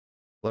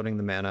 Floating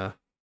the mana.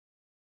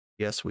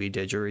 Yes, we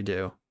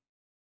didgeridoo.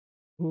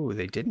 Ooh,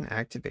 they didn't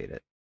activate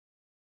it.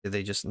 Did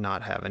they just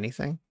not have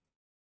anything?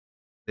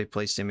 They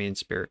play Simian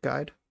Spirit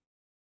Guide?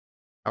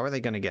 How are they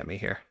going to get me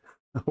here?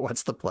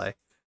 What's the play?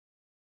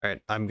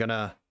 Alright, I'm going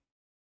to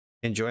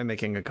enjoy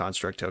making a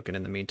construct token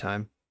in the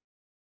meantime.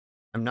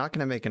 I'm not going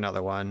to make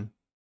another one.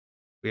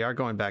 We are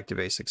going back to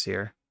basics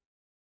here.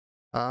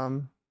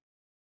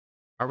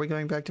 Are we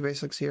going back to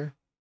basics here?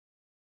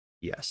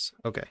 Yes.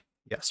 Okay.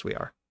 Yes, we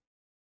are.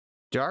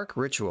 Dark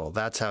Ritual.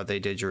 That's how they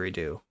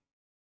didgeridoo.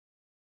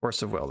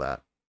 Force of Will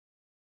that.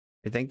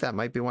 I think that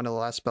might be one of the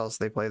last spells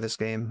they play this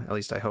game. At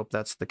least I hope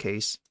that's the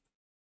case.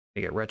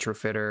 I get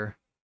Retrofitter,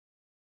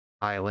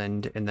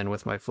 Island, and then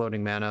with my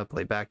floating mana,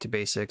 play back to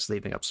basics,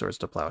 leaving up Swords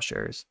to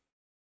Plowshares.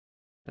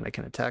 And I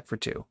can attack for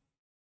 2.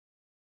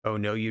 Oh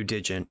no, you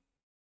didn't.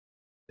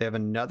 They have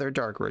another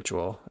Dark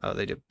Ritual. Oh,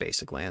 they did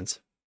basic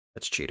lands.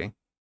 That's cheating.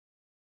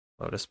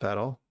 Lotus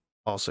Petal,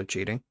 also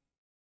cheating.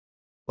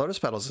 Lotus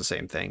Petal is the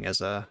same thing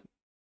as a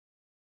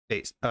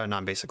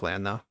non-basic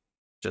land, though.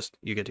 Just,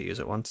 you get to use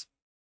it once.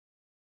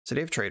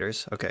 City of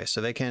Traders. Okay, so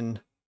they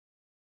can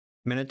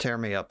Minotaur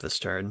me up this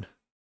turn.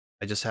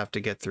 I just have to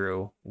get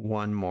through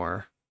one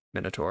more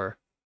Minotaur.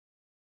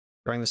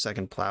 Drawing the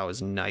second Plow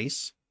is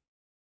nice.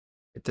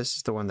 If this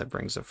is the one that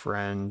brings a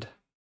friend,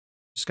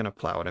 I'm just going to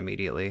plow it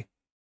immediately.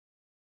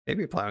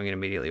 Maybe plowing it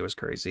immediately was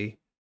crazy.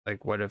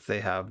 Like, what if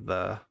they have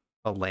a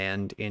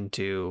land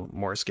into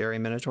more scary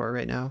Minotaur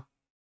right now?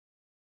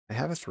 I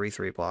have a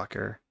 3/3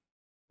 blocker.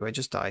 Do I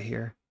just die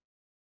here?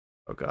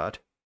 Oh god.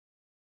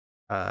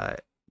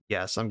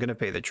 Yes, I'm gonna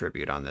pay the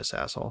tribute on this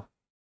asshole.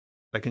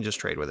 I can just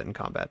trade with it in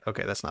combat.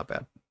 Okay, that's not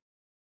bad.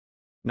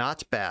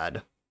 Not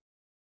bad.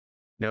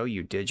 No,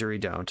 you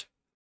don't.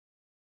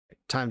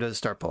 Time to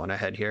start pulling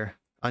ahead here.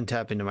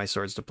 Untap into my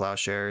Swords to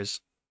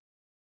Plowshares.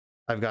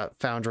 I've got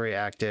Foundry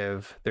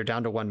active. They're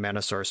down to 1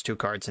 mana source, 2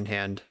 cards in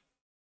hand.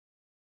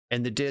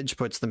 And the Dig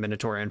puts the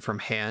Minotaur in from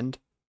hand,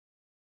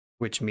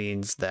 which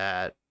means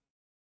that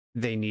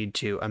they need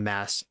to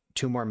amass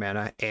 2 more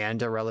mana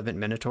and a relevant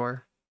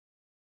Minotaur.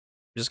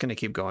 I'm just going to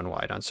keep going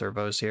wide on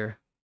servos here.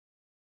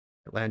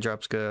 Land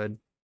drop's good.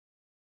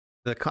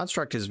 The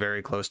construct is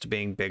very close to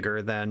being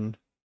bigger than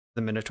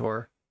the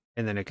Minotaur,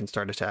 and then it can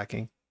start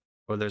attacking.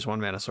 Oh, there's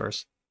 1 mana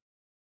source.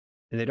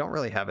 And they don't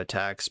really have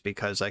attacks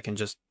because I can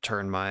just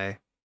turn my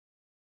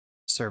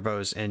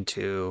servos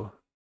into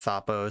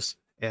Thopos,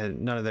 and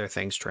none of their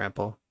things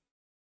trample.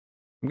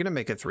 I'm going to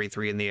make a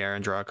 3/3 in the air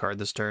and draw a card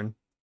this turn.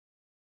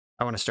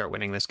 I want to start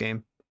winning this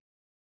game,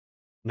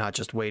 not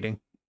just waiting.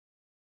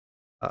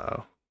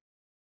 Uh-oh.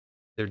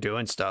 They're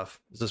doing stuff.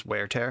 Is this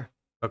Wear Tear?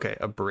 Okay,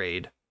 a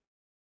Braid.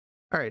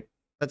 Alright,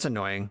 that's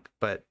annoying,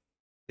 but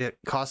it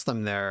cost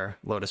them their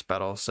Lotus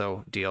Petal,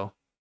 so deal.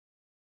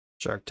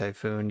 Shark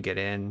Typhoon, get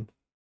in.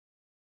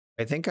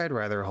 I think I'd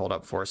rather hold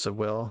up Force of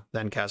Will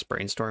than cast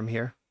Brainstorm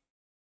here.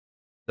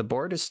 The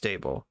board is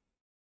stable.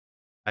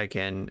 I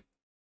can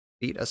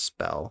beat a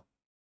spell.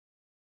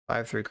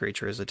 5/3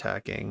 creature is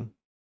attacking.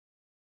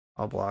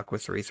 I'll block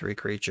with 3/3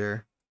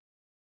 creature.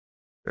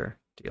 Sure,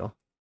 deal.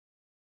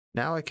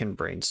 Now I can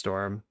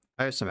Brainstorm.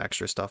 I have some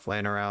extra stuff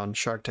laying around.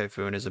 Shark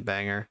Typhoon is a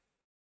banger.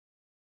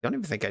 Don't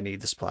even think I need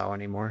this Plow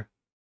anymore.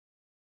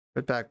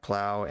 Put back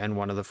Plow and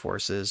one of the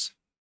forces.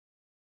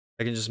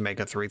 I can just make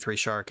a 3/3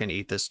 Shark and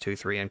eat this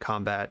 2/3 in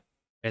combat,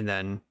 and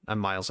then I'm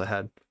miles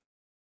ahead.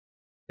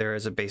 There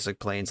is a basic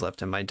Plains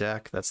left in my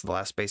deck. That's the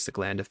last basic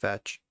land to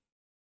fetch.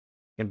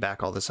 I can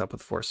back all this up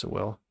with Force of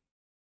Will.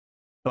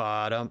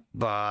 Bottom,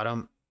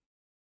 bottom,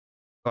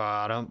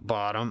 bottom,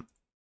 bottom.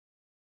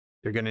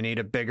 You're gonna need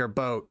a bigger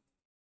boat.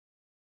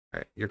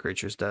 Alright, your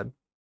creature's dead.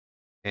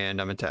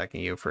 And I'm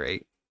attacking you for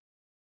 8.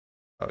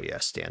 Oh yeah,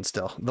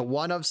 Standstill. The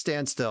one of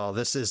Standstill.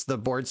 This is the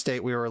board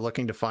state we were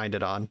looking to find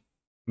it on.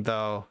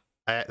 Though,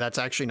 that's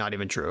actually not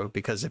even true,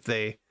 because if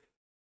they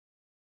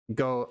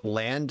go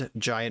land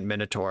Giant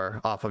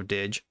Minotaur off of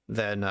Dig,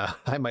 then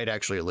I might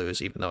actually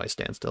lose, even though I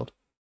Standstilled.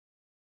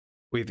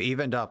 We've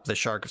evened up the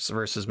Sharks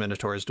versus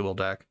Minotaurs dual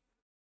deck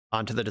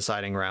onto the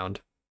deciding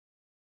round.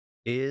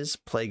 Is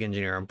Plague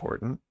Engineer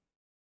important?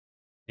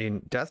 I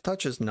mean, Death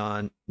Touch is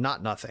not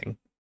nothing.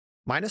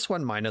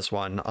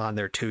 -1/-1 on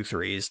their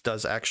 2/3s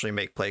does actually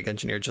make Plague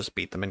Engineer just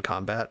beat them in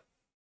combat.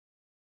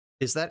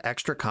 Is that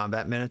extra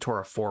combat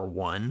Minotaur a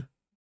 4/1?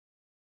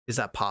 Is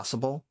that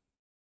possible?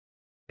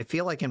 I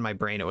feel like in my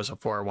brain it was a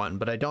 4/1,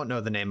 but I don't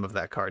know the name of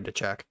that card to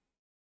check.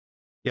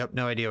 Yep,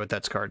 no idea what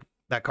that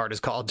card is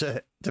called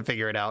to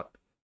figure it out.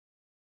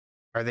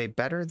 Are they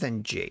better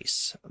than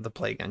Jace, the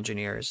Plague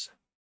Engineers?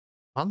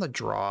 On the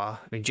draw,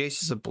 I mean,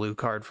 Jace is a blue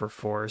card for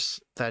Force.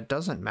 That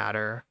doesn't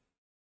matter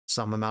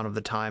some amount of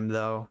the time,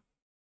 though.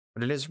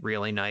 But it is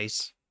really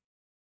nice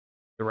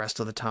the rest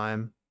of the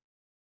time.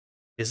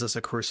 Is this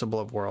a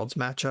Crucible of Worlds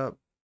matchup?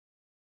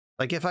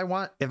 Like, if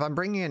I'm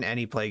bringing in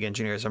any Plague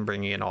Engineers, I'm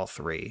bringing in all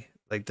 3.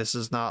 Like, this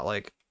is not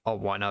like a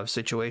one-of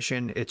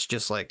situation. It's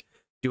just like,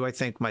 do I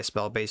think my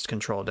spell-based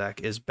control deck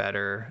is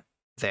better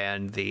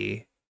than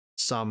the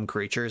some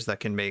creatures that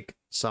can make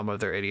some of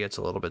their idiots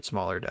a little bit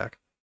smaller deck.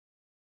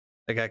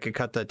 Like I could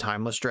cut the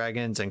Timeless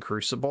Dragons and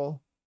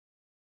Crucible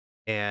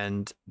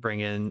and bring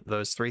in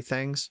those 3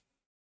 things.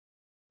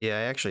 Yeah,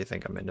 I actually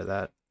think I'm into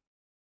that.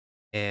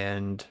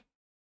 And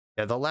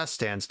yeah, the last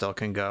Standstill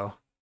can go.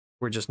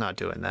 We're just not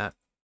doing that.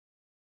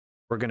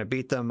 We're going to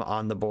beat them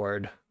on the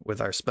board with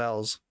our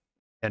spells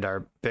and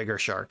our bigger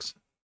sharks.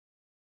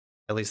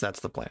 At least that's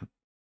the plan.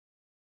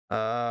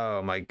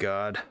 Oh my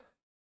god.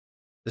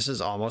 This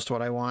is almost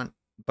what I want,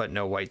 but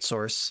no white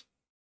source.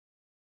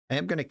 I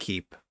am going to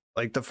keep.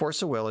 Like, the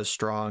Force of Will is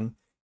strong,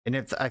 and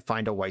if I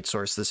find a white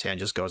source, this hand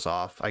just goes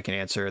off. I can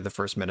answer the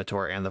first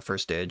Minotaur and the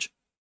first Dig.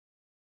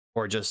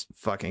 Or just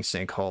fucking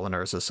Sinkhole and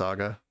Urza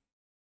Saga.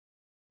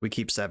 We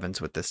keep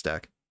 7s with this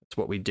deck. That's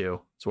what we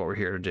do. It's what we're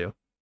here to do.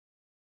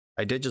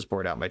 I did just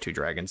board out my 2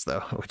 dragons,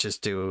 though, which is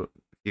 2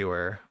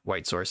 fewer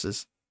white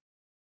sources.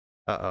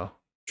 Uh-oh.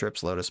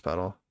 Trips Lotus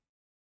Petal.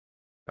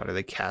 God, are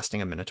they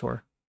casting a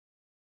Minotaur?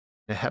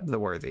 Heb the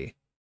Worthy.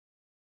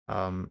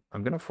 I'm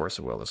going to Force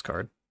of Will this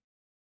card.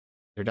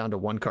 They're down to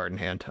 1 card in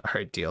hand. All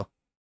right, deal.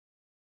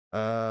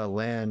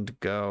 Land,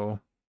 go.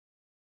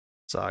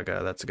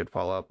 Saga, that's a good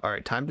follow-up. All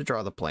right, time to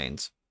draw the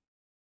planes.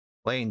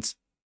 Planes.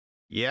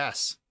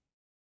 Yes.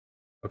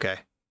 Okay.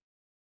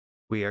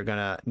 We are going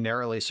to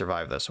narrowly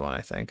survive this one,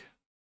 I think.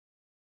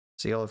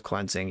 Seal of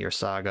Cleansing, your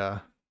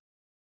Saga.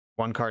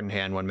 1 card in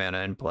hand, 1 mana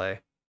in play.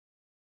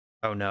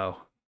 Oh no.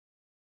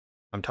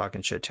 I'm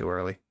talking shit too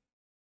early.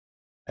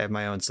 I have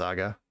my own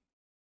Saga.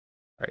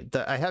 All right,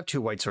 I have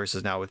 2 white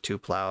sources now with 2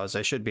 plows.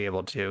 I should be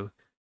able to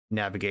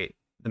navigate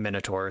the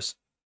Minotaurs.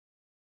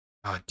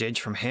 Oh, Dig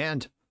from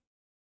hand.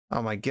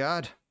 Oh my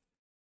god.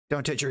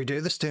 Don't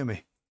didgeridoo this to me.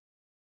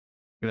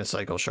 I'm going to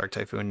cycle Shark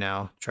Typhoon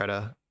now. Try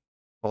to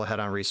pull ahead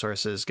on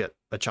resources. Get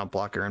a chump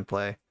blocker in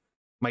play.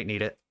 Might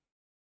need it.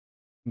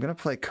 I'm going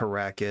to play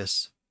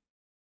Caracas.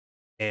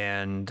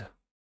 And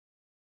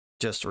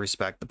just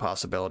respect the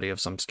possibility of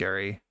some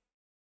scary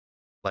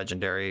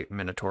legendary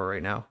Minotaur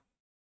right now.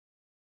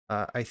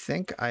 I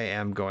think I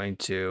am going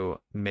to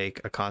make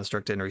a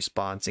construct in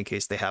response in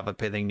case they have a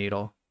Pithing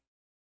Needle.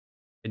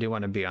 I do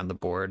want to be on the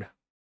board.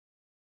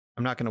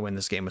 I'm not going to win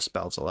this game with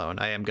spells alone.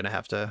 I am going to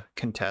have to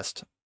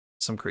contest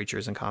some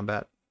creatures in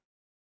combat.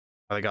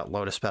 Oh, they got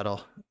Lotus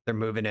Petal. They're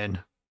moving in.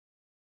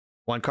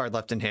 1 card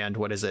left in hand.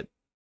 What is it?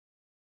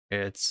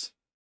 If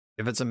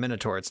it's a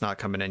Minotaur, it's not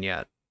coming in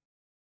yet.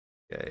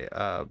 Okay,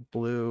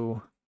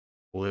 blue,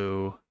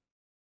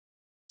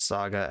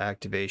 Saga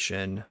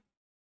activation.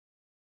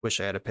 Wish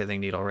I had a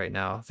Pithing Needle right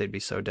now. They'd be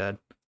so dead.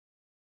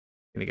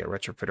 Gonna get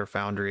Retrofitter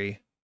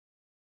Foundry.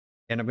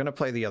 And I'm gonna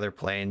play the other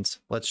planes.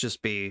 Let's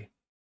just be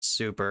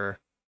super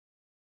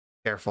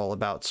careful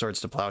about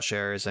Swords to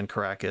Plowshares and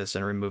Caracas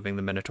and removing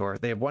the Minotaur.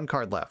 They have 1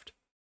 card left.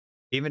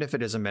 Even if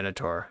it is a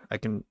Minotaur, I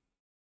can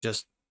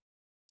just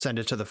send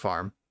it to the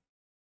farm.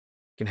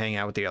 Can hang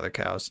out with the other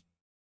cows.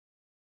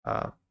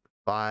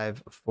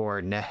 5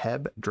 for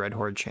Neheb,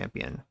 Dreadhorde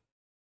Champion.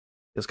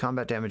 Deals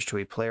combat damage to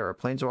a player or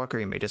planeswalker.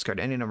 You may discard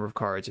any number of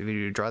cards. If you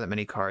do, draw that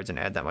many cards and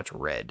add that much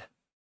red.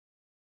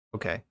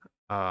 Okay.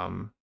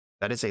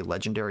 That is a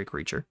legendary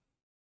creature.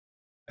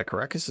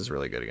 Caracas is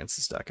really good against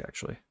this deck,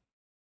 actually.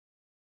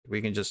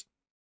 We can just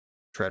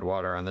tread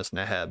water on this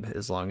Neheb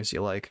as long as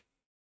you like.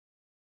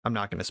 I'm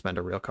not going to spend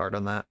a real card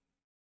on that.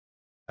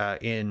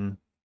 In,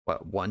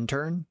 what, 1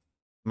 turn?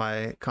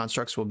 My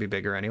constructs will be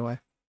bigger anyway.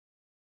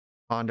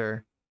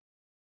 Ponder.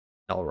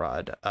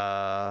 Elrod.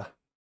 Yeah,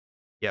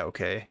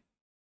 okay.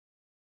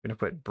 I'm going to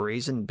put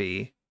Brazen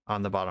Bee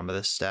on the bottom of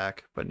this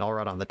stack. Put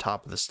Nullrod on the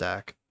top of the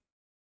stack.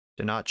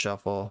 Do not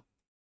shuffle.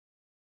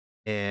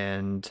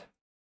 And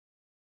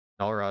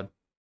Nullrod.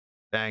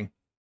 Bang.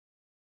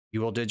 You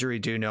will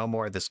didgeridoo no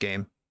more this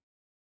game.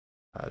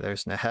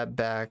 There's Neheb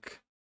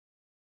back.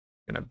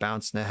 I'm going to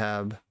bounce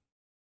Neheb.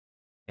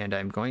 And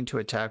I'm going to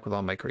attack with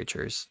all my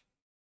creatures.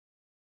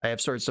 I have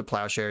Swords to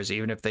Plowshares,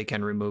 even if they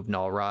can remove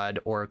Nullrod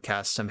or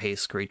cast some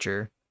haste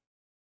creature.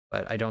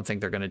 But I don't think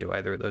they're going to do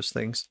either of those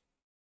things.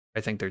 I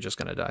think they're just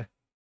going to die.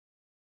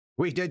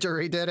 We did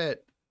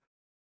it!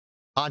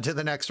 On to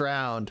the next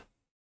round.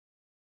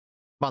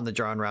 I'm on the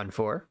draw in round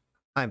 4.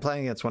 I'm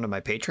playing against one of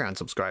my Patreon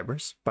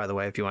subscribers. By the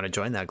way, if you want to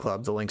join that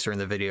club, the links are in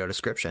the video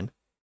description.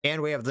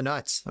 And we have the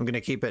nuts. I'm going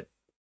to keep it.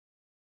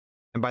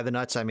 And by the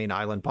nuts, I mean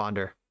Island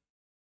Ponder.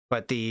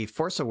 But the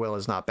Force of Will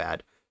is not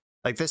bad.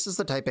 Like, this is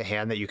the type of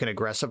hand that you can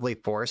aggressively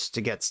force to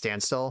get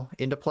Standstill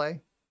into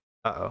play.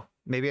 Uh-oh.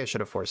 Maybe I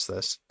should have forced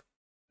this.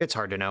 It's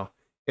hard to know.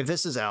 If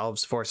this is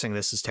Elves, forcing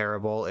this is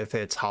terrible. If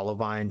it's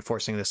Hollowvine,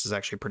 forcing this is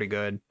actually pretty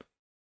good.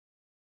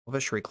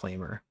 Elvish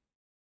Reclaimer.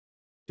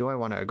 Do I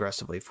want to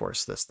aggressively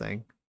force this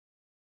thing?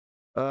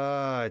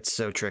 It's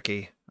so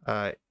tricky.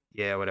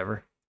 Yeah,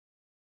 whatever.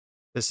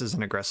 This is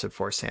an aggressive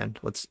force hand.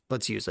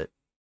 Let's use it.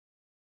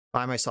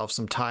 Buy myself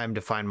some time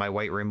to find my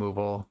white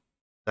removal.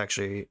 It's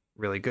actually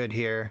really good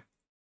here.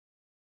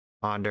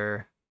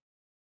 Ponder.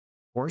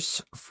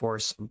 Force,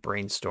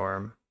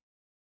 Brainstorm.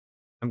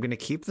 I'm going to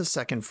keep the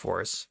second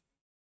force.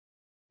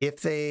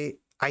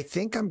 I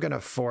think I'm going to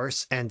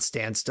force and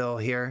Standstill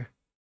here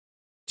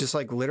Just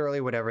like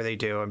literally whatever they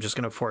do, I'm just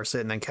going to force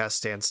it and then cast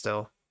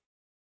Standstill.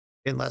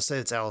 Unless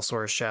it's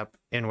Allosaurus Shep,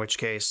 in which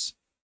case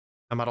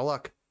I'm out of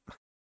luck.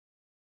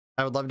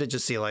 I would love to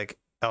just see like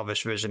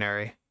Elvish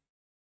Visionary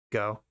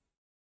go.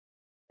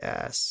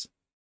 Yes.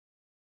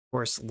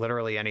 Force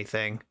literally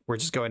anything. We're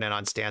just going in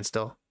on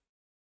Standstill.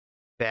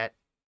 Bet.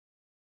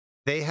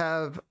 They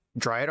have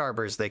Dryad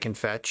Arbors they can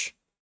fetch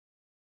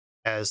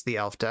as the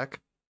elf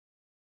deck.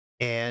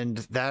 And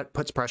that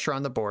puts pressure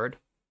on the board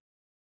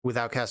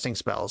without casting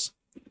spells.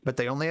 But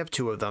they only have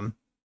 2 of them.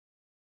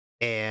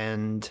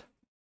 And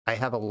I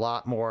have a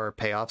lot more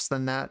payoffs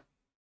than that.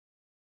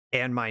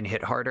 And mine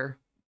hit harder.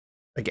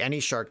 Like any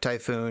Shark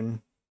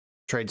Typhoon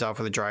trades off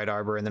with a Dryad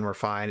Arbor and then we're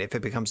fine. If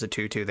it becomes a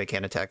 2/2, they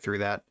can't attack through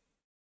that.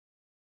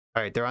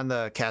 Alright, they're on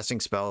the casting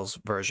spells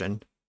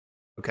version.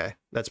 Okay,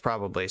 that's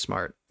probably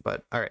smart.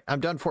 But alright, I'm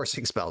done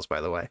forcing spells,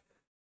 by the way.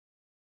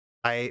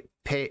 I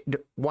paid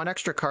 1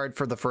 extra card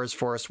for the first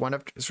force, 1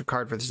 extra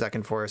card for the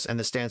second force, and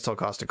the Standstill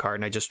cost a card,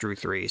 and I just drew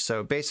 3.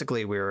 So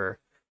basically we were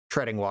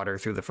treading water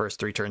through the first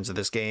 3 turns of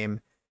this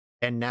game.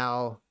 And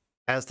now,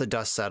 as the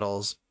dust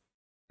settles,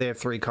 they have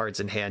 3 cards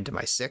in hand to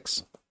my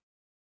 6.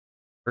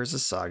 Urza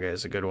Saga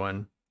is a good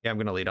one. Yeah, I'm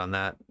going to lead on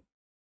that.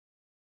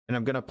 And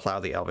I'm going to plow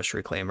the Elvish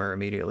Reclaimer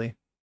immediately.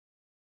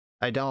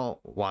 I don't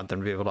want them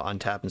to be able to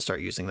untap and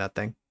start using that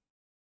thing.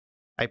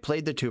 I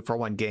played the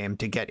 2-for-1 game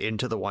to get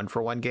into the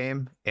 1-for-1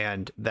 game,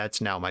 and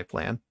that's now my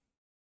plan.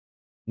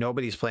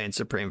 Nobody's playing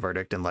Supreme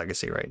Verdict in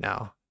Legacy right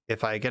now.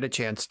 If I get a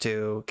chance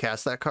to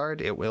cast that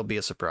card, it will be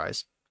a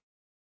surprise.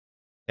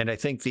 And I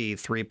think the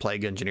 3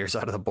 Plague Engineers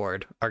out of the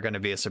board are going to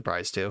be a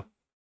surprise too.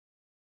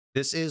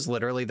 This is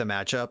literally the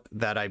matchup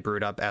that I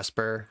brewed up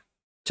Esper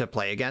to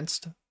play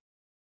against.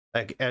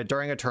 Like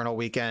during Eternal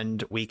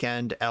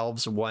Weekend,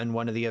 Elves won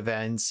one of the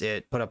events.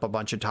 It put up a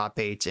bunch of top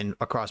 8s in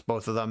across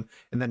both of them.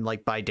 And then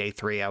like by day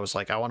 3, I was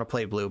like, I want to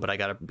play blue, but I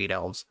got to beat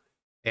Elves.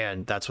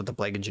 And that's what the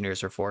Plague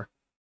Engineers are for.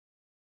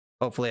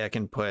 Hopefully I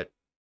can put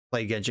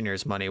Plague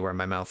Engineers money where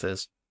my mouth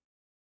is.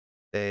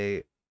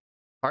 They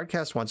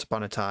hardcast Once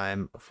Upon a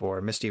Time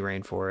for Misty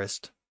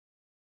Rainforest.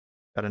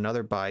 Got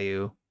another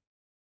Bayou.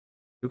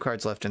 2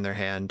 cards left in their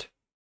hand.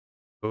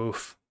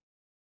 Oof.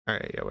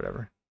 Alright, yeah,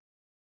 whatever.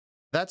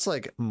 That's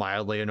like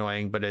mildly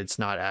annoying, but it's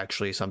not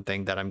actually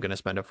something that I'm going to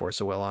spend a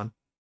Force of Will on.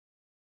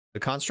 The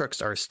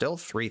constructs are still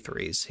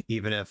 3/3s,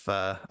 even if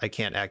I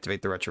can't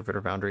activate the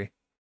Retrofitter Foundry.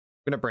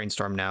 I'm going to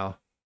brainstorm now.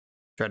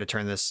 Try to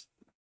turn this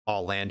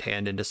all land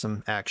hand into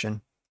some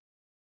action.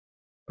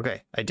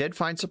 Okay, I did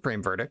find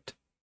Supreme Verdict.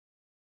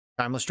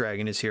 Timeless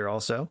Dragon is here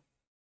also.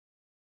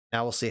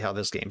 Now we'll see how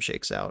this game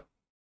shakes out.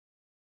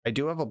 I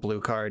do have a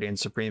blue card in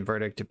Supreme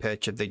Verdict to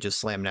pitch if they just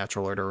slam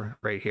Natural Order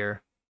right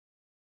here.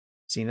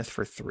 Zenith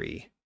for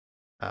 3.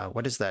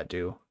 What does that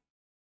do?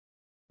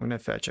 I'm going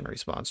to fetch in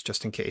response,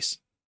 just in case.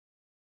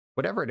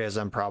 Whatever it is,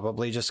 I'm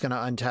probably just going to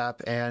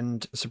untap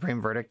and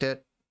Supreme Verdict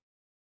it.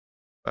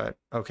 But,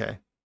 okay.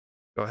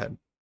 Go ahead.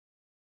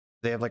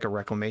 They have like a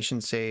Reclamation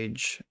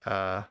Sage.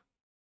 Oh,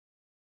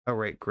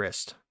 right,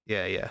 Grist.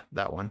 Yeah,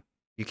 that one.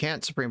 You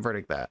can't Supreme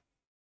Verdict that.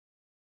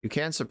 You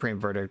can Supreme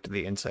Verdict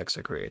the insects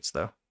it creates,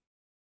 though.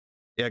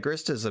 Yeah,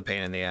 Grist is a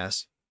pain in the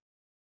ass.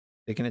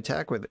 They can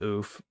attack with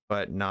Oof,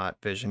 but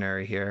not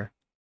Visionary here.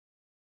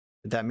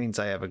 That means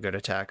I have a good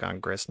attack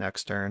on Grist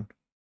next turn.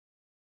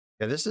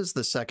 Yeah, this is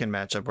the second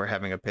matchup where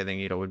having a Pithing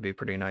Needle would be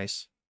pretty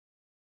nice.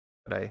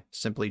 But I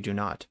simply do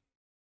not.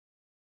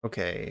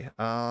 Okay,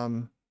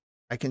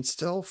 I can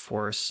still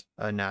force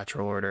a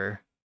Natural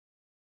Order.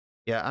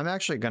 Yeah, I'm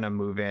actually going to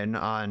move in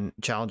on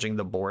challenging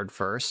the board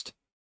first.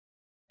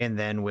 And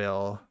then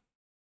we'll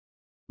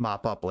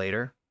mop up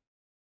later.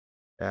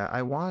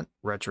 I want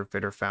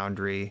Retrofitter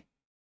Foundry.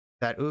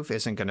 That Oof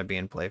isn't going to be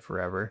in play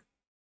forever.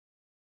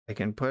 I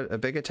can put a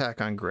big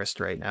attack on Grist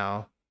right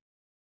now.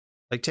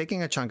 Like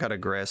taking a chunk out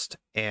of Grist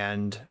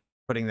and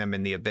putting them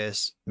in the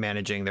Abyss,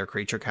 managing their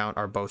creature count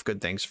are both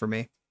good things for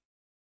me.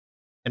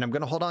 And I'm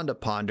going to hold on to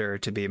Ponder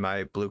to be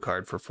my blue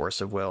card for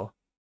Force of Will,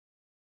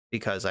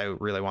 because I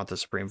really want the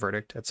Supreme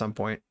Verdict at some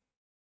point.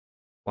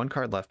 1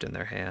 card left in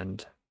their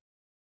hand.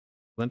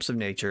 Glimpse of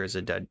Nature is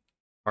a dead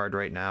card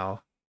right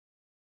now.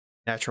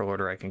 Natural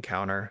Order I can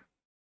counter.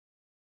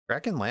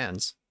 Kraken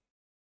lands.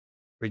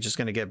 We're just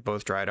going to get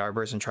both Dryad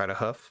Arbors and try to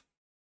hoof.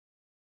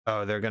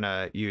 Oh, they're going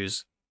to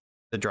use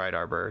the Dryad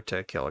Arbor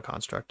to kill a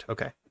construct.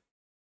 Okay.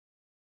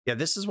 Yeah,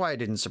 this is why I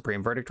didn't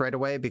Supreme Verdict right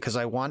away, because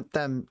I want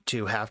them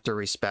to have to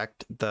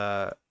respect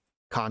the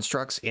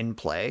constructs in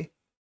play.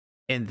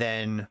 And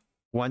then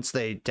once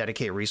they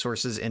dedicate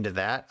resources into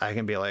that, I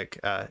can be like,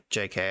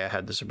 JK, I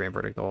had the Supreme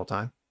Verdict the whole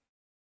time.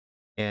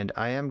 And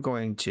I am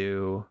going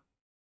to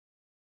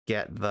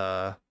get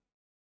the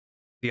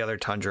other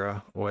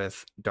Tundra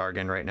with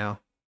Dargon right now.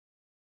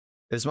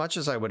 As much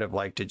as I would have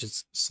liked to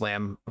just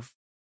slam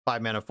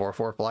 5-mana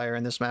 4/4 flyer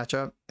in this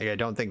matchup, like, I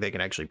don't think they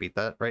can actually beat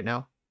that right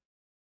now.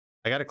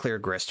 I got to clear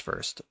Grist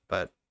first,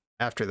 but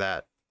after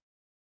that,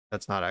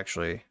 that's not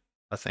actually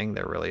a thing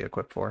they're really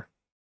equipped for.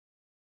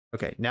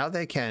 Okay, now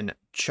they can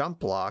chump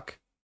block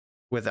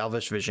with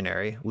Elvish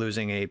Visionary,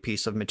 losing a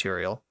piece of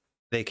material.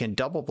 They can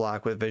double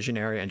block with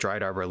Visionary and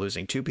Dried Arbor,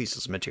 losing 2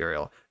 pieces of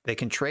material. They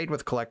can trade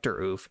with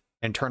Collector Oof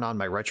and turn on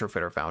my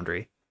Retrofitter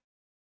Foundry.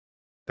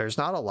 There's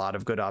not a lot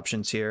of good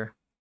options here.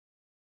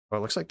 Oh, it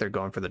looks like they're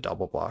going for the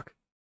double block.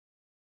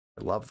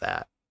 I love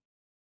that.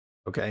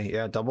 Okay,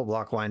 yeah, double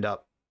block lined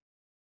up.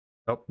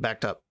 Oh,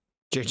 backed up.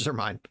 Changed their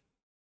mind.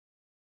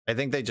 I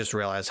think they just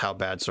realized how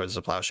bad Swords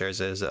of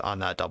Plowshares is on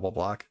that double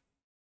block.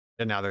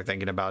 And now they're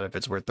thinking about if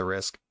it's worth the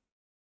risk.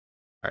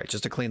 All right,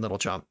 just a clean little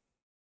chump.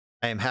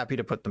 I am happy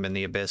to put them in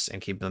the Abyss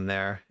and keep them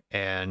there.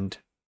 And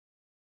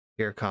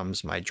here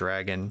comes my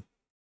dragon.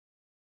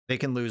 They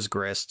can lose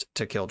Grist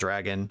to kill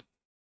dragon,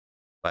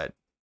 but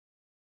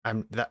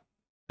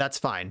that's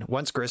fine.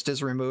 Once Grist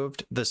is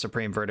removed, the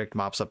Supreme Verdict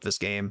mops up this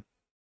game.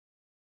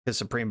 The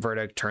Supreme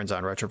Verdict turns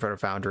on Retrofitter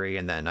Foundry,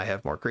 and then I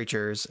have more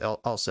creatures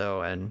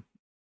also, and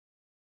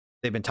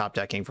they've been top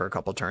decking for a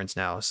couple turns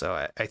now,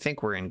 so I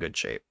think we're in good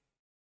shape.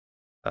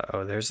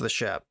 Uh-oh, there's the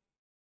Shep.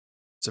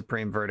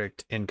 Supreme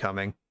Verdict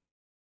incoming.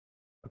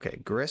 Okay,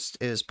 Grist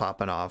is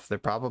popping off. They're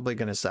probably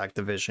going to sack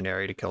the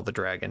Visionary to kill the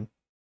dragon,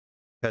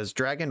 because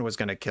dragon was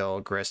going to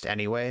kill Grist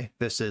anyway.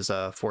 This is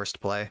a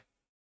forced play.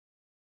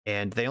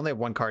 And they only have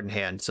 1 card in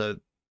hand, so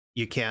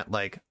you can't,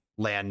 like,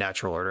 land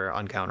Natural Order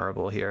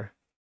uncounterable here.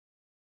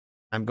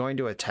 I'm going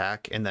to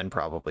attack and then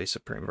probably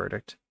Supreme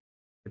Verdict,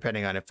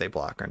 depending on if they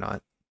block or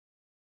not.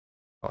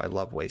 Oh, I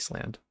love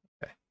Wasteland.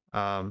 Okay.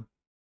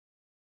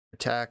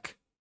 Attack.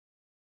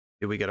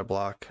 Do we get a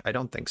block? I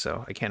don't think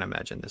so. I can't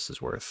imagine this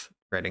is worth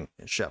writing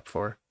Shep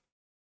for.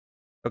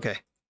 Okay,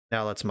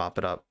 now let's mop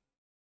it up.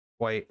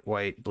 White,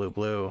 white, blue,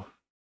 blue.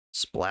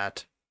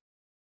 Splat.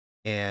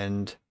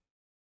 And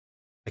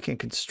I can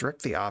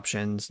constrict the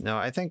options. No,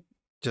 I think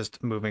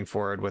just moving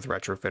forward with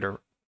Retrofitter,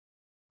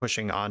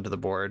 pushing onto the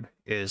board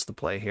is the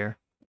play here.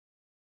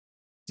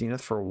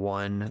 Zenith for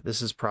 1.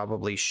 This is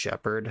probably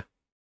Shepherd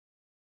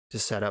to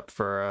set up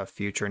for a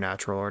future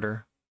Natural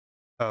Order.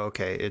 Oh,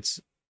 okay,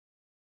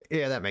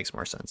 yeah, that makes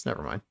more sense.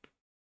 Never mind.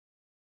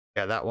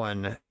 Yeah, that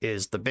one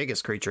is the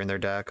biggest creature in their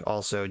deck.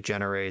 Also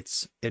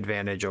generates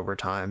advantage over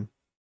time.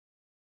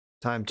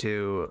 Time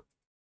to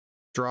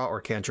draw or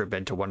cantrip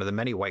into one of the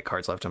many white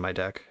cards left in my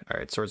deck. All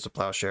right, Swords of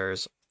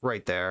Plowshares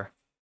right there.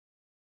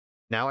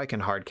 Now I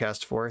can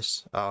hardcast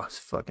Force. Oh,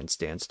 fucking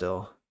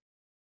Standstill.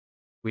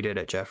 We did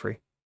it,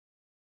 Jeffrey.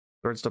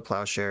 Swords to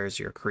Plowshares,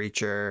 your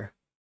creature.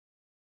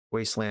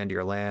 Wasteland,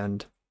 your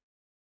land.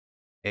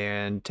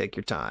 And take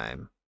your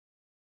time.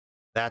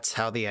 That's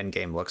how the end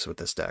game looks with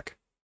this deck.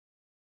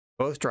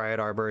 Both Dryad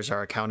Arbors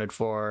are accounted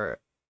for.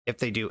 If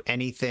they do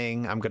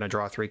anything, I'm going to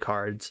draw 3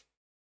 cards.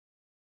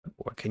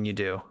 What can you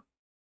do?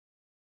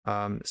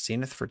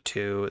 Zenith for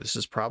 2. This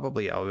is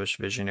probably Elvish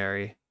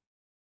Visionary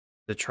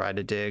to try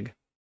to dig.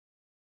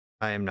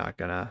 I am not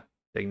going to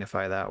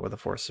dignify that with a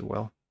Force of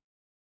Will.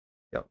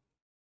 Yep.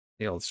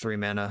 The old 3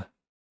 mana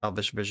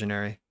Elvish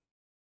Visionary.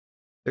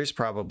 There's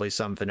probably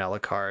some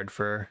vanilla card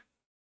for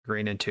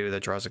green and 2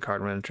 that draws a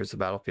card when it enters the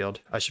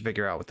battlefield. I should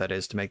figure out what that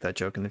is to make that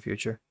joke in the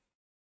future.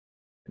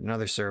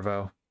 Another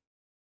servo.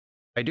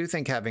 I do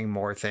think having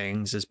more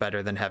things is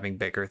better than having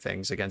bigger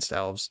things against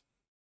elves.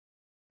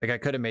 Like, I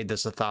could have made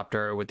this a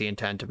Thopter with the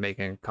intent of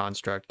making a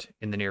construct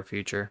in the near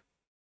future.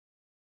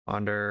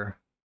 Ponder.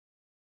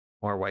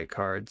 More white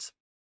cards.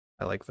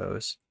 I like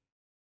those.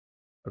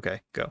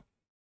 Okay, go.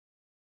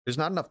 There's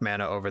not enough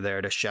mana over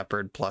there to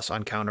Shepherd plus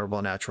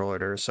uncounterable Natural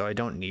Order, so I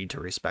don't need to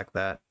respect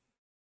that.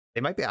 They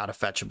might be out of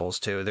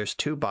fetchables too. There's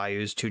 2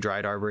 Bayous, 2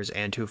 Dried Arbors,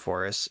 and 2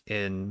 Forests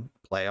in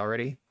play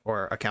already,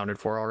 or accounted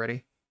for already.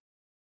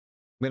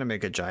 I'm going to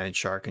make a Giant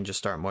Shark and just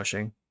start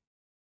mushing.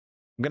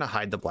 I'm going to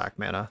hide the black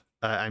mana.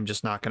 I'm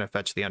just not going to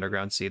fetch the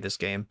Underground Sea this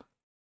game.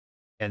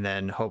 And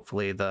then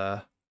hopefully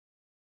the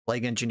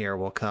Plague Engineer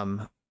will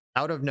come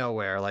out of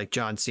nowhere like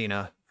John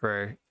Cena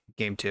for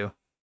game 2.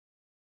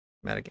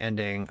 Dramatic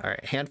ending. All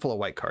right, handful of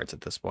white cards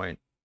at this point.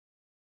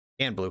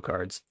 And blue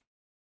cards.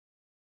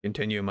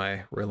 Continue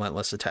my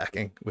relentless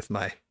attacking with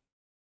my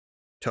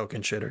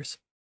token shitters.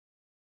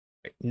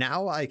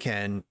 Now I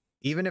can,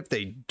 even if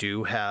they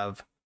do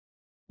have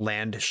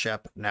land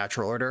Shep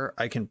Natural Order,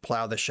 I can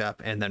plow the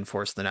Shep and then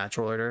force the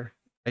Natural Order.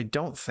 I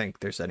don't think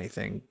there's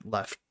anything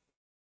left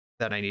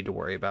that I need to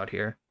worry about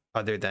here,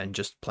 other than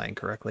just playing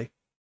correctly.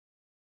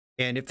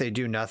 And if they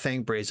do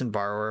nothing, Brazen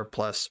Borrower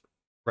plus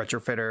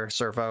Retrofitter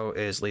Servo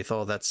is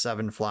lethal. That's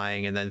 7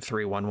 flying and then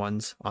 3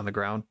 1/1s on the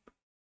ground.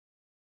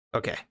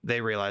 Okay,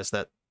 they realize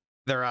that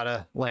they're out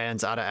of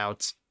lands, out of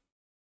outs.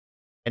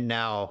 And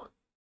now,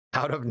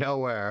 out of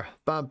nowhere,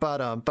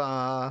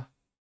 ba-ba-da-ba,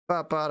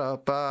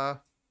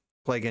 ba-ba-da-ba,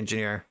 Plague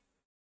Engineer.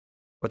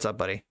 What's up,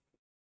 buddy?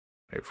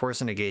 Right,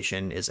 Force of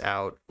Negation is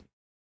out.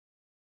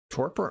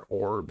 Torpor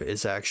Orb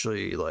is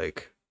actually,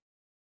 like,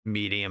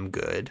 medium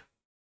good.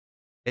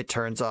 It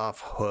turns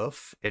off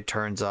Hoof. It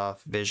turns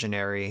off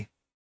Visionary.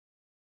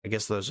 I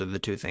guess those are the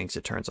 2 things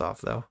it turns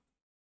off, though.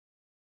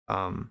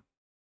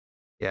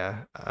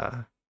 Yeah,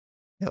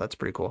 that's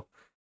pretty cool.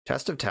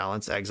 Test of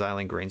Talents,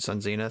 exiling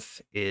Greensun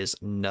Zenith is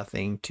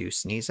nothing to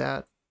sneeze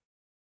at.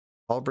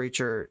 Hull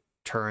Breacher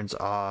turns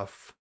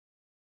off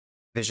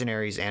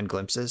Visionaries and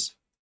Glimpses.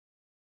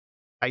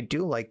 I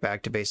do like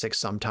back to basics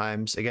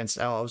sometimes against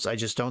elves. I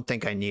just don't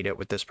think I need it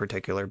with this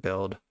particular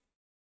build.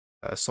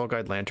 Soul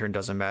Guide Lantern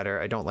doesn't matter.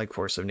 I don't like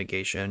Force of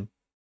Negation.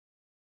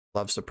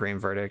 Love Supreme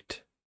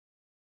Verdict.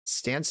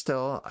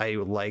 Standstill I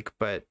like,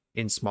 but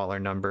in smaller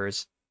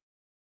numbers.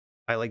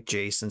 I like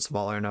Jace in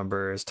smaller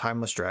numbers.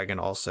 Timeless Dragon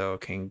also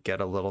can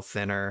get a little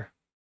thinner.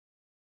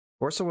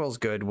 Force of Will's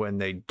good when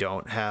they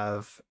don't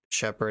have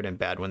Shepherd and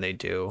bad when they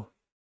do.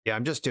 Yeah,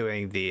 I'm just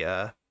doing the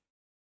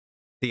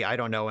I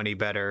don't know any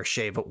better,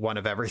 shave one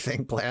of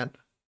everything plan.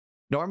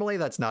 Normally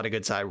that's not a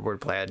good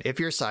sideboard plan. If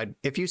you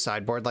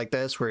sideboard like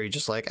this, where you're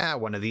just like,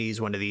 one of these,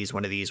 one of these,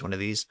 one of these, one of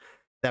these,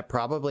 that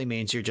probably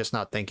means you're just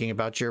not thinking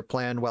about your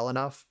plan well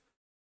enough.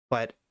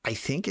 But I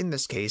think in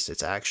this case,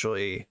 it's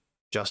actually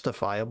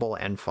justifiable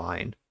and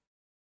fine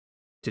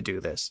to do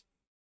this.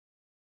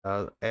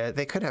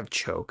 They could have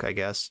choke, I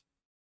guess.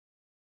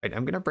 Right,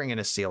 I'm going to bring in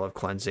a Seal of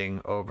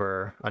Cleansing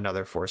over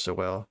another Force of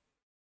Will,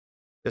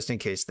 just in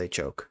case they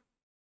choke.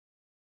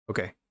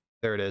 Okay,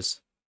 there it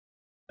is.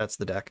 That's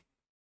the deck.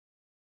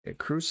 Okay,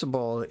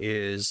 Crucible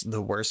is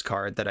the worst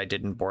card that I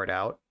didn't board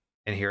out,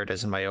 and here it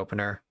is in my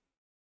opener.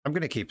 I'm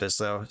going to keep this,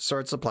 though.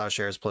 Swords of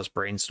Plowshares plus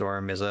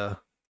Brainstorm is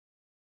a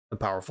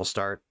powerful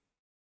start.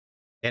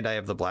 And I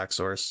have the Black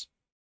Source.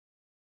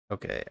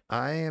 Okay,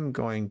 I'm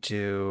going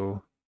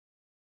to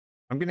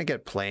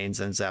get Plains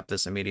and zap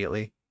this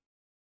immediately.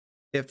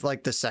 If,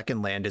 like, the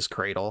second land is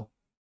Cradle,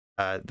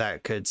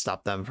 that could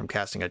stop them from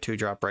casting a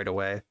 2-drop right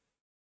away.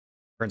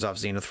 Turns off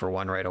Zenith for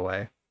 1 right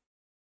away.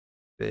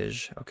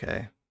 Viz,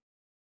 okay.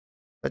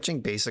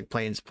 Fetching basic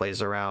Plains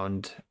plays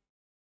around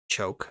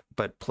choke,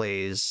 but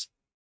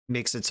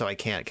makes it so I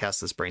can't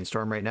cast this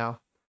Brainstorm right now.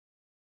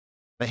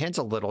 My hand's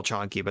a little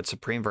chonky, but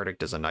Supreme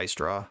Verdict is a nice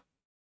draw.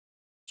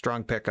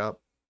 Strong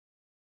pickup.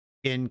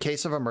 In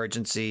case of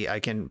emergency, I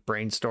can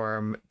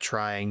Brainstorm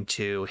trying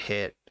to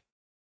hit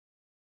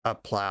a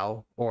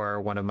Plow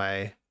or one of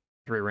my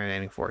 3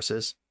 remaining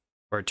forces.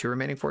 Or 2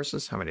 remaining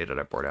forces? How many did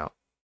I board out?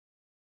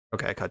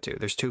 Okay, I cut 2.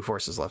 There's 2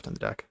 forces left in the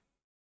deck.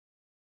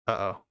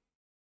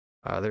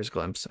 There's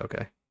Glimpse.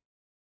 Okay.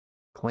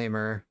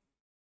 Claimer.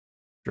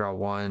 Draw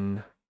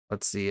 1.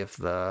 Let's see if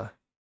the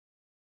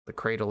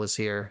Cradle is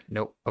here.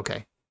 Nope.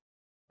 Okay.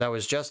 That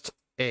was just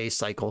a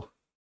cycle.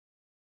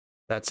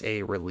 That's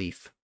a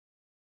relief.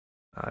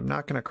 I'm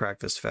not going to crack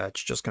this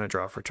fetch. Just going to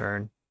draw for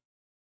turn.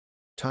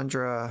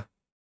 Tundra.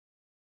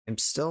 I'm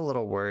still a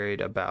little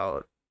worried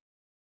about...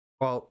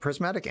 Well,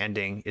 Prismatic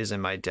Ending is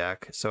in my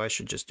deck, so I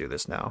should just do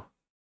this now.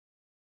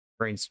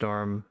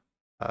 Brainstorm.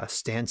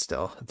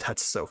 Standstill.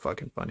 That's so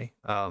fucking funny.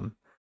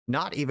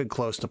 Not even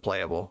close to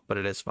playable, but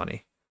it is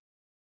funny.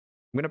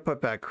 I'm going to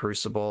put back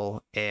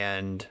Crucible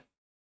and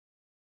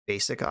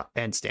Basic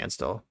and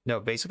Standstill. No,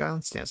 Basic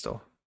Island,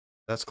 Standstill.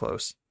 That's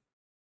close.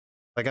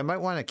 Like, I might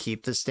want to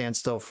keep the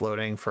Standstill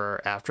floating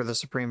for after the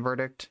Supreme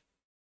Verdict.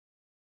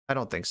 I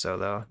don't think so,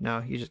 though.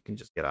 No, you can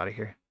just get out of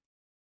here.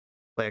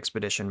 Play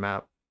Expedition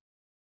map.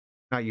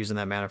 Not using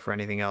that mana for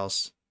anything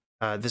else.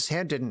 This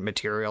hand didn't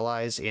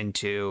materialize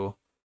into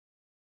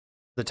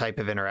the type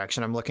of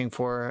interaction I'm looking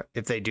for.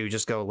 If they do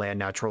just go land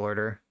natural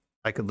order,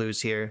 I could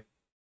lose here.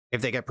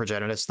 If they get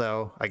Progenitus,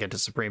 though, I get to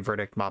Supreme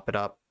Verdict, mop it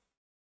up.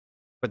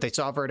 But they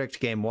saw Verdict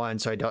game 1,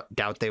 so I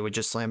doubt they would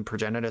just slam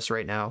Progenitus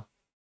right now.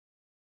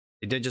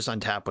 They did just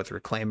untap with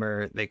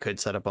Reclaimer. They could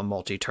set up a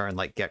multi-turn,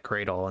 like get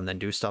Cradle and then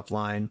do stuff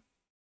line.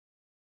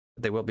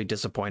 But they will be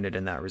disappointed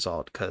in that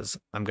result, because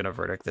I'm going to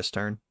Verdict this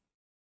turn.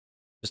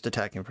 Just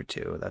attacking for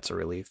 2, that's a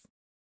relief.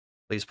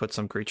 Please put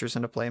some creatures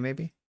into play,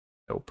 maybe?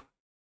 Nope.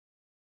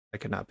 I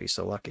could not be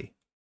so lucky.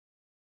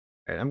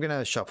 All right, I'm going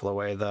to shuffle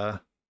away the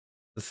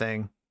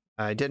thing.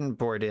 I didn't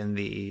board in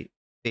the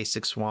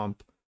basic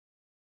swamp,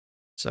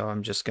 so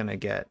I'm just going to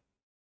get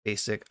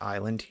basic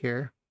island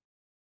here.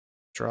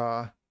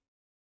 Draw.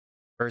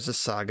 Urza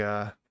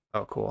Saga.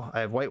 Oh, cool.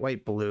 I have white,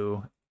 white,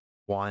 blue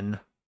 1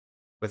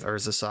 with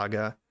Urza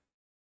Saga.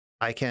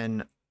 I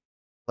can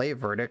play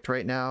Verdict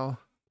right now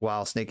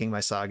while snaking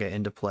my Saga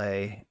into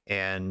play,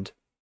 and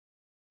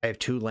I have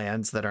 2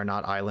 lands that are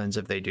not islands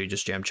if they do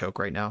just jam choke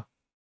right now.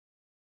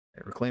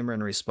 Reclaimer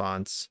in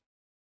response.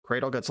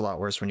 Cradle gets a lot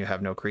worse when you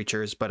have no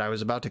creatures, but I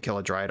was about to kill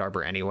a Dryad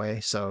Arbor anyway,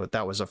 so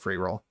that was a free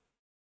roll.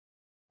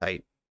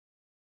 Tight.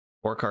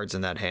 4 cards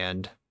in that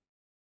hand.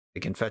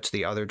 They can fetch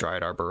the other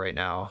Dryad Arbor right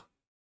now.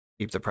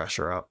 Keep the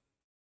pressure up.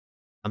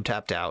 I'm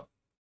tapped out.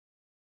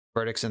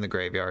 Verdict's in the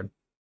graveyard.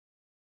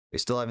 We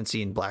still haven't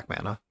seen black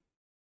mana.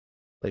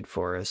 Played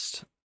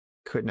Forest.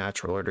 Could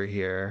natural order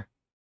here.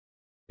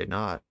 Did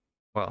not.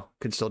 Well,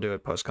 could still do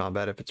it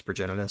post-combat if it's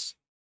Progenitus.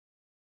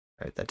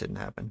 Alright, that didn't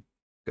happen.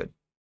 Good.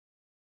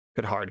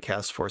 Could hard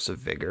cast Force of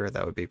Vigor.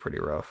 That would be pretty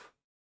rough.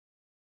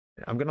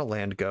 I'm going to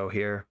land go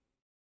here.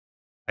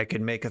 I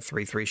could make a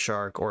 3/3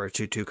 Shark or a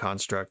 2/2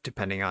 Construct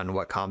depending on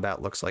what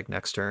combat looks like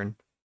next turn.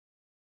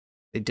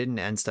 They didn't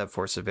end step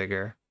Force of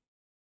Vigor.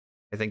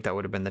 I think that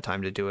would have been the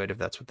time to do it if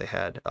that's what they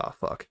had. Oh,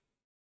 fuck.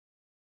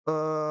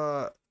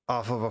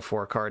 Off of a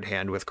 4-card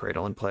hand with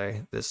Cradle in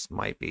play. This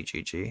might be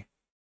GG.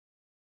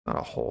 Not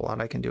a whole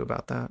lot I can do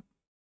about that.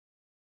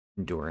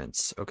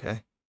 Endurance,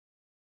 okay.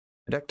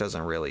 The deck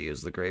doesn't really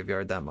use the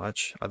graveyard that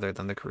much, other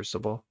than the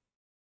Crucible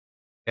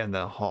and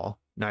the Hall,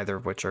 neither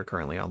of which are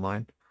currently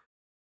online.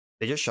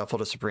 They just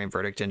shuffled a Supreme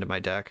Verdict into my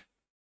deck.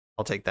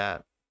 I'll take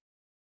that.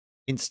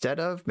 Instead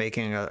of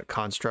making a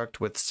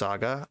construct with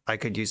Saga, I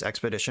could use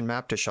Expedition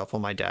Map to shuffle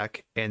my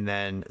deck and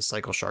then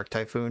cycle Shark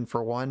Typhoon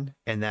for one,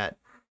 and that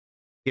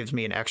gives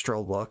me an extra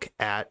look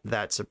at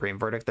that Supreme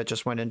Verdict that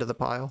just went into the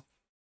pile.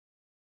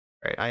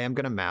 All right, I am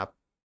going to map,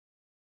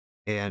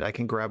 and I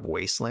can grab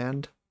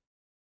Wasteland.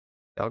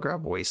 I'll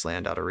grab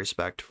Wasteland out of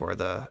respect for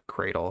the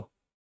Cradle,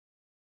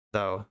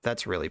 though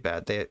that's really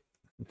bad. They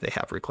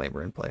have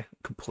Reclaimer in play.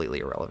 Completely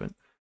irrelevant.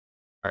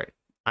 All right,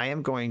 I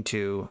am going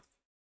to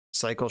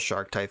cycle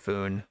Shark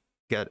Typhoon,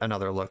 get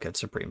another look at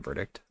Supreme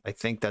Verdict. I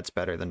think that's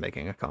better than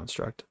making a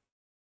construct.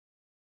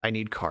 I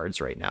need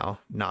cards right now,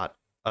 not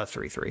a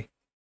 3/3.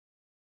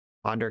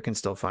 Ponder can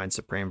still find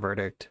Supreme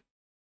Verdict.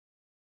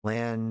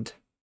 Land.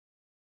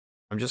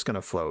 I'm just going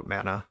to float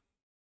mana.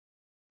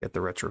 Get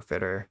the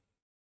Retrofitter.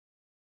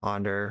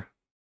 Ponder.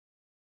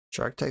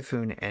 Shark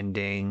Typhoon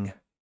ending.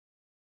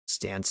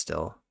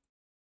 Standstill.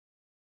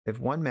 I have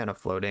 1 mana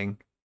floating.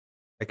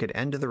 I could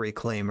end the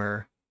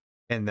Reclaimer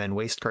and then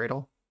waste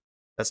Cradle.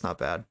 That's not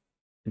bad.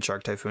 And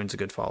Shark Typhoon's a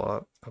good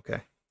follow-up.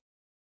 Okay.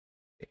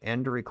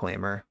 End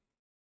Reclaimer.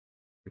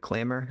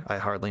 Reclaimer? I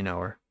hardly know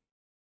her.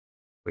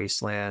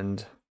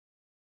 Wasteland.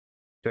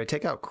 Do I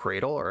take out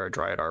Cradle or a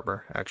Dryad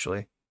Arbor, actually?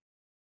 I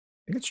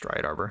think it's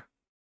Dryad Arbor.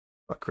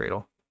 Fuck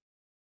Cradle.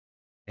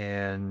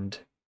 And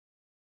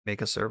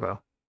make a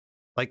servo.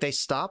 Like, they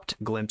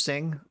stopped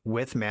glimpsing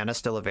with mana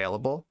still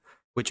available,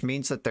 which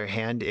means that their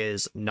hand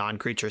is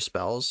non-creature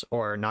spells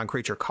or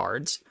non-creature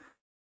cards.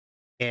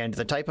 And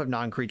the type of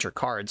non-creature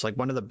cards, like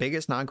one of the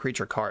biggest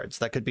non-creature cards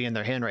that could be in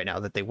their hand right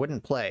now that they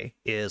wouldn't play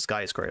is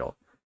Gaia's Cradle,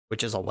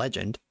 which is a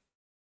legend.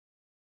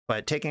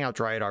 But taking out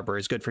Dryad Arbor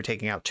is good for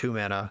taking out 2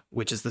 mana,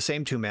 which is the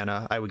same 2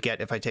 mana I would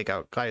get if I take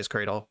out Gaia's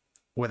Cradle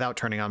without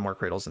turning on more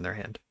Cradles in their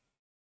hand.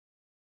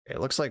 Okay,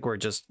 it looks like we're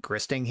just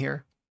gristing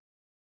here.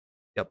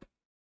 Yep.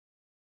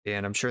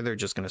 And I'm sure they're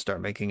just going to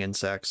start making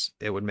insects.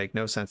 It would make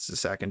no sense to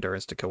sack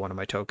Endurance to kill one of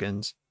my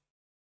tokens.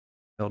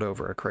 Build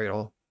over a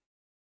Cradle.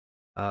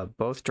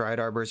 Both Dryad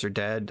Arbors are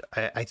dead.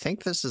 I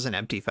think this is an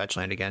empty fetch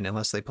land again,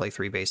 unless they play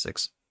 3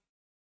 basics.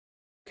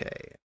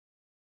 Okay.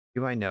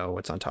 Do I know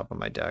what's on top of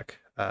my deck?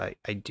 I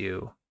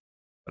do,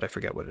 but I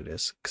forget what it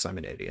is, because I'm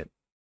an idiot.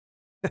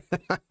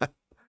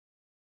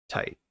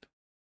 Tight.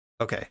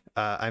 Okay,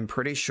 I'm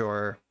pretty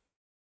sure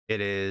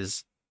it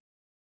is...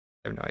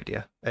 I have no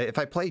idea. If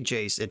I play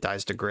Jace, it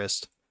dies to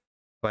Grist,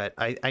 but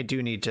I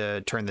do need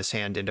to turn this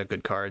hand into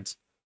good cards.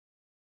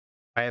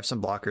 I have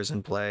some blockers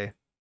in play.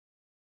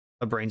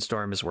 A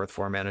Brainstorm is worth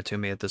 4 mana to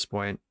me at this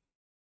point.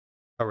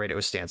 Oh, right, it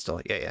was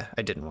Standstill. Yeah,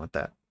 I didn't want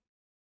that.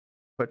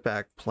 Put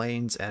back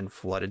Plains and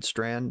Flooded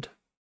Strand,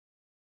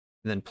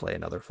 and then play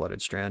another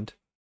Flooded Strand.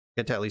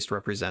 Get to at least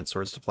represent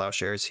Swords to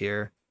Plowshares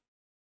here.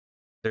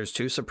 There's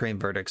 2 Supreme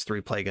Verdicts,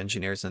 3 Plague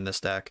Engineers in this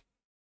deck.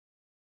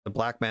 The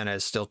black mana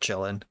is still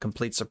chillin'.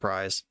 Complete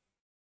surprise.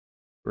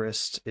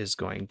 Grist is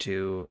going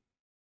to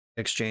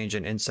exchange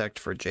an insect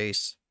for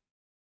Jace.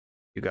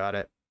 You got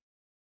it.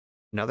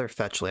 Another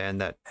fetch land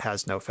that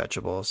has no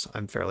fetchables,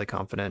 I'm fairly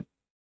confident.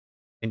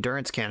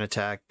 Endurance can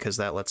attack, because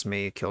that lets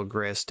me kill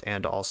Grist,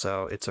 and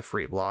also it's a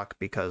free block,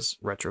 because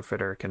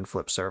Retrofitter can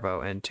flip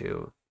Servo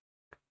into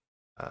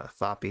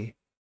Thoppy.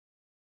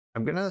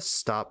 I'm going to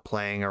stop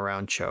playing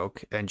around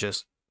Choke, and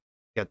just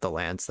get the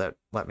lands that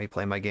let me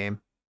play my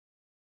game.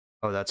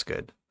 Oh, that's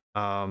good.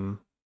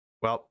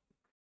 Well,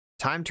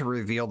 time to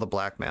reveal the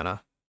black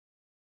mana.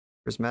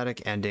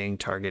 Prismatic Ending,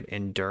 target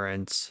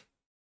Endurance.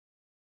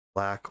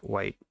 Black,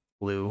 white,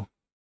 blue.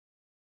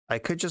 I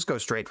could just go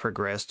straight for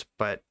Grist,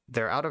 but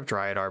they're out of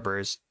Dryad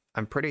Arbors.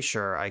 I'm pretty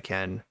sure I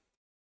can...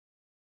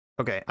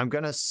 Okay, I'm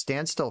gonna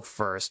Standstill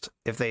first.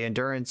 If they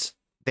Endurance...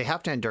 They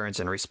have to Endurance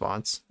in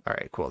response.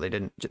 Alright, cool.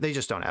 They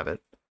just don't have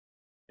it.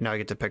 Now I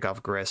get to pick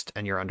off Grist,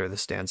 and you're under the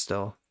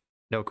Standstill.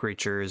 No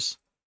creatures.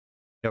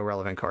 No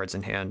relevant cards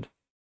in hand.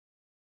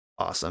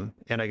 Awesome.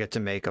 And I get to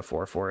make a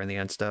 4/4 in the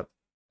end step.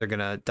 They're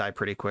gonna die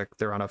pretty quick.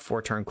 They're on a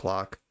 4-turn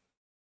clock.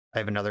 I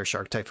have another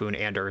Shark Typhoon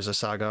and Urza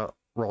Saga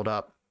rolled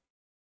up.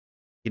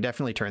 You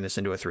definitely turn this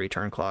into a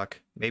 3-turn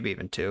clock, maybe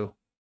even 2.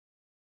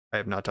 I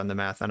have not done the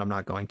math, and I'm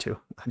not going to.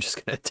 I'm just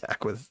going to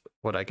attack with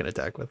what I can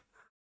attack with.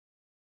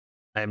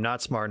 I am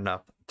not smart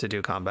enough to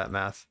do combat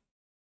math.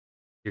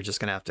 You're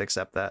just going to have to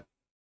accept that.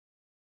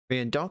 I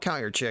mean, don't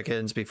count your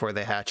chickens before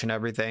they hatch and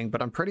everything,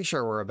 but I'm pretty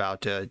sure we're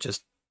about to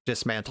just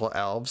dismantle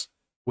elves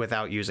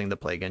without using the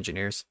Plague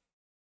Engineers.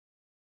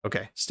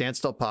 Okay,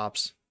 Standstill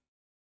pops.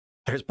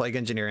 There's Plague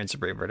Engineer and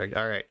Supreme Verdict.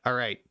 All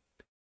right.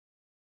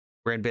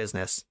 We're in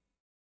business.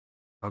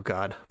 Oh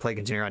god, Plague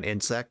Engineer on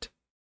Insect.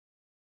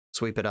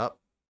 Sweep it up.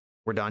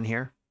 We're done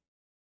here.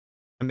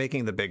 I'm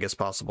making the biggest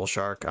possible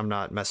shark. I'm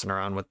not messing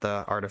around with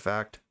the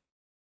artifact.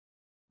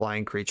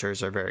 Flying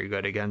creatures are very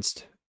good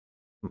against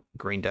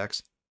green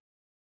decks,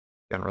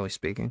 generally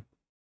speaking.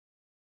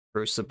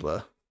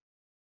 Crucible.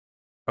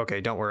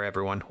 Okay, don't worry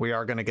everyone. We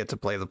are going to get to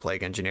play the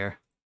Plague Engineer.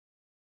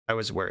 I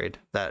was worried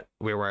that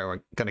we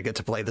weren't going to get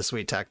to play the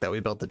sweet tech that we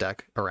built the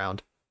deck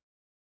around.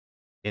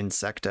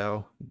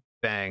 Insecto,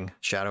 bang,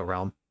 Shadow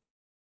Realm.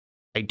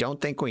 I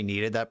don't think we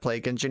needed that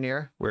Plague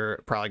Engineer.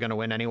 We're probably going to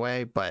win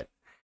anyway, but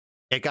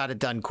it got it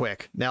done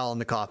quick. Nail in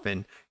the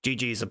coffin.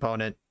 GG's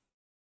opponent.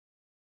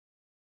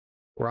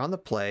 We're on the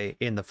play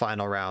in the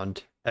final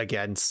round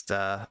against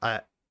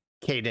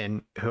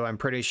Caden, who I'm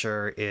pretty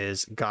sure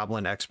is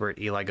Goblin Expert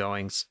Eli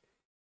Goings.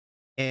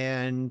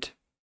 And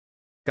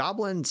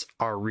Goblins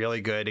are really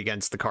good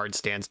against the card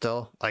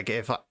Standstill. Like,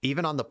 if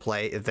even on the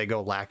play, if they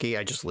go Lackey,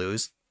 I just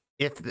lose.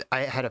 If I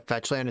had a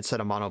fetch land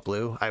instead of mono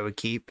blue, I would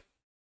keep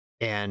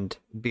and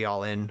be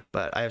all in,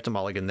 but I have to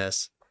mulligan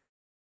this.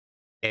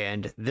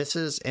 And this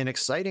is an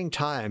exciting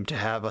time to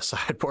have a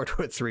sideboard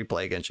with 3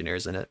 Plague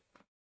Engineers in it.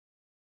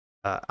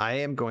 I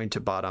am going to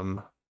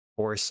bottom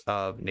Force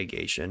of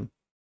Negation.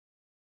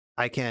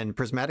 I can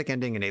Prismatic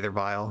Ending in Aether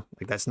Vial.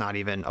 Like, that's not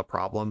even a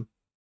problem.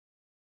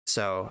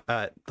 So,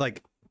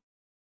 like,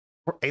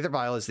 Aether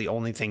Vial is the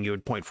only thing you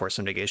would point Force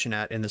of Negation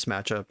at in this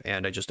matchup,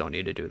 and I just don't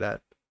need to do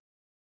that.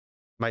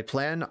 My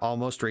plan,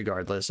 almost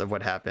regardless of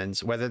what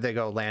happens, whether they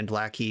go land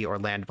Lackey or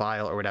land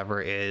Vial or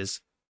whatever, is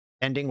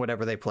ending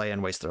whatever they play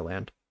and waste their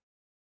land.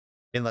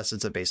 Unless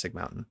it's a basic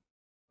mountain.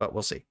 But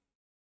we'll see.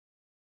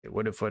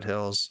 Wooded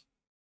Foothills.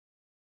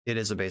 It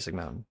is a basic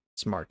mountain.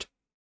 Smart.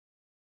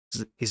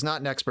 He's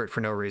not an expert for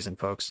no reason,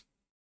 folks.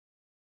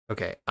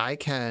 Okay, I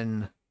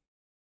can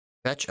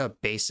fetch a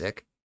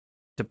basic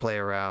to play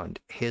around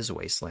his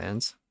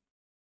wastelands.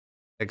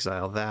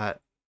 Exile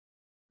that.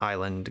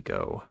 Island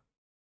go.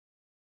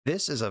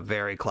 This is a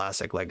very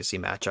classic Legacy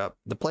matchup.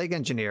 The Plague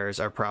Engineers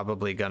are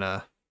probably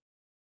gonna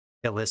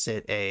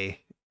elicit a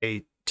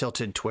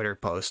tilted Twitter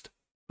post,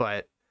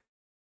 but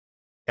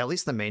at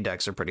least the main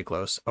decks are pretty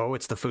close. Oh,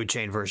 it's the food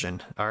chain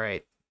version. All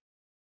right.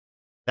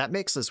 That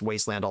makes this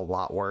wasteland a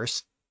lot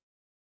worse,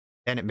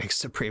 and it makes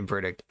Supreme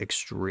Verdict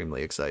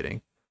extremely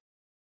exciting.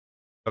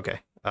 Okay,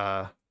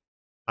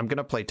 I'm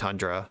gonna play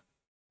Tundra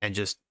and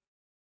just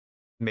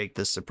make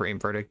this Supreme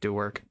Verdict do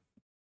work.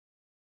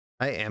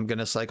 I am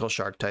gonna cycle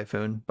Shark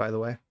Typhoon, by the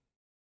way.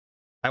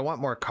 I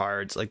want more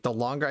cards. Like, the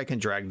longer I can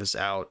drag this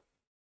out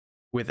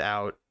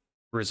without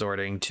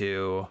resorting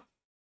to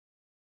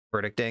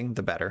verdicting,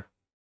 the better.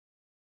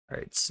 All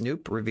right,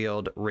 Snoop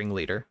revealed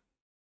Ringleader.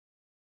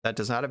 That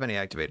does not have any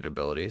activated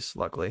abilities,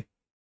 luckily.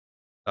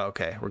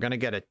 Okay, we're gonna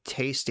get a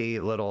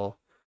tasty little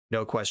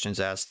no questions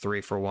asked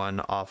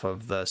 3-for-1 off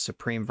of the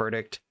Supreme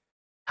Verdict.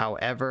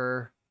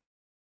 However,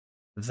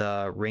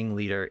 the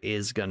Ringleader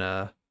is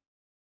gonna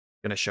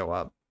show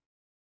up.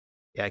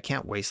 Yeah, I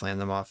can't wasteland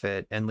them off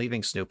it, and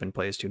leaving Snoop in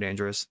play is too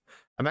dangerous.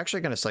 I'm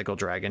actually going to cycle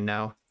Dragon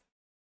now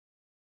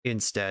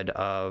instead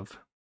of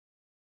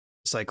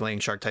cycling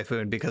Shark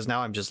Typhoon, because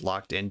now I'm just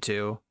locked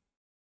into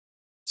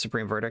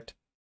Supreme Verdict.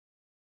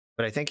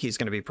 But I think he's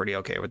going to be pretty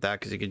okay with that,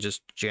 because he can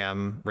just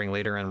jam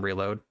Ringleader and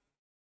reload.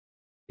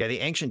 Yeah, the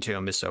Ancient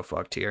Tomb is so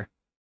fucked here.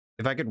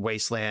 If I could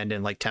wasteland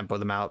and like tempo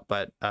them out,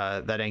 but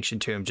that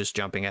Ancient Tomb just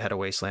jumping ahead of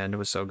wasteland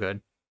was so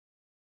good.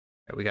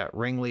 Right, we got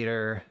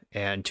Ringleader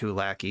and 2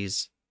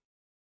 lackeys.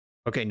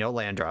 Okay, no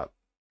land drop.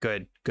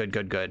 Good, good,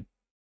 good, good.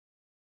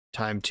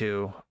 Time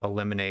to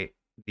eliminate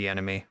the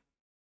enemy.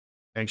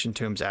 Ancient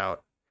Tomb's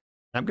out.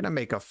 I'm going to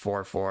make a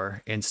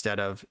 4-4 instead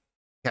of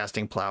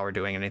casting Plow or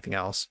doing anything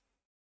else.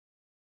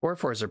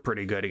 4-4s are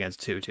pretty good against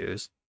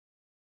 2-2s.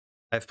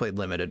 I've played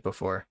limited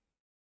before.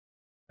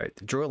 All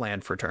right, drew a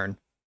land for turn.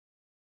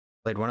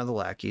 Played one of the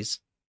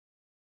lackeys.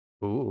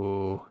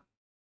 Ooh.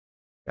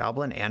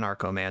 Goblin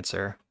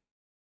Anarchomancer.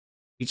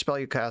 Each spell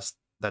you cast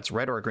that's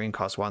red or green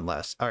costs 1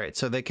 less. All right,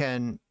 so they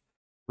can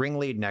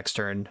Ringlead next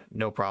turn,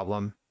 no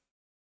problem.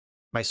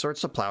 My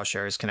Swords to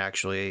Plowshares can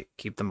actually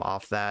keep them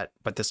off that,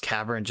 but this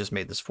Cavern just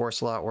made this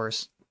Force a lot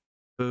worse.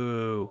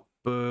 Boo,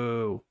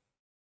 boo.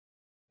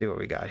 See what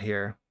we got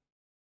here.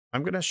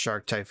 I'm going to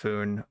Shark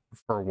Typhoon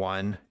for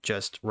 1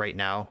 just right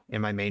now in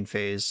my main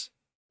phase.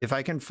 If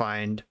I can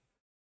find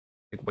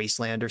like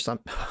Wasteland or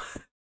something.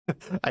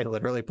 I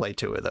literally play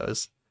 2 of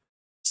those.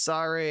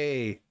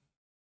 Sorry.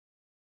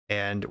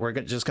 And we're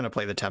just going to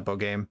play the tempo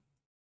game.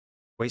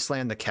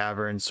 Wasteland the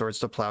Cavern, Swords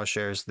to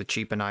Plowshares, the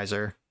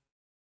Cheapenizer,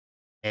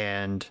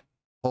 and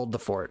hold the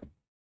fort.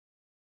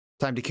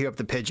 Time to queue up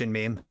the pigeon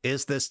meme.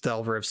 Is this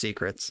Delver of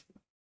Secrets?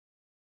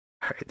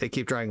 All right, they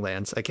keep drawing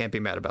lands. I can't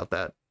be mad about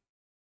that.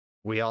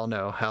 We all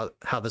know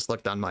how this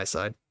looked on my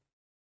side.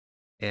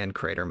 And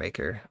Crater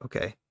Maker.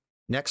 Okay.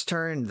 Next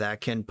turn, that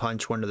can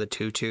punch one of the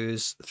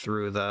 2/2s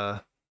through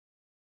the...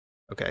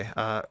 Okay.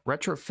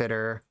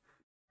 Retrofitter.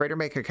 Crater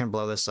Maker can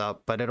blow this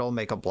up, but it'll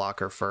make a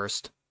blocker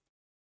first.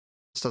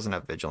 This doesn't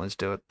have Vigilance,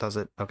 do it, does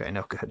it? Okay,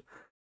 no good.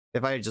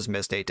 If I had just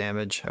missed 8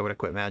 damage, I would have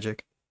quit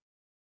Magic.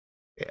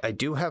 I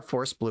do have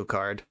Force Blue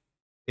card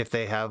if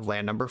they have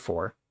land number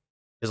 4,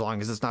 as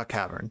long as it's not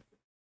Cavern.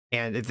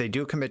 And if they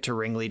do commit to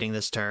Ringleading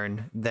this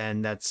turn,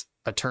 then that's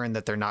a turn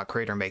that they're not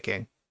Crater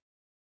Making.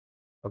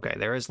 Okay,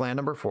 there is land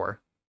number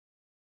 4.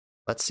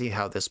 Let's see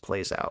how this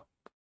plays out.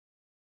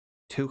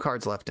 2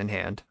 cards left in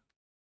hand.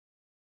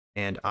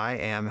 And I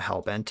am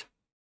Hellbent.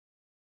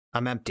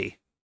 I'm empty.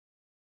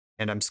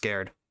 and I'm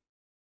scared.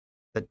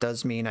 That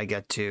does mean I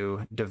get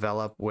to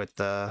develop with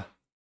the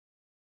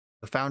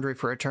Foundry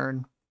for a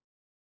turn.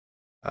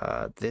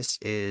 This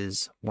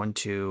is 1,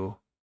 2,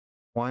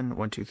 1,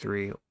 1, 2,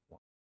 3.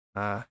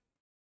 I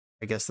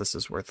guess this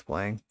is worth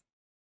playing.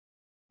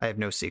 I have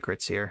no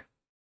secrets here.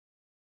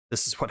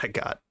 This is what I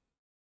got.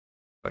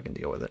 I can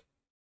deal with it.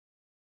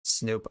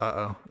 Snoop,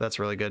 uh-oh, that's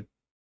really good.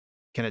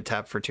 Can it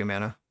tap for 2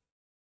 mana?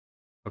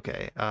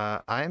 Okay,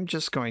 I'm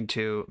just going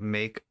to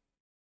make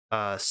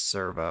a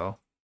servo.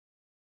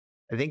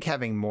 I think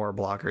having more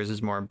blockers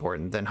is more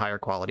important than higher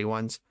quality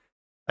ones.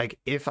 Like,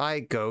 if I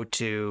go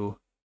to...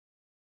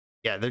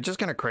 Yeah, they're just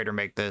going to Crater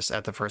make this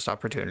at the first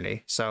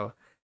opportunity. So,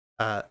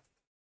 I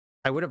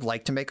would have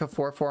liked to make a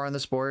 4/4 on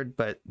this board,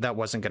 but that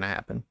wasn't going to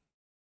happen.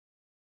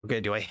 Okay,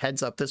 do I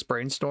heads up this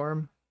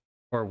Brainstorm?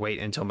 Or wait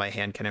until my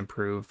hand can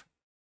improve?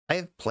 I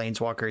have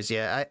Planeswalkers,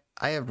 yeah.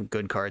 I have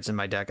good cards in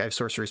my deck. I have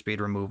Sorcery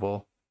Speed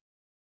Removal,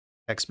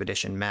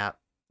 Expedition Map,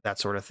 that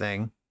sort of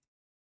thing.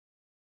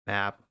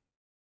 Map.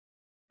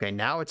 Okay,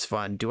 now it's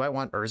fun. Do I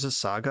want Urza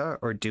Saga,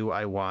 or do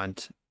I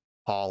want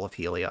Hall of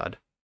Heliod?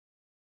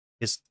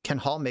 Can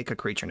Hall make a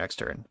creature next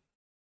turn?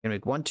 Can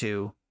make 1,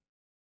 2,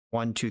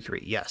 1, 2,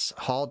 3. Yes,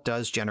 Hall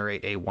does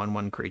generate a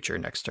 1/1 creature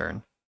next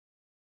turn.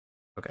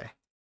 Okay.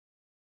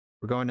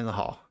 We're going in the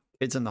Hall.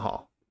 It's in the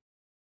Hall.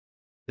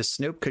 This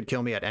Snoop could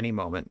kill me at any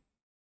moment.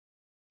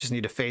 Just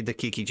need to fade the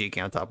Kiki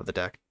Jiki on top of the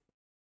deck.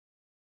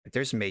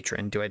 There's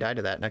Matron. Do I die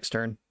to that next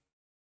turn?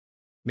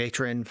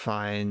 Matron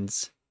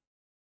finds...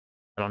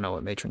 I don't know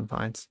what Matron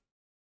finds.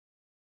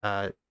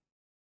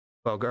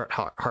 Bogart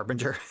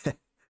Harbinger.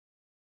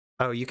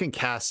 Oh, you can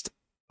cast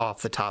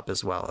off the top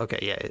as well. Okay,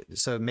 yeah.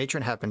 So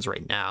Matron happens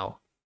right now.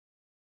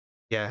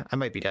 Yeah, I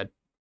might be dead.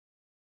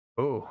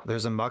 Oh,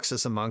 there's a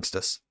Muxus amongst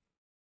us.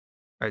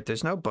 All right,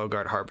 there's no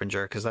Bogart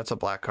Harbinger because that's a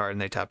black card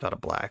and they tapped out a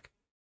black.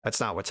 That's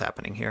not what's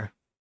happening here.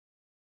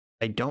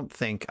 I don't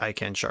think I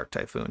can Shark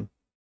Typhoon.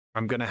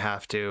 I'm going to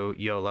have to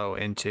YOLO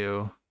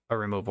into a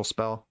removal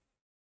spell.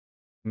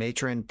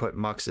 Matron put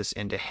Muxus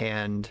into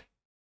hand.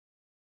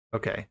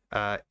 Okay,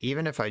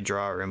 even if I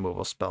draw a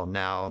removal spell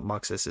now,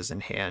 Muxus is in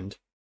hand.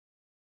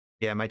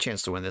 Yeah, my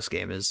chance to win this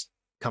game is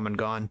come and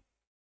gone.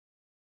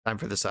 Time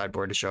for the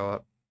sideboard to show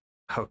up.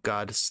 Oh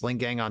god, Sling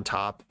Gang on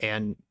top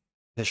and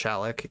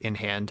Pishalik in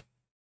hand.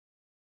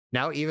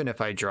 Now even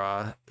if I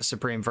draw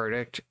Supreme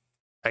Verdict,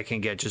 I can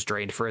get just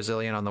drained for a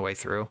zillion on the way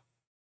through.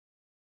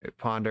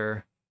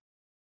 Ponder.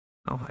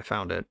 Oh, I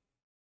found it.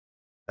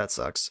 That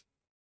sucks.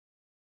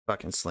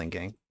 Fucking Sling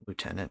Gang,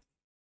 Lieutenant.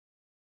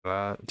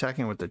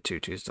 Attacking with the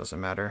 2/2s doesn't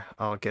matter.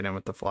 I'll get in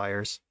with the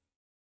flyers.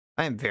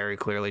 I am very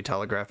clearly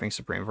telegraphing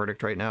Supreme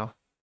Verdict right now.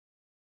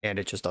 And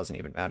it just doesn't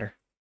even matter.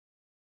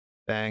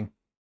 Bang.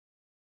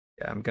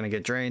 Yeah, I'm going to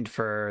get drained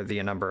for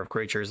the number of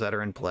creatures that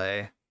are in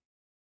play.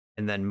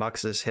 And then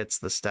Muxus hits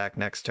the stack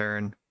next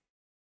turn.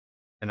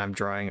 And I'm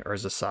drawing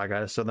Urza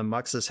Saga. So the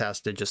Muxus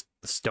has to just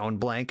stone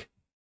blank.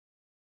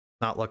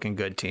 Not looking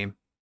good, team.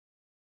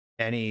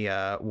 Any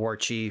War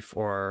Chief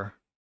or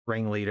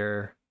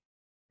Ringleader...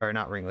 Or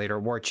not Ringleader,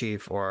 War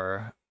Chief,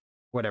 or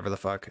whatever the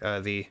fuck,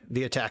 the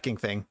attacking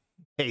thing.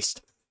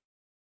 Haste.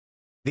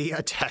 The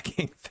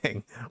attacking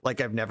thing. Like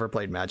I've never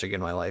played Magic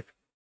in my life.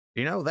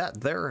 You know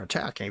that, their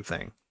attacking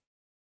thing.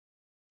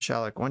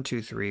 Shalak, 1,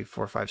 2, 3,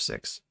 4, 5,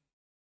 6.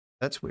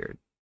 That's weird.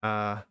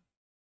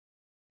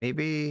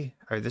 Maybe,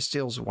 or this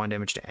deals 1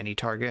 damage to any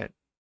target.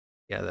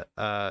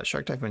 Yeah,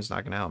 Shark Typhoon's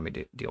not going to help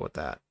me deal with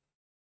that.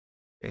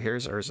 Okay,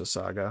 here's Urza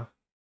Saga.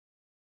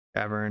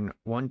 Cavern,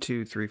 1,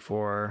 2, 3,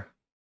 4.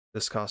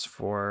 This costs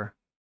 4.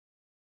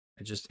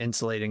 And just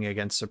insulating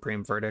against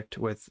Supreme Verdict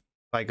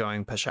by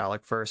going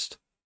Pashalik first.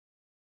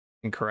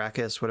 And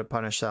Caracas would have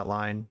punished that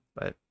line,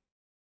 but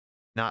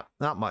not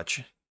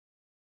much.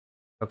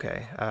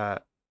 Okay,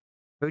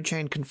 food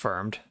chain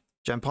confirmed.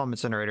 Gem Palm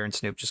Incinerator and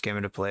Snoop just came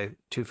into play.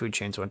 2 food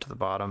chains went to the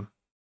bottom.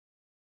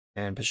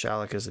 And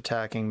Pashalik is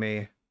attacking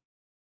me.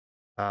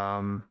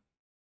 I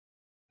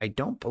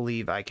don't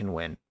believe I can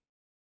win.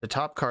 The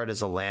top card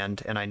is a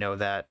land, and I know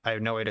that. I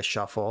have no way to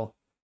shuffle.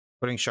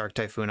 Putting Shark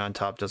Typhoon on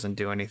top doesn't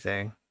do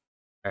anything.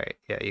 All right,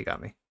 yeah, you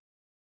got me.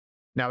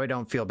 Now I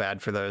don't feel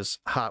bad for those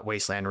hot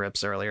Wasteland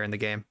rips earlier in the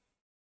game.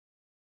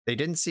 They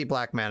didn't see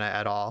black mana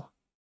at all.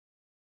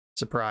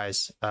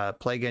 Surprise.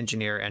 Plague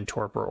Engineer and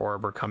Torpor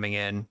Orb are coming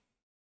in.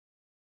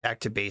 Back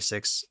to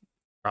basics.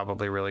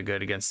 Probably really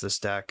good against this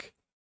deck.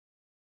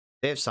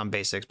 They have some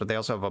basics, but they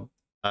also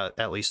have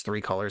at least 3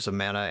 colors of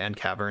mana and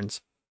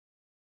caverns.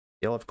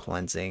 Deal of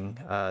Cleansing.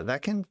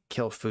 That can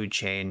kill Food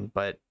Chain,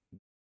 but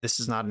this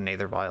is not an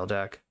Aether Vial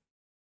deck.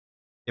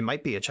 It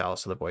might be a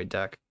Chalice of the Void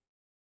deck.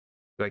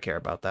 Do I care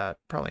about that?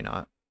 Probably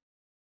not.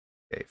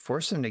 Okay,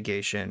 Force of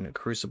Negation,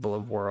 Crucible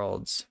of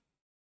Worlds.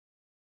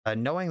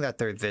 Knowing that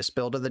they're this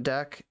build of the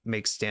deck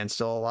makes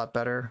Standstill a lot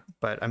better,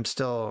 but I'm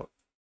still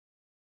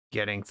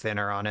getting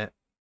thinner on it.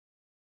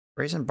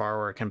 Brazen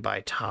Borrower can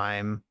buy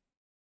time.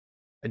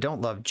 I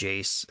don't love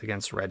Jace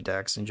against red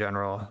decks in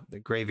general. The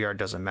graveyard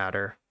doesn't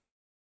matter.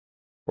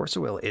 Force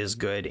of Will is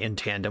good in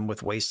tandem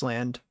with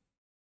Wasteland.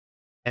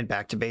 And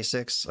back to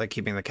basics, like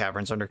keeping the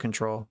caverns under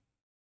control.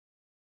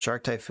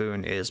 Shark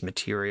Typhoon is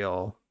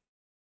material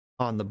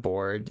on the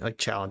board, like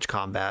challenge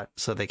combat,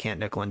 so they can't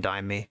nickel and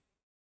dime me.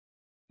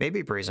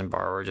 Maybe Brazen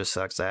Borrower just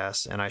sucks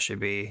ass, and I should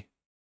be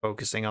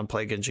focusing on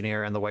Plague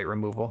Engineer and the white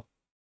removal.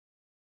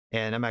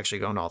 And I'm actually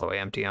going all the way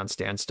empty on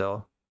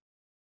Standstill.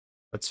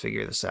 Let's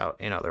figure this out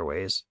in other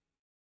ways.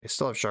 I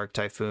still have Shark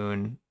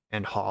Typhoon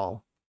and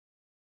Haul.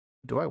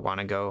 Do I want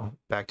to go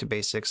back to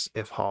basics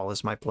if Haul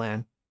is my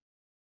plan?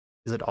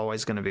 Is it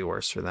always going to be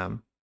worse for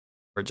them?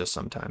 Or just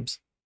sometimes?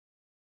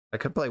 I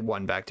could play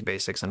one back to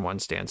basics and one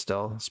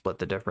Standstill, split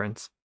the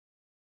difference.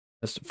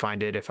 Just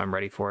find it if I'm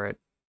ready for it.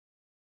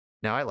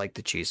 Now I like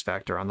the cheese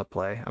factor on the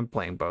play. I'm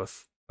playing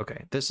both.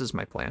 Okay, this is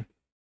my plan.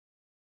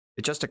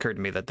 It just occurred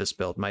to me that this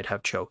build might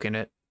have choke in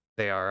it.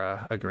 They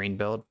are a green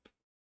build.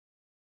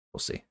 We'll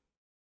see.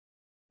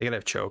 They could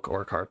have choke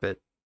or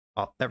carpet.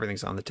 Oh,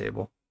 everything's on the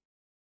table.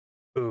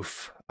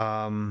 Oof.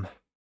 No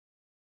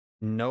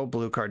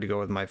blue card to go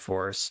with my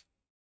force.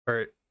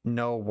 Or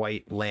no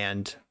white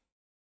land.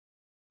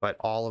 But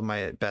all of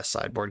my best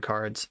sideboard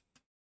cards.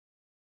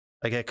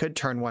 Like I could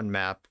turn one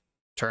map,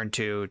 turn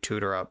two,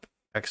 tutor up,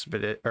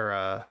 expedite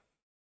or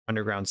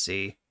Underground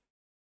Sea,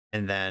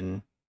 and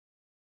then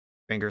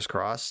fingers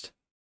crossed.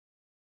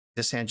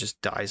 This hand just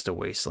dies to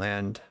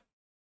Wasteland.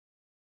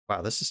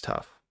 Wow, this is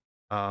tough.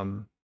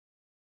 I'm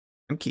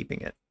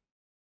keeping it.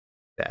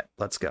 Bet.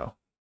 Let's go.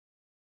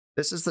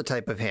 This is the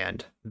type of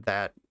hand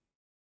that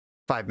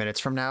 5 minutes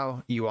from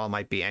now, you all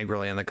might be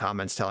angrily in the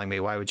comments telling me,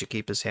 why would you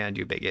keep this hand,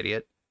 you big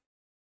idiot?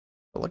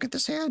 But look at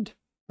this hand.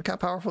 Look how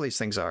powerful these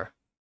things are.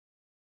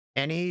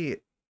 Any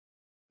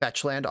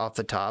fetch land off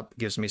the top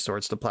gives me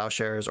Swords to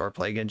Plowshares or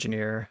Plague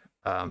Engineer.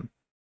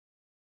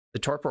 The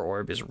Torpor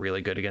Orb is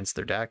really good against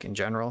their deck in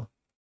general.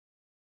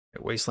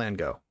 Wasteland,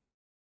 go.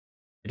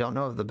 I don't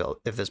know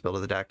if this build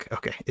of the deck...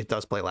 Okay, it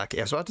does play Lackey.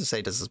 I was about to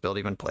say, does this build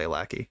even play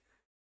Lackey?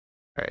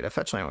 Alright, a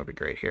fetch land would be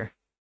great here.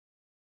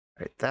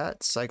 Alright,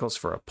 that cycles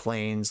for a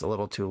Plains, a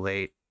little too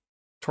late.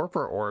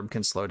 Torpor Orb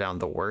can slow down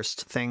the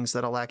worst things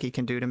that a Lackey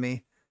can do to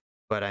me.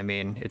 But, I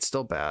mean, it's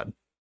still bad.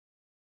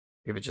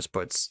 If it just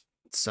puts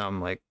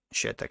some, like,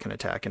 shit that can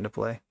attack into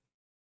play.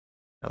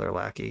 Another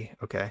Lackey,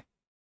 okay.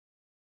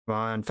 Come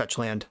on, fetch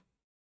land.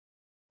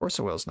 Force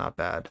of Will's not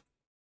bad.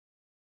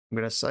 I'm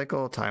going to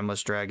cycle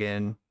Timeless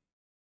Dragon.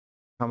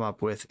 Come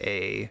up with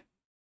a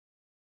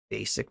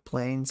basic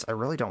Plains. I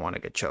really don't want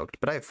to get choked,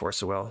 but I have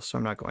Force of Will, so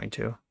I'm not going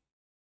to.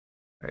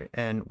 Alright,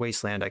 and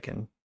Wasteland I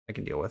can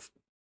deal with.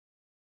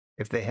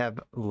 If they have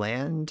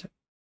land,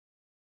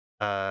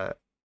 blow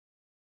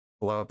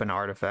up an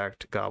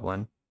artifact,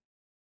 Goblin.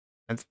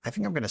 I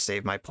think I'm going to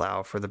save my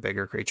plow for the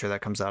bigger creature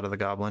that comes out of the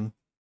Goblin.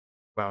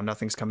 Wow,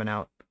 nothing's coming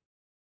out.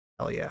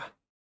 Hell yeah.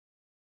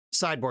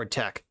 Sideboard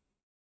tech.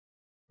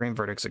 Green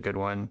Verdict's a good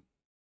one.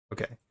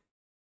 Okay.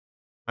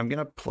 I'm going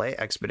to play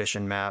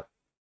Expedition Map.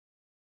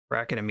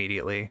 Bracket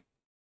immediately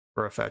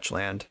for a fetch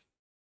land.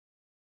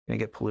 I'm going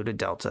to get Polluted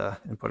Delta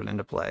and put it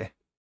into play.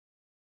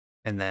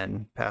 And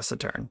then pass the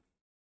turn.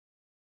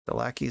 The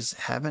lackeys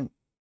haven't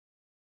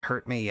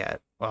hurt me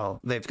yet. Well,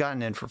 they've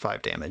gotten in for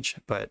 5 damage,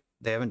 but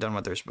they haven't done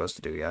what they're supposed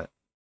to do yet.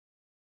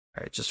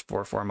 Alright, just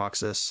 4/4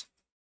 Muxus.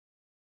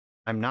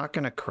 I'm not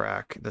going to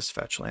crack this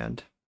fetch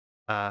land.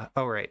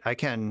 Oh, right. I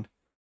can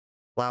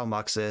plow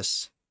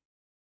Muxus.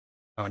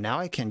 Oh, now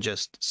I can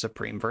just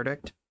Supreme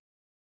Verdict.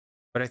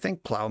 But I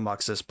think plow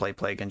Muxus, play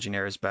Plague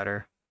Engineer is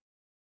better.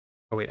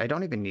 Oh, wait. I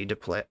don't even need to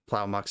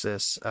plow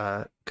Muxus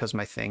because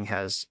my thing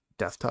has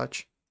Death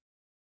Touch.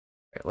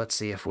 Alright, let's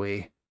see if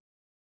we...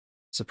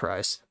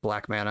 Surprise.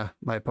 Black mana.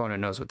 My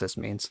opponent knows what this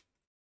means.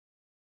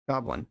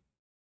 Goblin.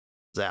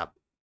 Zap.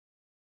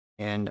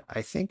 And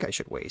I think I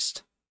should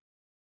waste.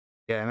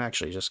 Yeah, I'm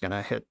actually just going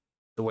to hit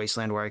the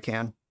Wasteland where I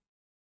can.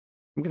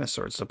 I'm going to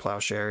Swords to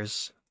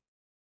Plowshares.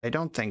 I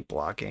don't think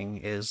blocking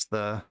is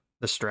the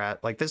strat.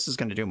 Like, this is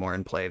going to do more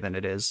in play than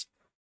it is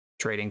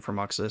trading for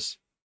Muxus.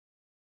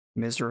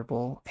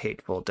 Miserable,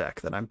 hateful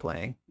deck that I'm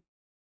playing.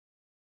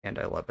 And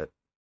I love it.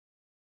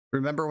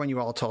 Remember when you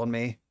all told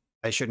me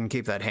I shouldn't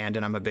keep that hand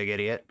and I'm a big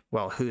idiot?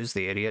 Well, who's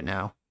the idiot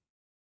now?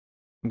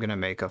 I'm going to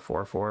make a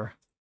 4/4.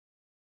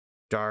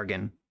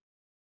 Dargon.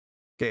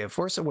 Okay, a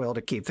Force of Will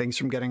to keep things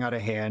from getting out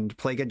of hand.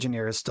 Plague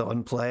Engineer is still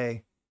in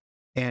play.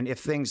 And if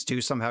things do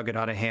somehow get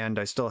out of hand,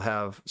 I still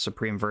have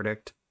Supreme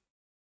Verdict.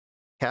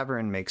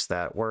 Cavern makes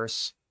that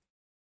worse.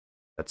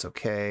 That's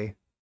okay.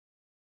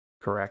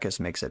 Caracas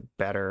makes it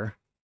better.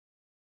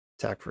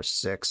 Attack for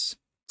 6.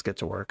 Let's get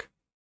to work.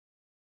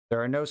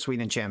 There are no sweet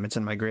enchantments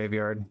in my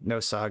graveyard. No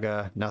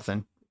Saga,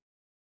 nothing.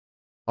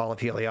 All of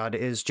Heliod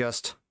is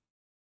just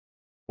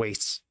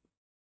wastes.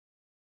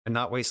 And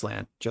not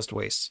Wasteland, just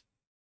wastes.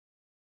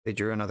 They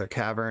drew another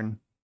Cavern.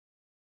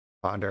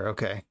 Ponder,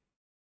 okay.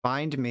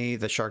 Find me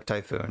the Shark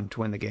Typhoon to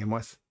win the game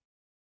with.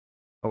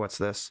 Oh, what's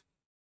this?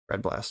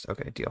 Red Blast.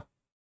 Okay, deal.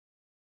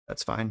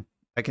 That's fine.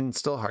 I can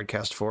still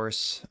hardcast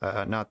Force.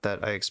 Not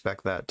that I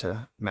expect that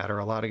to matter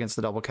a lot against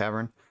the double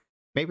Cavern.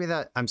 Maybe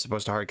that I'm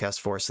supposed to hardcast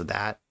Force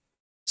that,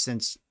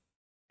 since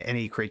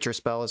any creature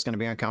spell is going to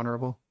be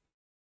uncounterable.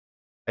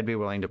 I'd be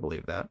willing to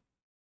believe that.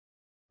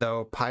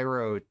 Though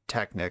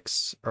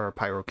pyrotechnics or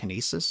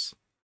pyrokinesis?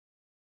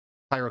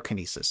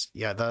 Pyrokinesis.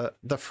 Yeah,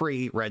 the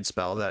free red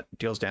spell that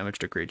deals damage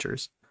to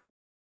creatures.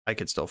 I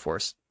could still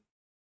force.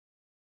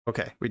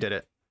 Okay, we did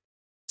it.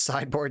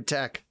 Sideboard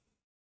tech.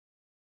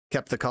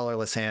 Kept the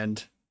colorless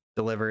hand.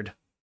 Delivered.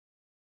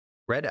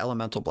 Red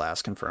Elemental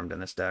Blast confirmed in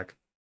this deck.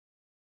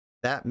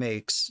 That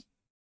makes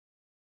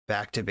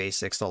Back to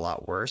Basics a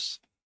lot worse.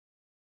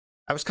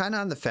 I was kind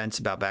of on the fence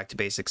about Back to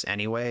Basics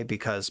anyway,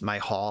 because my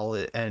Hall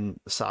and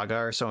Saga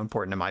are so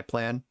important to my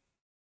plan.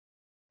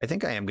 I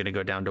think I am going to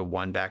go down to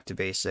 1 Back to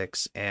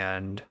Basics,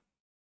 and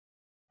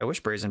I wish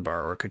Brazen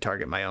Borrower could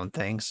target my own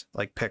things,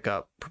 like pick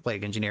up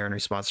Plague Engineer in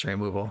response to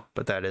removal,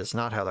 but that is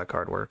not how that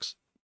card works.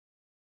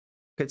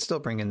 Could still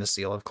bring in the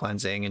Seal of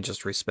Cleansing and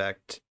just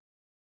respect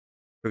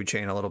Food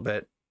Chain a little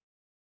bit,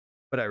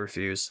 but I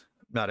refuse.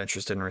 Not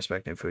interested in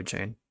respecting Food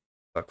Chain.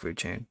 Fuck Food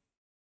Chain.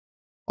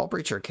 All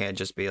Breacher can't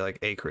just be like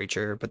a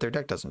creature, but their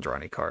deck doesn't draw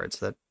any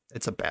cards.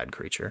 It's a bad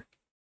creature.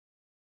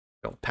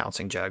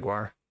 Pouncing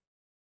Jaguar.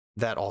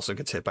 That also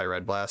gets hit by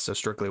Red Blast, so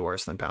strictly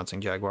worse than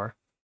Pouncing Jaguar.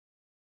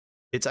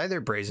 It's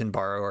either Brazen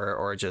Borrower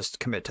or just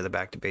commit to the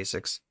Back to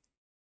Basics.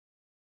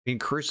 I mean,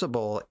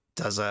 Crucible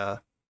does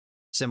a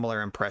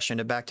similar impression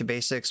to Back to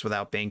Basics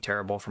without being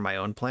terrible for my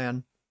own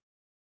plan.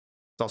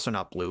 It's also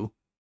not blue.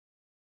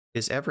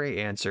 Is every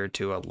answer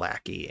to a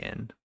lackey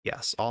in?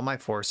 Yes, all my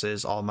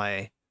forces, all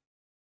my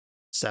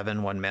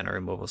 7 1-mana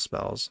removal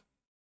spells.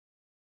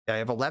 Yeah, I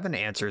have 11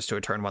 answers to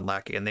a turn 1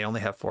 lackey, and they only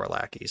have 4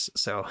 lackeys,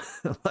 so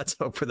let's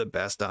hope for the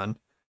best on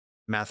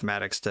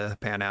mathematics to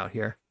pan out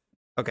here.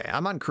 Okay,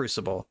 I'm on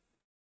Crucible.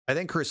 I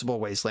think Crucible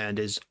Wasteland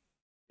is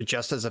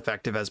just as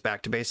effective as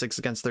Back to Basics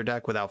against their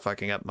deck without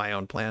fucking up my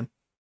own plan.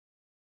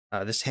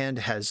 This hand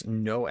has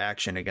no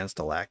action against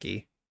a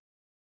lackey,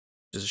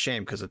 which is a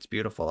shame because it's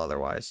beautiful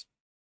otherwise.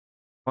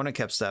 Opponent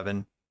kept 7.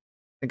 I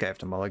think I have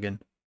to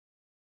mulligan.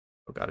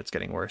 Oh god, it's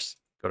getting worse.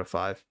 Go to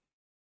 5.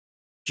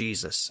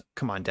 Jesus.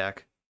 Come on,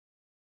 deck.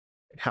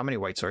 How many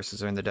white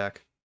sources are in the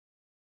deck?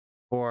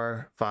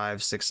 4,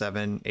 5, 6,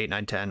 7, 8,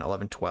 9, 10,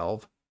 11,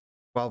 12.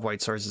 12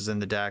 white sources in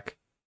the deck.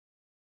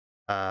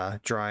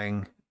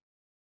 Drawing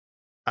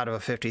out of a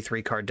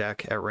 53 card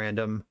deck at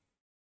random.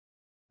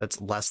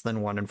 That's less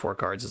than 1 in 4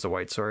 cards as a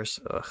white source.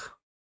 Ugh.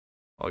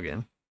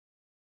 Again.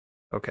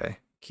 Okay.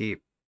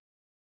 Keep.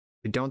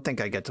 I don't think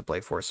I get to play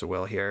Force of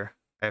Will here.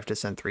 I have to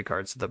send 3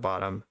 cards to the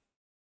bottom.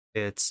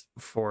 It's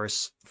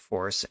Force,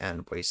 Force,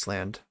 and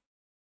Wasteland.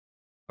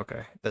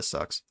 Okay, this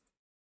sucks.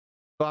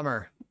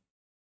 Bummer.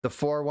 The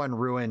 4-1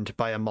 ruined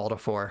by a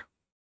Multifor.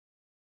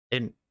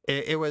 And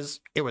it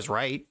was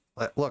right.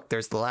 Look,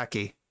 there's the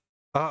lackey.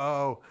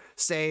 Uh-oh.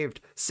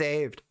 Saved,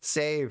 saved,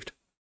 saved.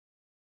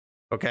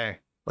 Okay,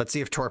 let's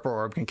see if Torpor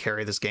Orb can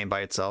carry this game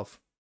by itself.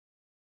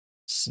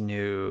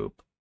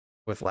 Snoop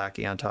with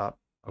lackey on top.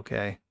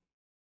 Okay.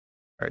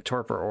 All right,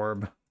 Torpor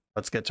Orb.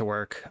 Let's get to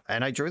work.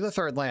 And I drew the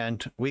 3rd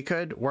land. We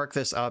could work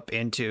this up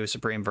into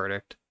Supreme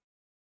Verdict.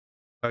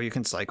 Oh, you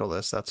can cycle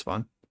this. That's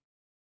fun.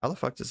 How the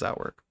fuck does that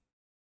work?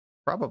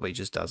 Probably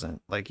just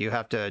doesn't. Like, you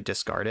have to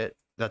discard it.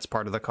 That's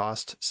part of the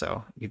cost.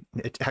 So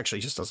it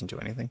actually just doesn't do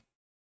anything.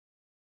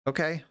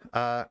 Okay.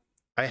 I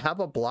have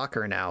a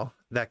blocker now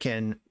that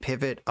can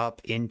pivot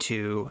up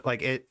into,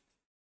 like, it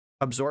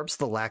absorbs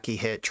the lackey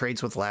hit,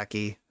 trades with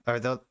lackey. I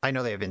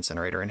know they have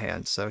Incinerator in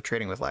hand, so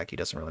trading with lackey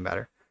doesn't really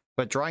matter.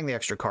 But drawing the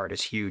extra card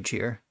is huge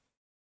here.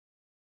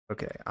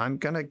 Okay, I'm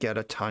gonna get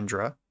a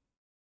Tundra.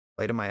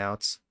 Play to my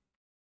outs.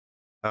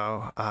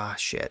 Oh,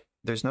 shit.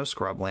 There's no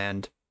scrub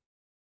land.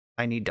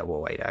 I need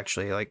double white,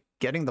 actually. Like,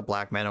 getting the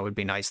black mana would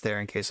be nice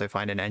there in case I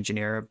find an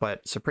engineer,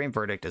 but Supreme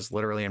Verdict is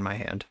literally in my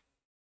hand.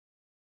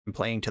 I'm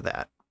playing to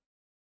that.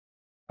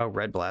 Oh,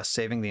 Red Blast,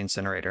 saving the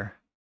Incinerator.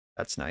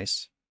 That's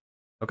nice.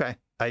 Okay,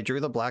 I drew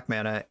the black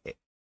mana,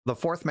 the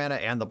 4th mana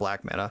and the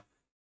black mana.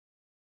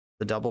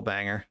 The double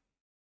banger.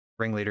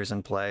 Ringleader's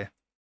in play.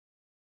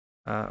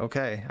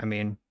 Okay, I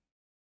mean,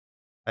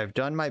 I've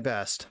done my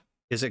best.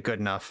 Is it good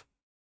enough?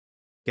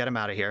 Get him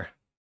out of here.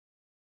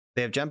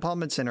 They have Gem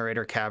Palm,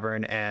 Incinerator,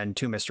 Cavern, and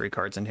 2 mystery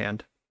cards in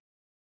hand.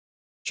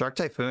 Shark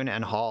Typhoon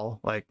and Hall.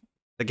 Like,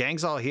 the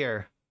gang's all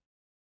here.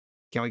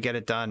 Can we get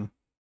it done?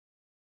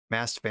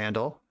 Masked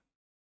Vandal.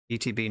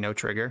 ETB, no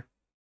trigger.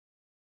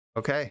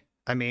 Okay,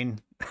 I mean...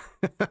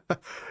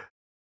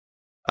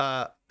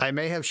 I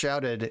may have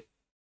shouted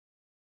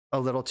a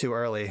little too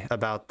early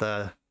about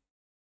the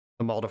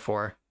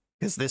Multifor,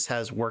 because this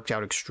has worked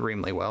out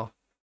extremely well.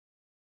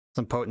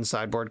 Some potent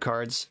sideboard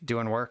cards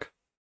doing work.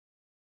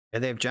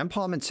 And they have Gem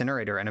Palm,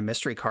 Incinerator, and a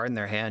mystery card in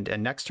their hand,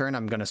 and next turn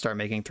I'm going to start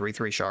making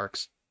 3/3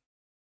 sharks.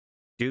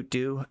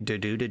 Do.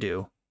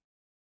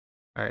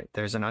 Alright,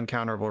 there's an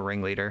uncounterable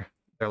Ringleader.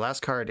 Their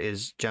last card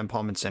is Gem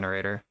Palm,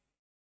 Incinerator.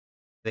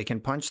 They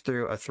can punch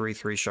through a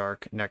 3/3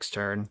 shark next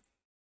turn.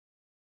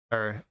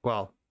 Or,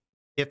 well,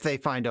 if they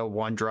find a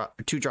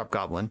 2-drop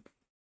goblin,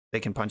 they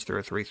can punch through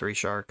a 3/3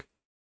 shark.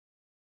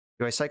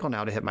 Do I cycle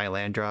now to hit my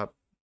land drop?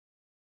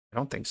 I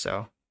don't think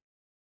so.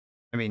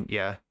 I mean,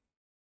 yeah.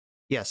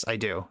 Yes, I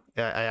do.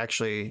 I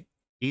actually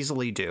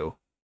easily do.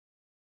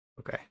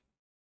 Okay.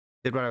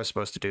 Did what I was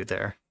supposed to do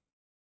there.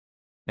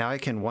 Now I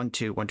can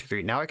 1/2, 1/2,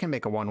 3. Now I can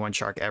make a 1/1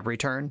 shark every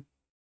turn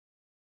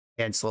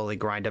and slowly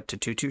grind up to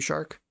 2/2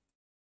 shark.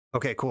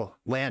 Okay, cool.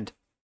 Land.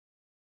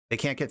 They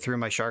can't get through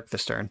my shark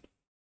this turn.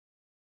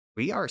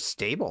 We are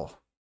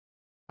stable.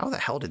 How the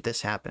hell did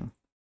this happen?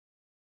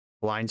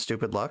 Blind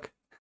stupid luck?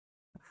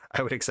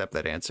 I would accept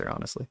that answer,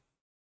 honestly.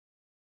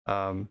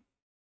 I'm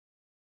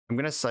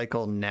going to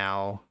cycle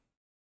now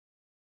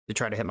to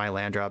try to hit my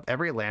land drop.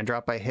 Every land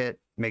drop I hit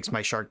makes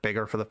my shark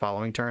bigger for the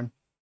following turn.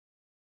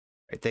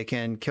 Right, they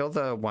can kill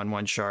the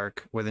 1/1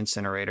 shark with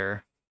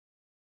Incinerator.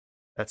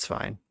 That's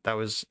fine. That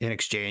was in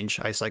exchange.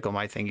 I cycle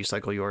my thing, you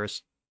cycle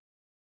yours.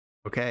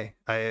 Okay,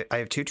 I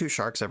have 2/2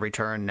 sharks every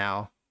turn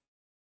now.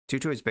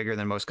 2/2 is bigger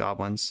than most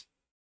goblins.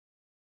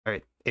 All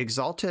right,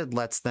 Exalted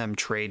lets them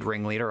trade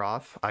Ringleader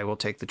off. I will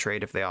take the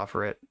trade if they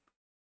offer it.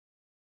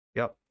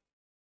 Yep,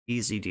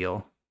 easy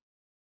deal.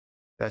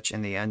 Fetch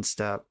in the end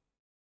step.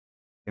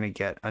 Gonna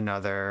get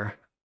another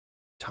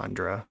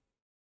Tundra.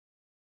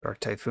 Dark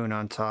Typhoon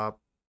on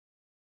top.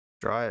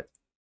 Draw it.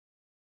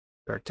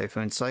 Dark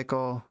Typhoon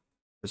cycle.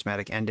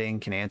 Prismatic Ending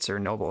can answer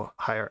Ignoble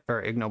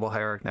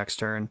Hierarch next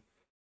turn,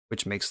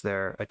 which makes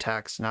their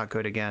attacks not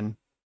good again.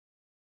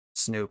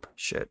 Snoop.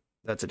 Shit,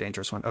 that's a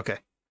dangerous one. Okay,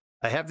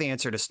 I have the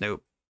answer to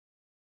Snoop.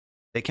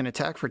 They can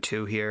attack for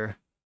 2 here.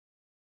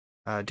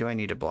 Do I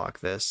need to block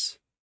this?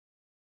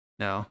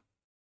 No.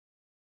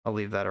 I'll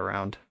leave that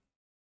around.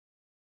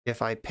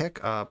 If I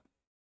pick up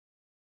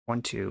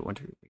 1/2,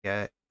 1/2,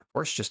 yeah,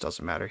 Force just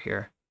doesn't matter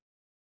here.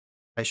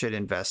 I should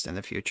invest in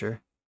the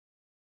future.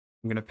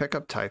 I'm going to pick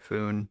up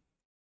Typhoon.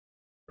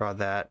 Draw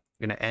that.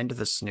 I'm going to end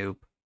the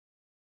Snoop.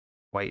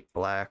 White,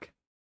 black.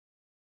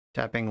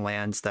 Tapping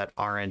lands that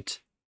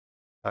aren't...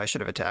 I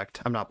should have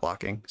attacked. I'm not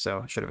blocking,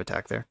 so I should have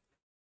attacked there.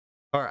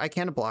 Or I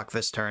can't block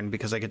this turn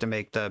because I get to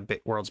make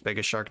the world's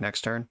biggest shark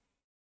next turn.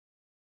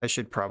 I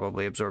should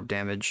probably absorb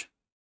damage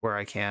where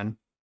I can.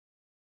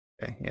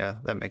 Okay, yeah,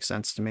 that makes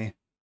sense to me.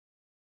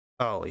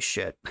 Holy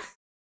shit.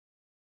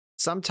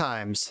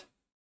 Sometimes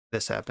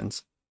this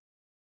happens.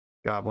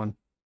 Goblin.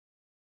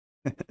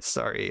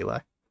 Sorry, Eli.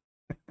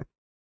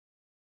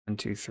 1,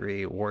 2,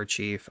 3, War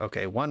Chief.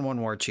 Okay, 1/1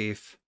 War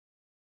Chief.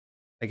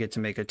 I get to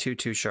make a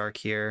 2/2 shark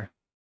here.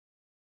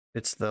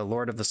 It's the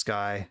Lord of the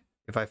Sky.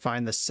 If I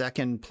find the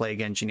second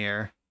Plague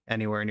Engineer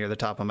anywhere near the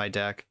top of my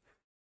deck,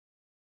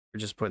 we're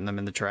just putting them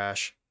in the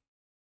trash.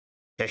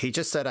 Yeah, he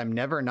just said I'm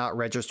never not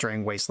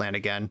registering Wasteland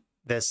again.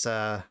 This,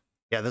 yeah,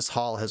 this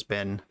haul has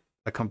been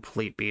a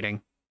complete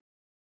beating.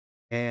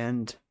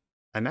 And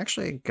I'm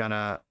actually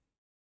gonna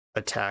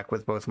attack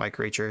with both my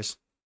creatures.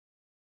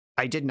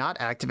 I did not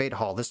activate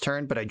haul this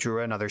turn, but I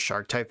drew another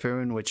Shark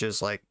Typhoon, which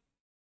is like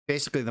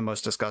basically the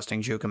most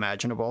disgusting juke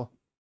imaginable.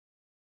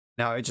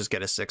 Now I just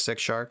get a 6/6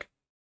 shark.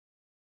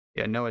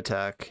 Yeah, no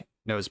attack,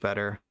 knows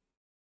better.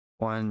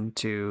 1,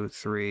 2,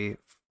 3,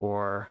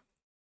 4,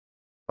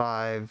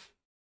 5.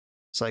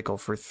 Cycle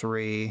for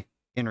 3.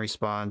 In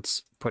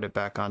response, put it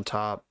back on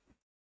top.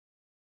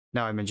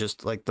 Now I'm in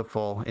just like the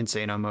full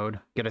Insano mode.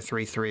 Get a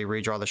 3/3,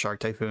 redraw the Shark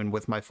Typhoon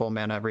with my full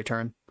mana every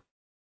turn.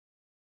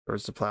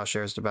 Towards the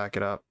Plowshares to back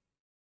it up.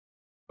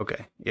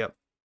 Okay, yep.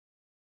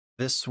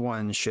 This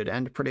one should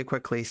end pretty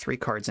quickly. 3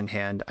 cards in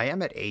hand. I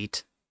am at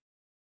 8.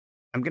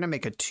 I'm going to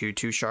make a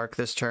 2/2 shark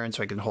this turn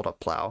so I can hold up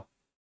Plow.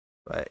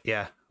 But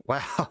yeah,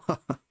 wow.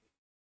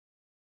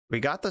 We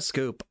got the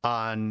scoop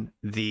on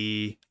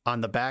the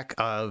back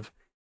of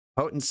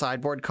Potent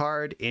Sideboard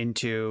card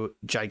into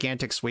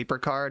Gigantic Sweeper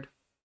card.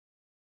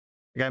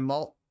 Like I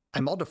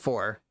mulled to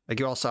 4, like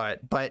you all saw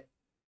it, but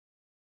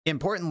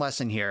important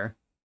lesson here.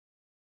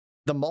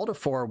 The mull to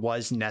 4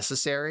 was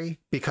necessary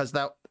because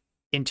that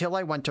until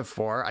I went to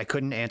 4, I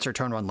couldn't answer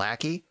turn 1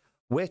 Lackey,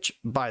 which,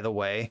 by the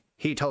way,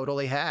 he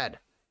totally had.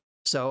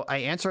 So I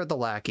answered the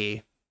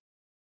Lackey.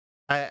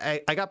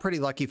 I got pretty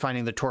lucky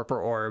finding the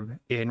Torpor Orb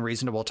in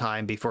reasonable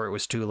time before it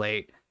was too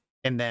late.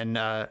 And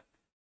then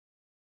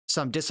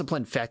some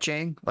disciplined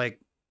fetching, like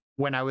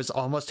when I was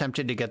almost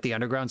tempted to get the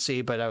Underground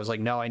Sea, but I was like,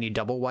 no, I need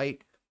double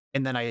white.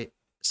 And then I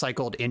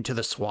cycled into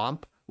the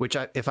Swamp, which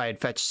if I had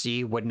fetched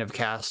Sea, wouldn't have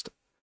cast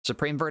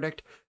Supreme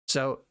Verdict.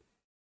 So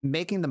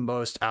making the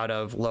most out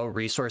of low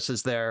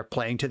resources there,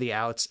 playing to the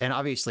outs. And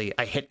obviously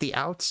I hit the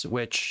outs,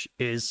 which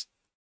is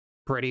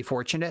pretty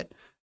fortunate.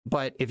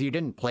 But if you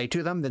didn't play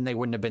to them, then they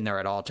wouldn't have been there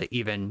at all to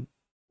even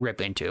rip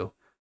into.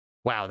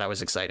 Wow, that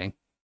was exciting.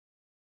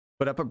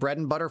 Put up a bread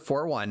and butter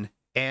 4/1.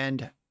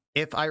 And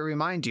if I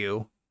remind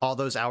you, all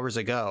those hours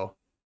ago,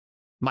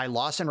 my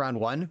loss in round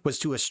 1 was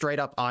to a straight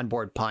up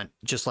onboard punt.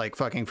 Just like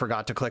fucking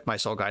forgot to click my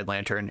Soul Guide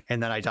Lantern.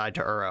 And then I died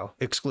to Uro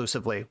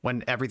exclusively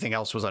when everything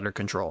else was under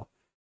control.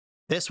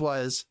 This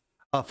was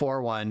a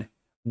 4/1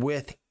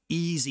 with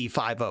easy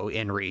 5-0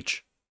 in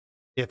reach.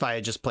 If I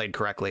had just played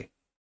correctly.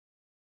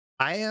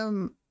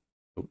 I'm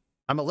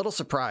a little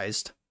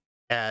surprised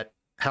at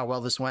how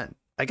well this went.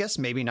 I guess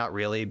maybe not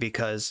really,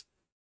 because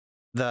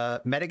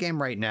the metagame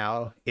right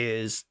now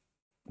is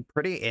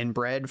pretty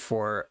inbred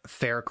for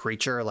fair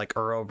creature, like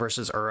Uro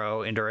versus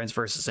Uro, endurance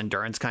versus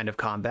endurance kind of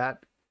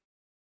combat.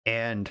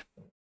 And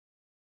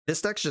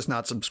This deck's just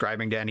not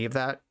subscribing to any of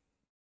that.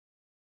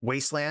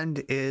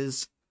 Wasteland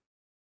is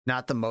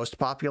not the most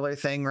popular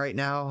thing right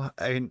now.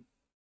 I mean,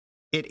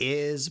 it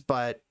is,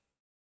 but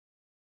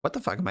what the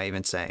fuck am I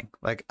even saying?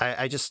 Like,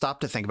 I just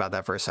stopped to think about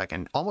that for a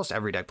second. Almost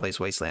every deck plays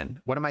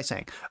Wasteland. What am I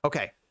saying?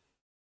 Okay,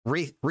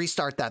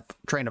 restart that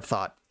train of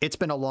thought. It's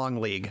been a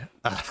long league.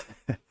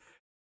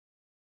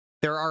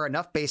 There are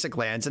enough basic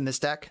lands in this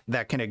deck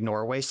that can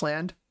ignore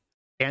Wasteland,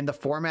 and the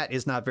format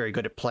is not very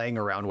good at playing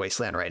around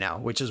Wasteland right now,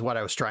 which is what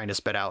I was trying to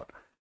spit out.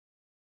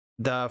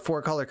 The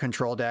 4-color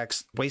control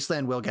decks,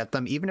 Wasteland will get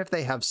them, even if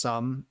they have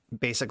some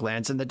basic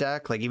lands in the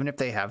deck. Like, even if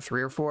they have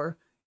 3 or 4,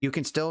 you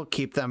can still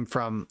keep them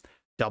from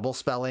double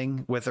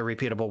spelling with a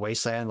repeatable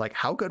Wasteland. Like,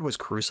 how good was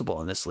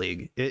Crucible in this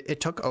league?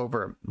 It took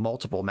over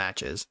multiple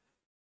matches. It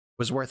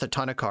was worth a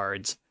ton of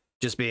cards,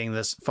 just being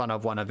this fun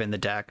of one of in the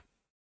deck.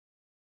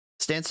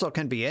 Standstill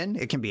can be in,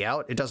 it can be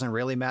out. It doesn't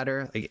really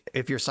matter. Like,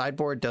 if your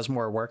sideboard does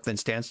more work than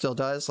Standstill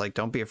does, like,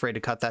 don't be afraid to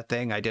cut that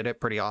thing. I did it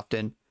pretty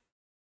often.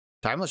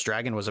 Timeless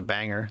Dragon was a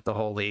banger the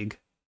whole league.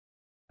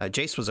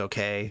 Jace was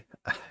okay.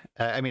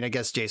 I mean, I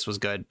guess Jace was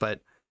good, but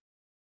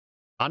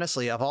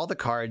honestly, of all the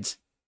cards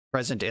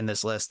present in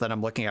this list that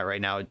I'm looking at right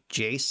now,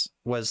 Jace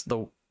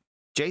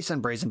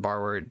and Brazen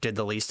Borrower did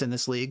the least in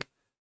this league,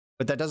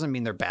 but that doesn't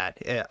mean they're bad.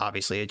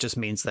 Obviously, it just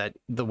means that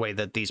the way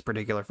that these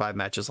particular 5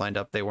 matches lined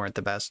up, they weren't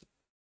the best.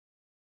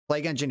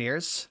 Plague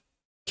Engineers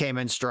came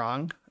in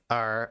strong.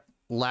 Our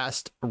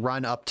last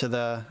run up to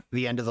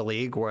the end of the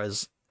league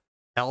was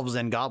Elves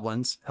and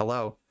Goblins.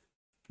 Hello.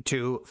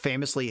 2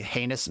 famously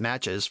heinous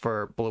matches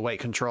for blue-white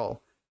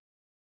control.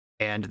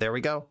 And there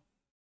we go.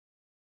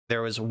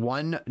 There was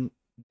one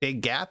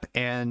big gap,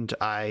 and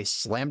I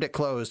slammed it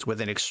closed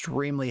with an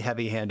extremely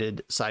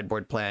heavy-handed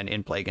sideboard plan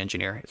in Plague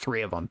Engineer.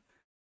 3 of them.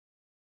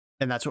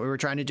 And that's what we were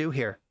trying to do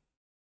here.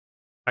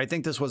 I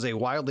think this was a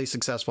wildly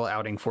successful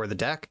outing for the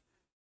deck.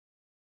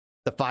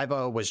 The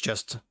 5-0 was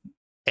just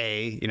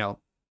a, you know,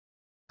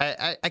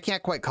 I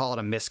can't quite call it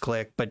a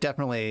misclick, but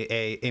definitely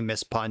a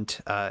mispunt.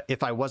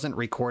 If I wasn't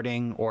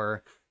recording,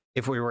 or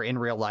if we were in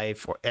real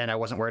life, and I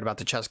wasn't worried about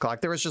the chess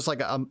clock, there was just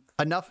like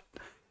enough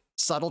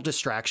subtle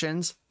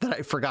distractions that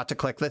I forgot to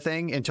click the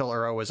thing until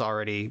Uro was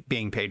already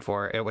being paid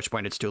for, at which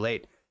point it's too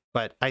late.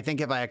 But I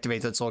think if I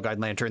activate that Soul Guide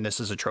Lantern,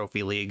 this is a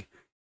trophy league,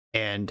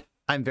 and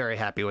I'm very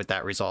happy with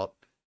that result.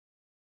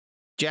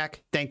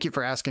 Jack, thank you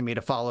for asking me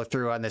to follow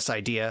through on this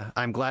idea.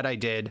 I'm glad I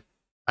did.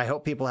 I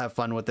hope people have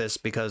fun with this,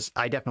 because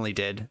I definitely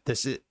did.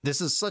 This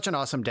is such an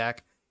awesome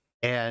deck,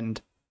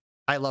 and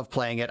I love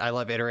playing it. I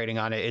love iterating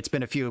on it. It's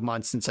been a few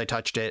months since I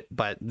touched it,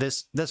 but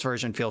this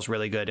version feels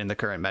really good in the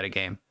current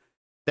metagame.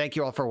 Thank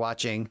you all for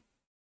watching.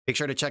 Make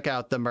sure to check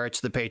out the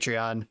merch, the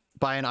Patreon.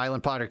 Buy an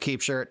Island Ponder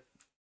Keep shirt.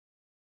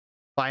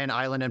 Buy an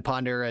Island and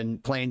Ponder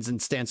and Plains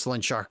and Standstill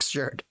and Sharks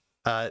shirt.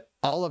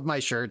 All of my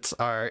shirts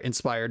are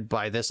inspired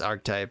by this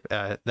archetype.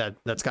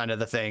 That's kind of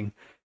the thing.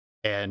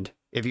 And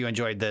if you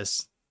enjoyed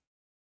this,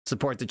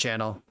 support the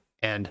channel,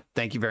 and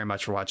thank you very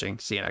much for watching.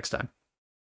 See you next time.